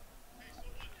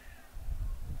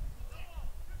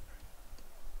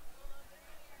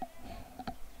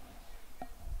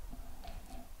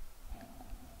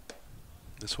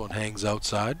 This one hangs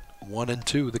outside.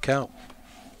 1-2 the count.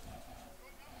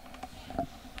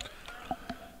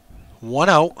 One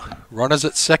out. Runners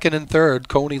at second and third.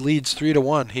 Cony leads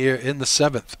 3-1 here in the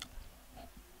seventh.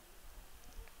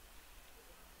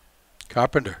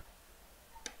 Carpenter.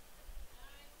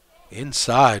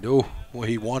 Inside. Oh, well,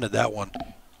 he wanted that one.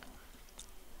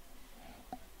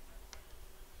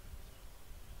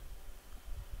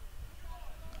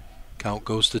 Count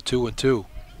goes to 2-2.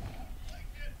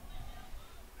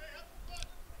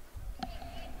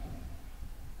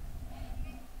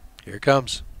 Here it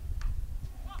comes.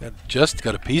 Just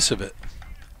got a piece of it.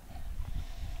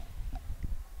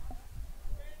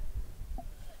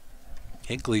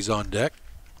 Hinckley's on deck.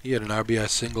 He had an RBI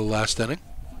single last inning.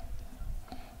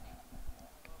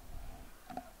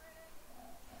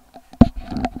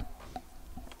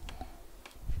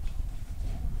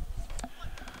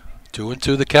 Two and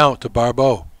two the count to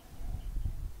Barbeau.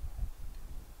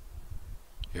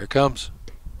 Here it comes.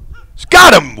 He's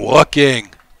got him looking.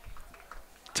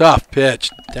 Tough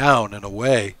pitch, down and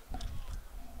away.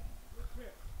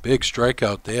 Big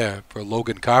strikeout there for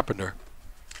Logan Carpenter.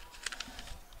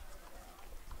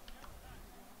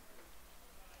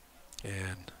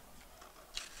 And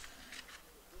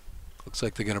looks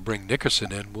like they're going to bring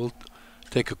Nickerson in. We'll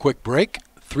take a quick break.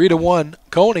 3-1,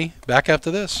 Cony. Back after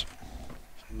this.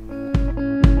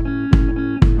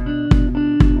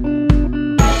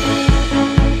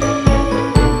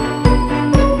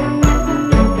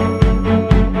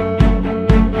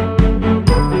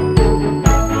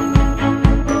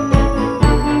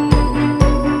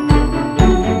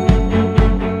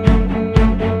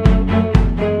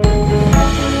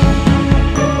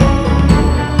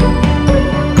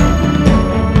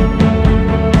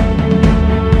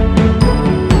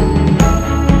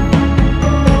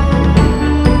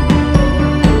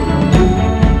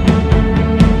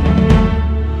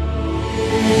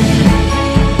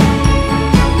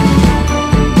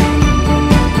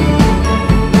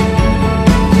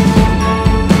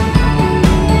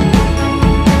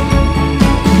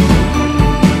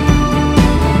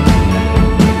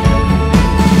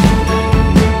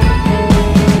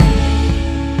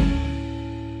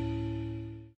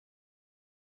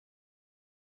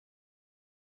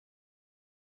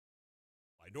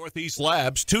 Northeast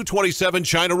Labs, 227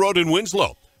 China Road in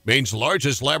Winslow. Maine's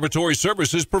largest laboratory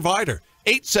services provider,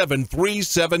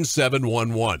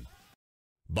 873-7711.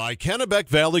 By Kennebec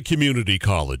Valley Community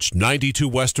College, 92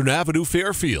 Western Avenue,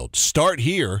 Fairfield. Start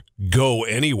here, go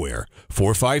anywhere.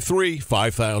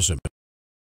 453-5000.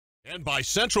 And by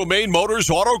Central Maine Motors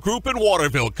Auto Group in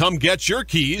Waterville. Come get your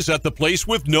keys at the place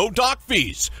with no dock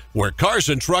fees, where cars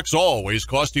and trucks always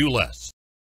cost you less.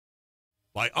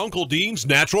 By Uncle Dean's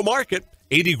Natural Market,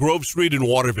 80 Grove Street in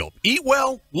Waterville. Eat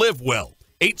well, live well.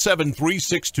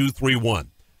 873-6231.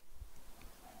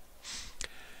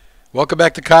 Welcome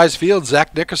back to Kai's Field.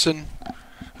 Zach Nickerson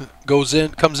comes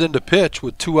in to pitch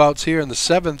with 2 outs here in the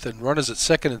 7th and runners at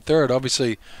second and third.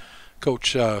 Obviously,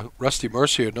 Coach Rusty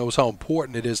Mercier knows how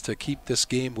important it is to keep this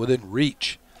game within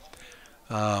reach.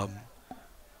 Carpenter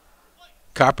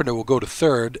will go to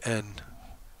third, and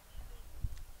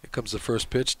here comes the first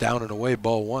pitch, down and away,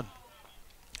 ball 1.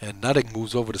 And Nutting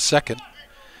moves over to second.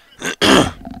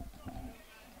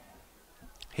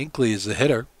 Hinckley is the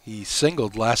hitter. He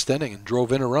singled last inning and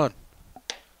drove in a run.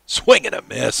 Swing and a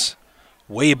miss.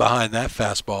 Way behind that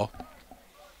fastball.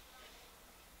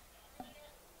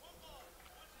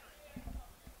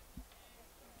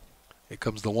 Here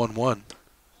comes the 1-1.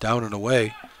 Down and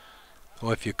away.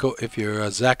 Well, if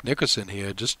you're Zach Nickerson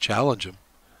here, just challenge him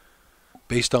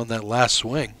based on that last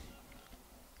swing.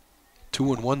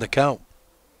 2-1 the count.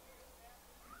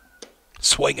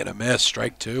 Swing and a miss.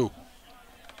 Strike 2.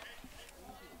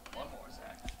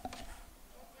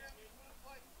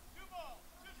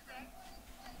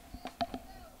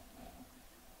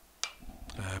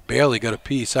 Barely got a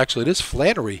piece. Actually, it is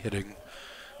Flannery hitting.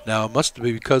 Now, it must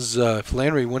be because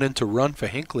Flannery went in to run for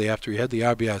Hinckley after he had the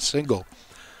RBI single.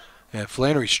 And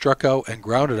Flannery struck out and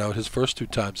grounded out his first 2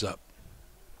 times up.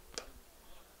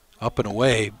 Up and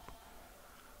away.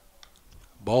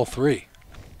 Ball 3.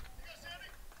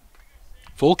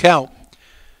 Full count.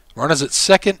 Runners at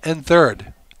second and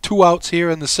third. 2 outs here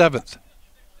in the 7th.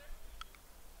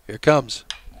 Here comes.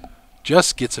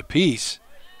 Just gets a piece.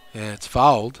 And it's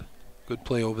fouled. Good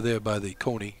play over there by the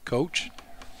Cony coach.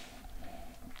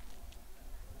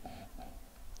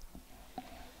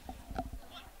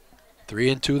 Three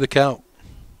and 2 the count.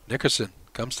 Nickerson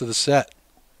comes to the set.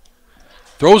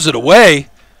 Throws it away.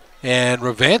 And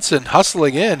Rovanson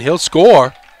hustling in. He'll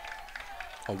score.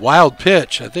 A wild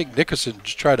pitch. I think Nickerson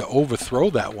just tried to overthrow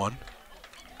that one.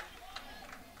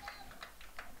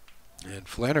 And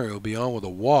Flannery will be on with a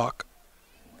walk.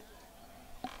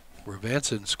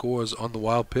 Rovanson scores on the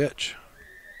wild pitch.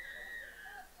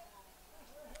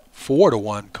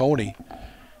 4-1, Cony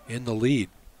in the lead.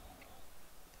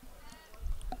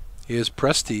 Here's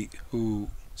Presti, who's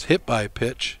hit by a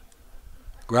pitch,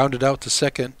 grounded out to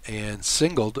second, and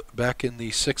singled back in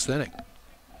the 6th inning.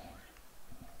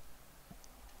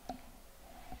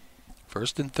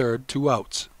 First and third, 2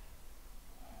 outs.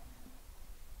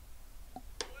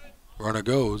 Runner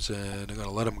goes, and they're going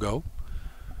to let him go.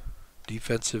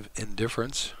 Defensive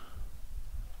indifference.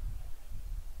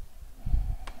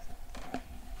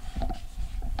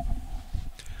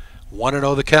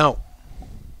 1-0 the count.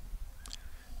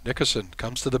 Nickerson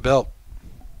comes to the belt.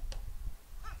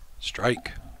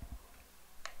 Strike.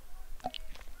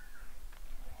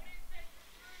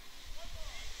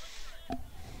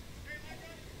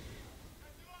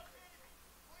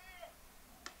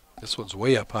 This one's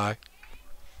way up high.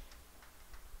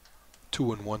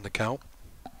 2-1 the count.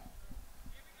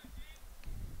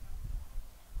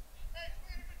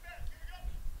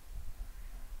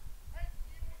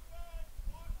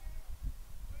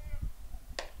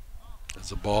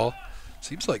 There's a ball.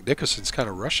 Seems like Nickerson's kind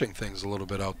of rushing things a little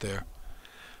bit out there.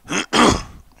 I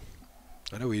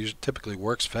know he typically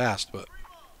works fast, but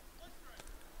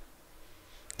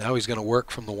now he's going to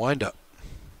work from the windup.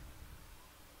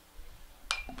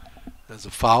 There's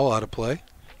a foul out of play.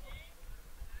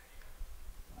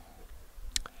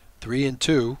 3 and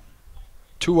 2.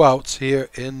 2 outs here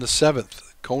in the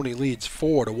 7th. Cony leads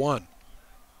 4-1.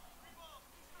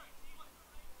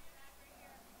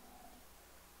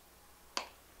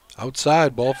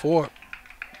 Outside, ball 4.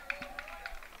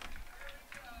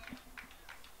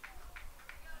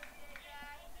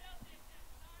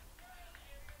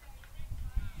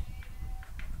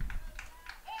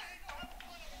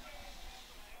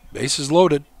 Bases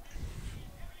loaded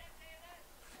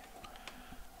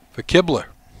for Kibler.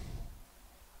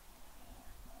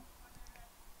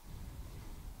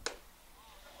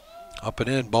 Up and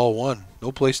in, ball 1.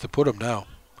 No place to put him now.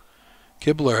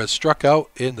 Kibler has struck out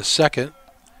in the 2nd.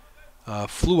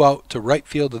 Flew out to right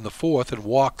field in the 4th and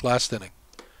walked last inning.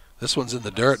 This one's in the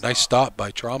dirt. Nice stop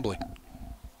by Trombley.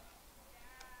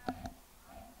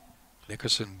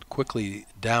 Nickerson quickly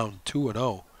down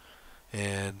 2-0.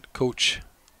 And Coach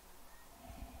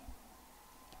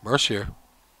Mercier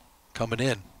coming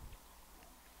in.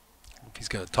 If he's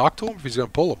going to talk to him, if he's going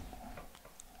to pull him.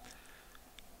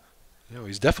 You know,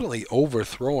 he's definitely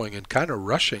overthrowing and kind of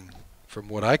rushing from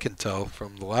what I can tell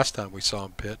from the last time we saw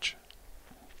him pitch.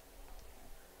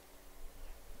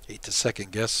 Hate to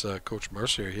second guess Coach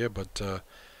Mercier here, but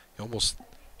he almost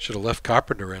should have left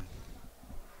Carpenter in.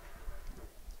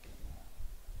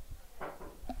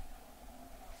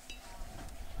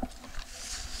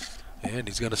 And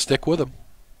he's going to stick with him.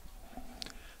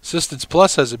 Assistance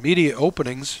Plus has immediate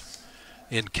openings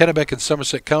in Kennebec and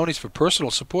Somerset counties for personal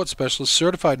support specialists,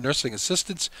 certified nursing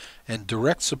assistants, and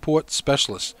direct support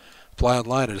specialists. Apply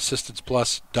online at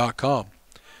assistanceplus.com.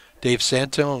 Dave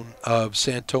Santone of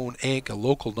Santone Inc., a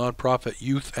local nonprofit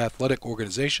youth athletic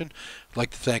organization, would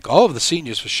like to thank all of the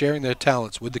seniors for sharing their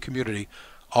talents with the community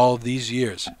all of these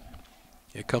years.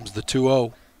 Here comes the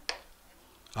 2-0.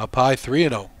 Up high,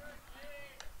 3-0.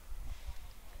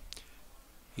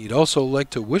 He'd also like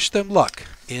to wish them luck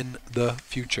in the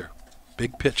future.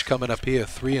 Big pitch coming up here,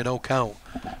 3-0 count.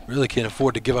 Really can't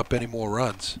afford to give up any more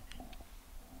runs.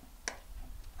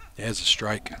 There's a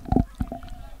strike.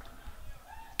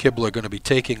 Kibler going to be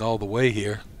taking all the way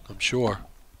here, I'm sure.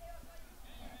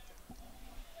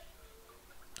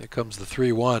 Here comes the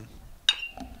 3-1.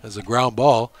 There's a ground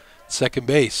ball, second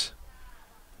base.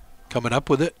 Coming up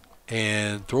with it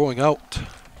and throwing out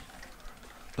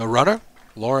the runner.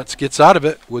 Lawrence gets out of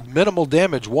it with minimal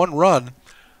damage. One run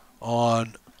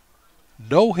on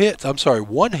no hit. I'm sorry,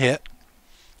 one hit.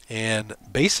 And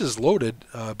bases loaded,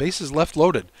 bases left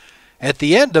loaded. At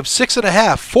the end of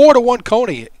 6.5, 4-1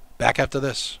 Cony. Back after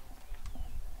this.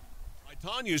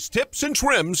 Tanya's Tips and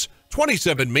Trims,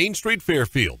 27 Main Street,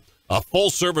 Fairfield. A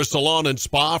full-service salon and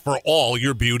spa for all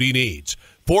your beauty needs.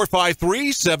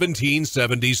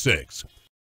 453-1776.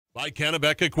 By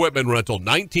Kennebec Equipment Rental,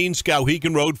 19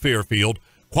 Skowhegan Road, Fairfield.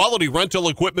 Quality rental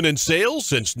equipment and sales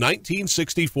since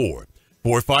 1964.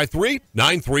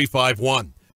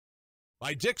 453-9351.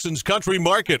 By Dixon's Country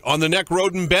Market on the Neck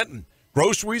Road in Benton.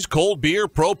 Groceries, cold beer,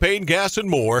 propane, gas, and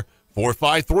more.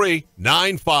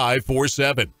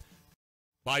 453-9547.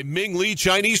 By Ming Lee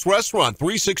Chinese Restaurant,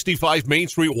 365 Main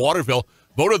Street, Waterville.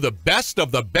 Voted the best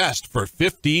of the best for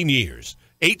 15 years.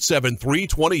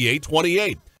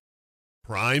 873-2828.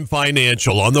 Prime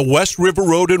Financial on the West River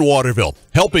Road in Waterville,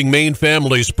 helping Maine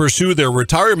families pursue their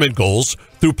retirement goals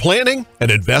through planning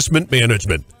and investment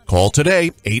management. Call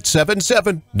today,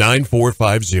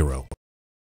 877-9450.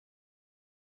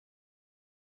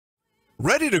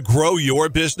 Ready to grow your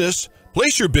business?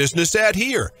 Place your business ad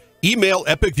here. Email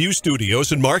Epic View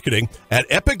Studios and Marketing at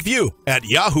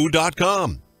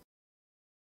epicview@yahoo.com.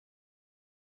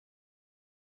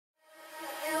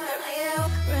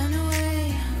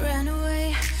 Run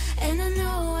away, and I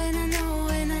know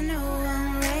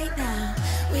I'm right now.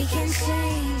 We can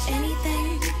change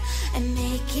anything and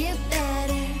make it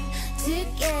better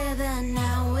together.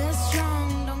 Now we're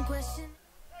strong, don't question.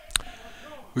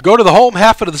 We go to the home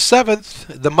half of the seventh.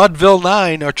 The Mudville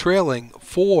 9 are trailing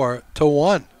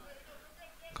 4-1.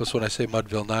 Of course, when I say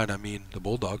Mudville 9, I mean the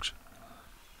Bulldogs.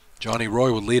 Johnny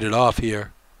Roy would lead it off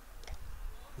here.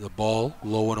 The ball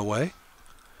low and away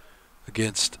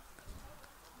against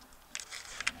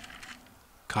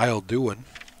Kyle Dewan,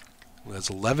 who has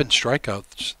 11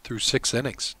 strikeouts through 6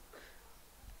 innings.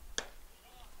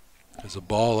 There's a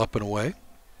ball up and away.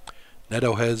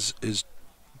 Neto has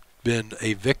been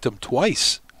a victim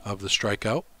twice of the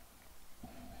strikeout.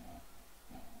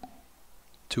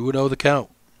 2-0 the count.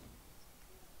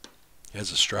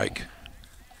 Has a strike.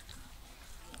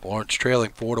 Lawrence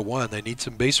trailing 4-1. They need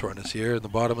some base runners here in the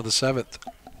bottom of the seventh.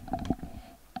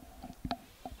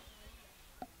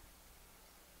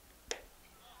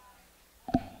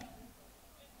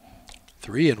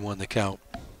 Three and one the count.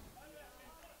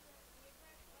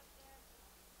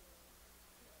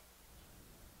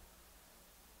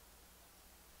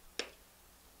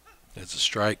 It's a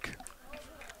strike.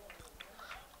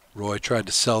 Roy tried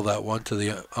to sell that one to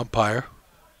the umpire.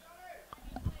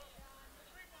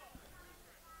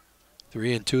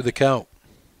 3-2 the count.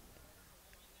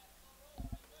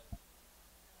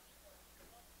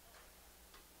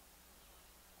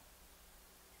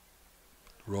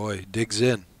 Roy digs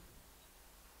in.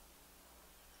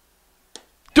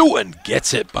 Dewan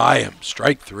gets it by him.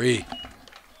 Strike 3.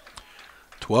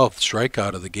 12th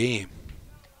strikeout of the game.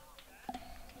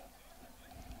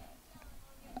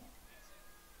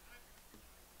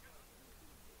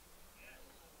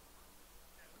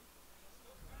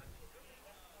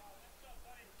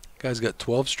 Guy's got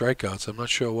 12 strikeouts. I'm not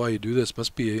sure why you do this.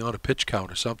 Must be on a pitch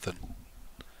count or something.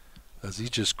 as he's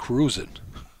just cruising.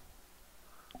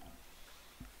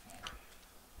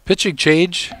 Pitching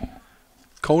change.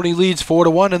 Cony leads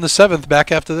 4-1 in the 7th.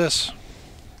 Back after this.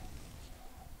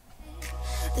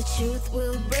 The truth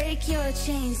will break your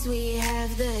chains. We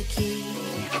have the key.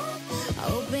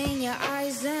 Open your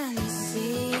eyes and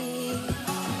see.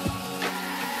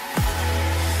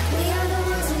 We are the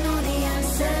ones who know the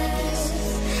answers,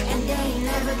 and they ain't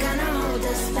never gonna hold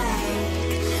us back.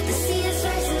 The sea is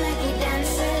rising like we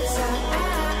dancers.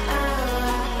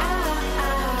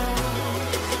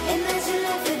 Imagine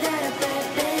life without a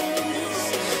purpose.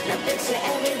 Now picture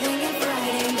everything you're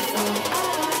fighting for.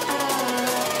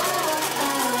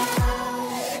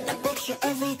 Now picture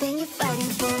everything you're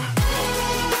fighting for.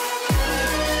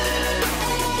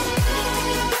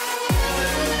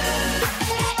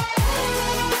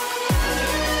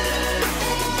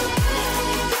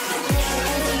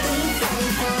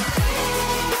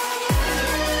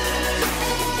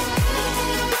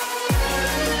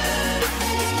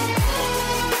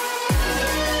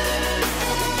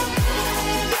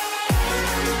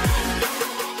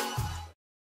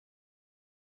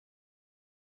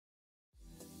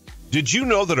 Did you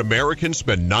know that Americans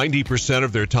spend 90%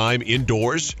 of their time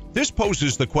indoors? This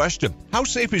poses the question, how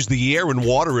safe is the air and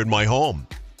water in my home?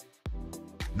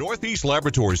 Northeast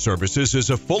Laboratory Services is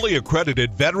a fully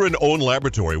accredited veteran-owned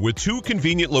laboratory with 2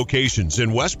 convenient locations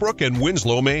in Westbrook and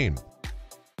Winslow, Maine.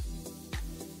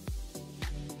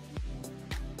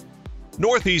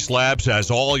 Northeast Labs has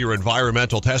all your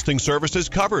environmental testing services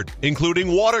covered,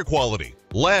 including water quality,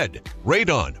 lead,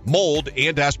 radon, mold,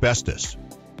 and asbestos.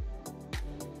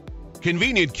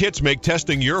 Convenient kits make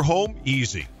testing your home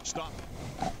easy. Stop.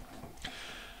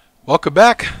 Welcome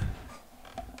back.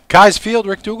 Kai's Field,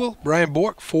 Rick Dougal, Brian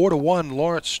Bork, 4-1.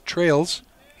 Lawrence trails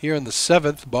here in the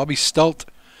 7th. Bobby Stelt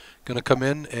going to come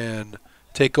in and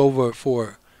take over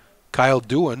for Kyle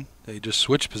Dewan. They just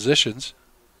switched positions.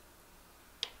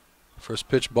 First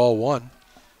pitch, ball 1.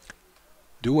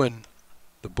 Dewan,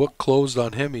 the book closed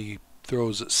on him. He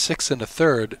throws 6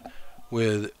 1/3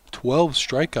 with 12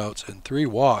 strikeouts and 3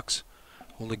 walks.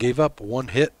 Only gave up 1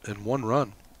 hit and 1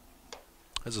 run.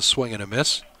 There's a swing and a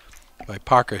miss by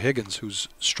Parker Higgins, who's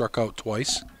struck out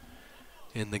twice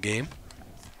in the game.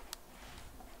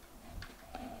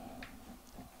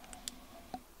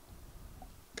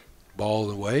 Ball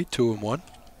away, 2-1.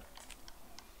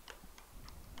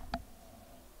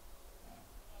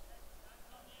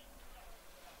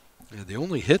 And the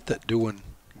only hit that Dewan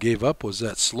gave up was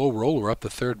that slow roller up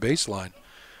the third baseline.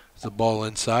 There's a ball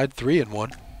inside,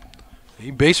 3-1.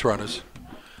 Base runners.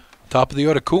 Top of the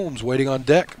order, Coombs waiting on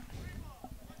deck.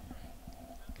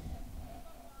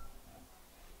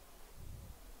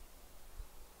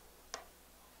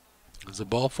 There's a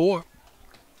ball 4.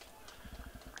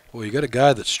 Well, you got a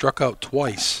guy that struck out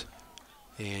twice,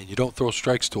 and you don't throw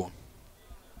strikes to him.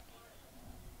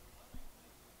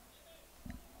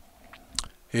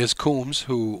 Here's Coombs,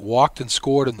 who walked and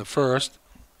scored in the 1st,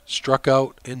 struck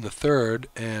out in the 3rd,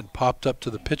 and popped up to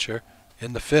the pitcher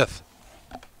in the 5th.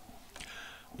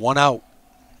 1 out.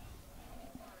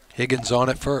 Higgins on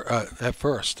it at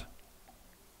first.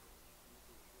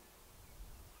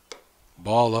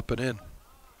 Ball up and in.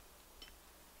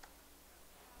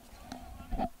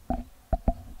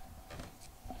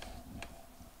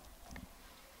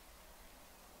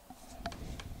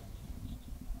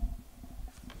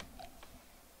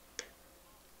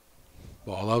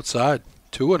 Ball outside.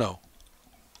 2-0.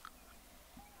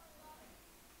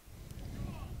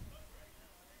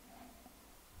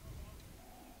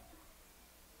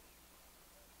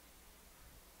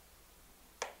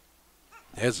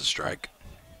 There's a strike.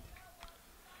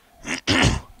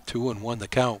 2-1 the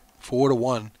count.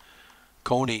 4-1.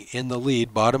 Cony in the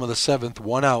lead. Bottom of the 7th.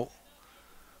 1 out.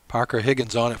 Parker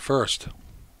Higgins on it first.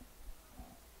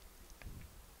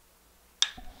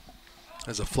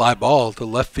 There's a fly ball to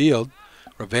left field.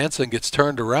 Ravanson gets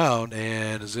turned around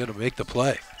and is going to make the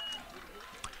play.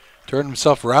 Turned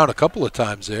himself around a couple of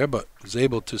times there, but was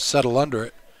able to settle under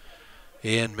it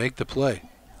and make the play.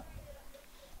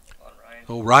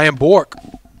 Oh, Ryan Bork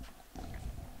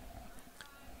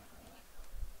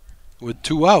with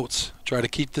 2 outs. Try to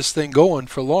keep this thing going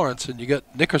for Lawrence, and you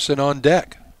got Nickerson on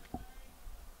deck.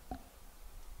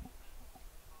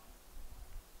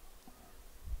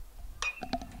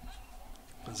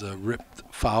 There's a ripped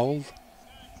foul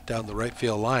down the right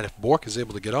field line. If Bork is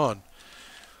able to get on,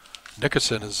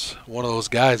 Nickerson is one of those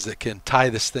guys that can tie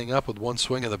this thing up with one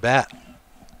swing of the bat.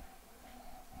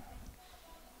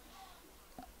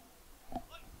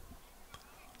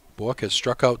 Bork has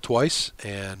struck out twice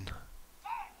and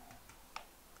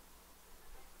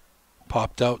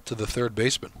popped out to the third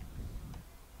baseman.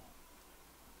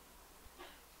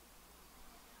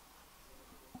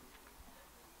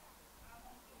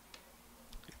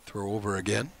 Throw over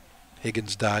again.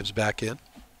 Higgins dives back in.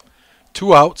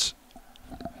 2 outs.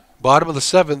 Bottom of the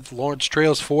 7th, Lawrence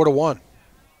trails 4-1.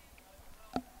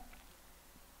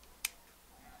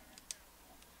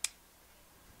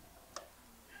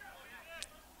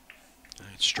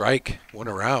 Strike, went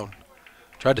around.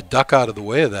 Tried to duck out of the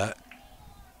way of that.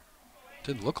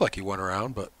 Didn't look like he went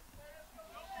around, but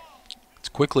it's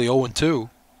quickly 0-2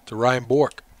 to Ryan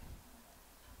Bork.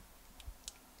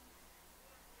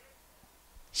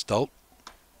 Stult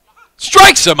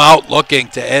strikes him out, looking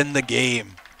to end the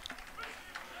game.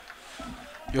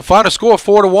 You'll find a score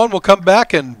 4-1. We'll come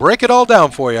back and break it all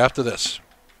down for you after this.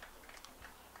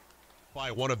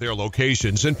 By one of their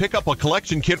locations and pick up a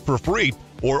collection kit for free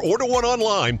or order one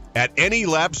online at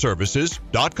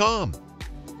anylabservices.com.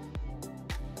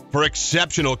 For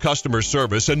exceptional customer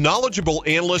service and knowledgeable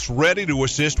analysts ready to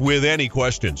assist with any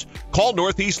questions, call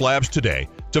Northeast Labs today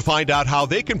to find out how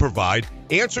they can provide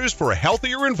answers for a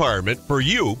healthier environment for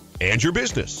you and your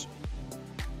business.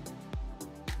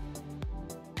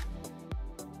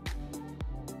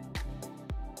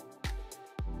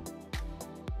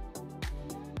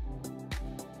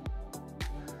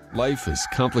 Life is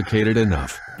complicated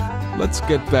enough. Let's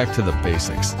get back to the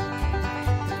basics.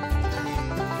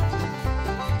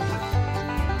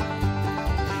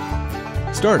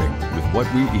 Starting with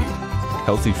what we eat.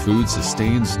 Healthy food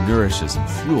sustains, nourishes, and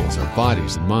fuels our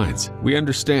bodies and minds. We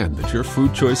understand that your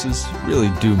food choices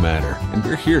really do matter, and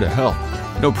we're here to help.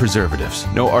 No preservatives,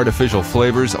 no artificial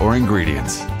flavors or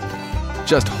ingredients.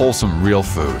 Just wholesome, real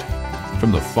food.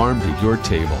 From the farm to your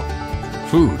table.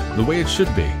 Food the way it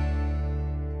should be.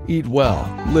 Eat well,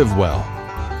 live well.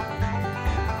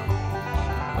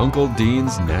 Uncle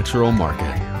Dean's Natural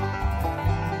Market.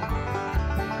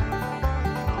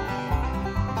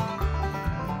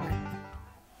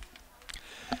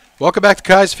 Welcome back to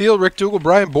Kai's Field. Rick Dougal,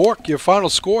 Brian Bork. Your final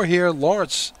score here,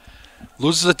 Lawrence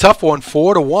loses a tough one,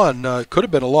 4-1. Could have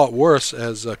been a lot worse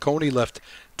as Cony left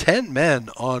 10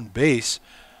 men on base.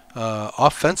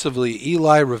 Offensively,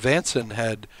 Eli Revanson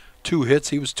had 2 hits.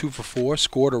 He was 2 for 4,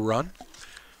 scored a run.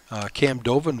 Cam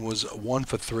Dovin was 1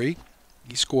 for 3.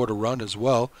 He scored a run as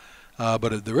well.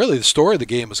 But really the story of the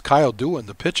game was Kyle Doohan,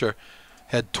 the pitcher,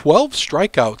 had 12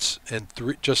 strikeouts and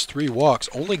just 3 walks.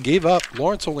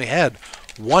 Lawrence only had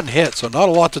 1 hit, so not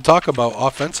a lot to talk about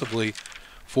offensively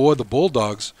for the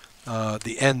Bulldogs.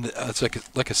 It's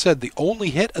like I said, the only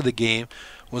hit of the game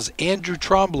was Andrew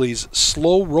Trombley's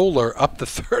slow roller up the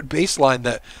third baseline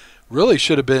that really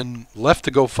should have been left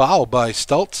to go foul by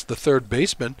Stultz, the third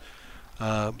baseman.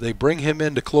 They bring him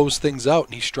in to close things out,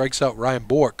 and he strikes out Ryan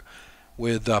Bork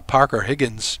with Parker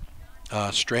Higgins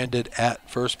stranded at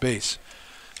first base.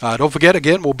 Don't forget,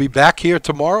 again, we'll be back here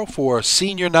tomorrow for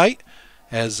senior night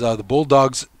as the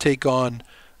Bulldogs take on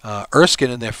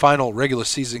Erskine in their final regular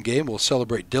season game. We'll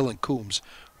celebrate Dylan Coombs,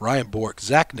 Ryan Bork,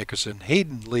 Zach Nickerson,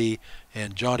 Hayden Lee,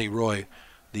 and Johnny Roy,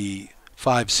 the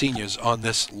 5 seniors on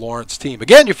this Lawrence team.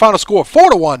 Again, your final score,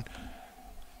 4-1.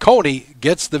 Cony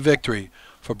gets the victory.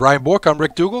 For Brian Bork, I'm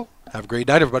Rick Dougal. Have a great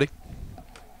night, everybody.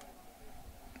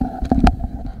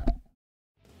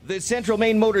 The Central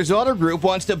Maine Motors Auto Group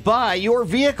wants to buy your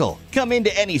vehicle. Come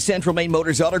into any Central Maine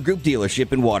Motors Auto Group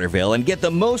dealership in Waterville and get the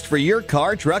most for your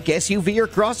car, truck, SUV, or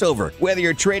crossover, whether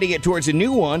you're trading it towards a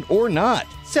new one or not.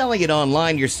 Selling it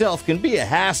online yourself can be a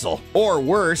hassle. Or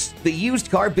worse, the used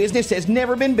car business has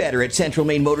never been better at Central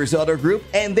Maine Motors Auto Group,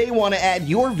 and they want to add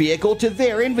your vehicle to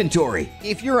their inventory.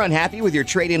 If you're unhappy with your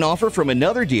trade-in offer from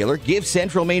another dealer, give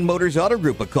Central Maine Motors Auto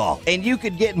Group a call, and you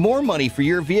could get more money for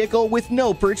your vehicle with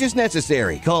no purchase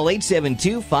necessary. Call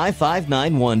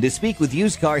 872-5591 to speak with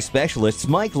used car specialists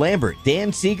Mike Lambert,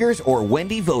 Dan Seegers, or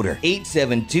Wendy Voter.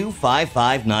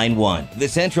 872-5591. The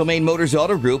Central Maine Motors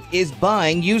Auto Group is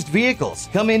buying used vehicles.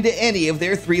 Come into any of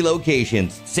their 3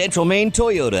 locations. Central Maine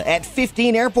Toyota at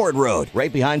 15 Airport Road,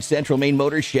 right behind Central Maine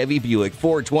Motors Chevy Buick,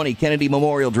 420 Kennedy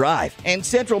Memorial Drive. And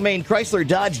Central Maine Chrysler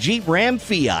Dodge Jeep Ram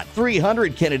Fiat,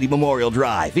 300 Kennedy Memorial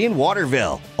Drive in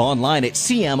Waterville. Online at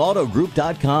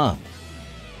cmautogroup.com.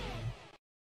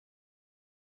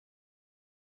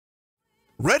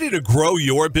 Ready to grow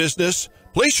your business?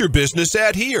 Place your business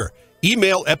ad here.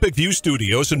 Email Epic View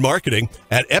Studios and Marketing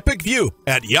at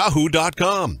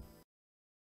epicview@yahoo.com.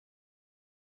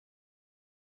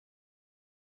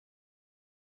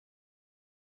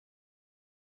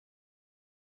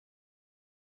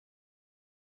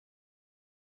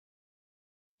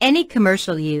 Any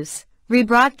commercial use,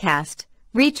 rebroadcast,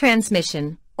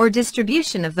 retransmission, or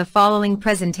distribution of the following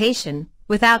presentation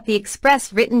without the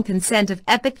express written consent of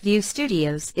Epic View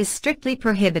Studios is strictly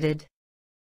prohibited.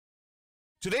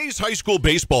 Today's high school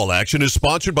baseball action is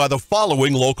sponsored by the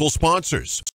following local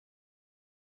sponsors.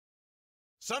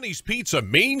 Sonny's Pizza,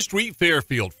 Main Street,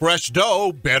 Fairfield. Fresh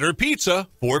dough, better pizza.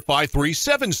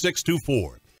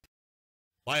 453-7624.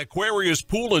 By Aquarius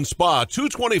Pool and Spa,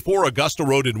 224 Augusta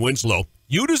Road in Winslow.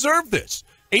 You deserve this.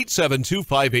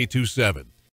 872-5827.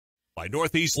 By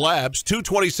Northeast Labs,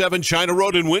 227 China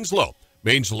Road in Winslow.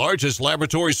 Maine's largest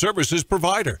laboratory services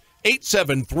provider.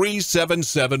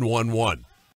 873-7711.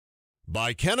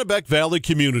 By Kennebec Valley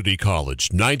Community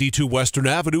College, 92 Western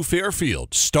Avenue,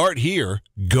 Fairfield. Start here,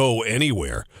 go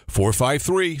anywhere.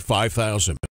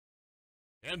 453-5000.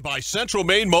 And by Central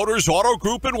Maine Motors Auto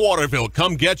Group in Waterville.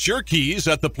 Come get your keys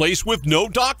at the place with no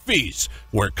dock fees,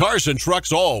 where cars and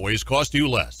trucks always cost you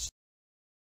less.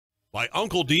 By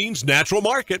Uncle Dean's Natural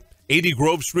Market, 80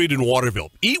 Grove Street in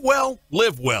Waterville. Eat well,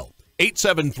 live well.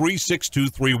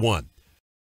 873-6231.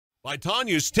 By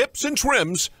Tanya's Tips and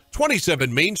Trims,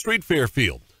 27 Main Street,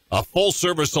 Fairfield. A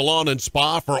full-service salon and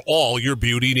spa for all your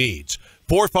beauty needs.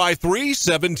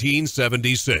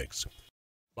 453-1776.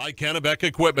 By Kennebec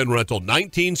Equipment Rental,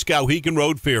 19 Skowhegan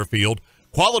Road, Fairfield.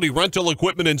 Quality rental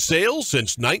equipment and sales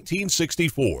since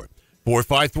 1964.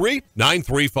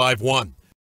 453-9351.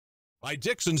 By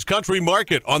Dixon's Country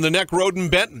Market on the Neck Road in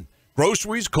Benton.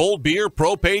 Groceries, cold beer,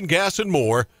 propane, gas, and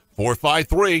more.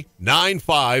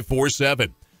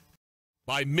 453-9547.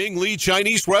 By Ming Lee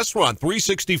Chinese Restaurant,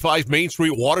 365 Main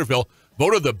Street, Waterville.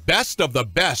 Voted the best of the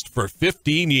best for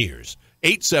 15 years.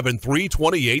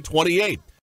 873-2828.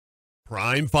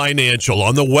 Prime Financial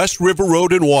on the West River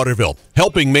Road in Waterville,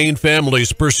 helping Maine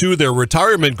families pursue their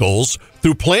retirement goals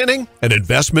through planning and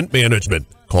investment management.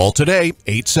 Call today,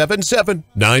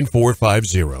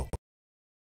 877-9450.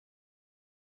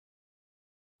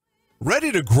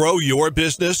 Ready to grow your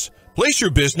business? Place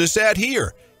your business ad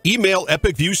here. Email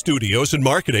Epic View Studios and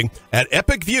Marketing at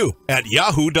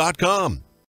epicview@yahoo.com.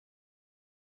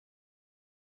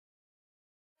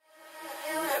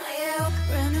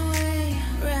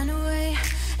 Run away,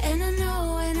 and I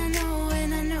know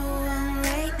I'm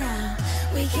right now.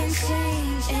 We can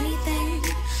change anything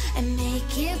and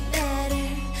make it better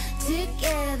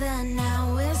together.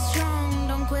 Now we're strong,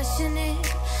 don't question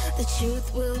it. The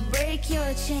truth will break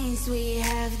your chains. We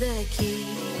have the key.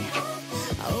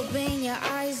 Open your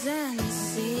eyes and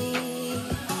see. We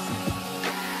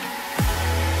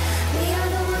are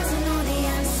the ones who know the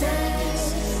answers,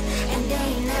 and they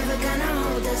ain't never gonna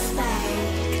hold us back.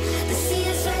 The sea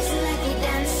is rising like we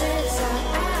dancers.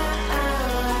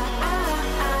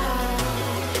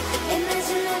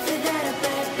 Imagine life without a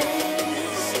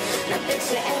purpose. Now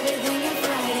picture everything you're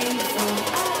fighting for.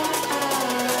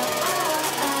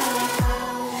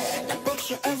 Now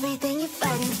picture everything you're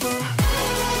fighting for.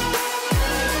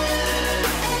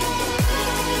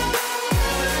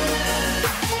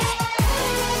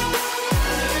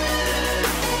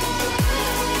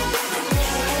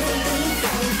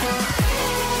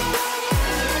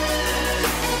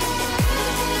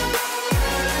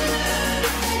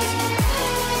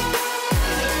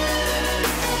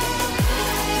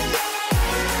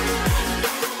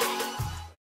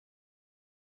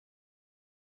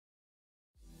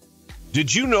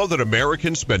 Did you know that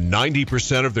Americans spend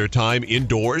 90% of their time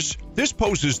indoors? This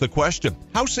poses the question,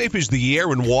 how safe is the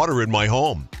air and water in my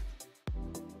home?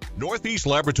 Northeast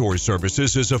Laboratory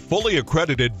Services is a fully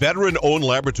accredited veteran-owned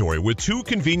laboratory with 2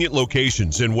 convenient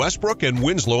locations in Westbrook and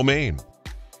Winslow, Maine.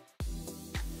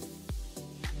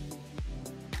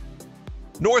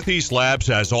 Northeast Labs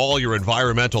has all your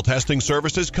environmental testing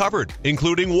services covered,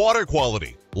 including water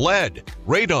quality, lead,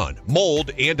 radon,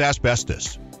 mold, and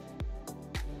asbestos.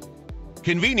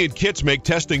 Convenient kits make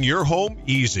testing your home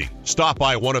easy. Stop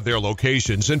by one of their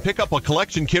locations and pick up a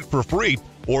collection kit for free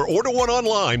or order one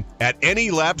online at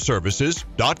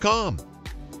anylabservices.com.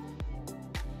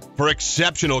 For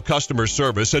exceptional customer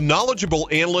service and knowledgeable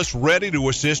analysts ready to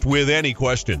assist with any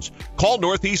questions, call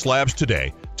Northeast Labs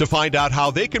today to find out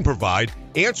how they can provide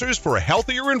answers for a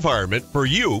healthier environment for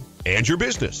you and your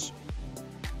business.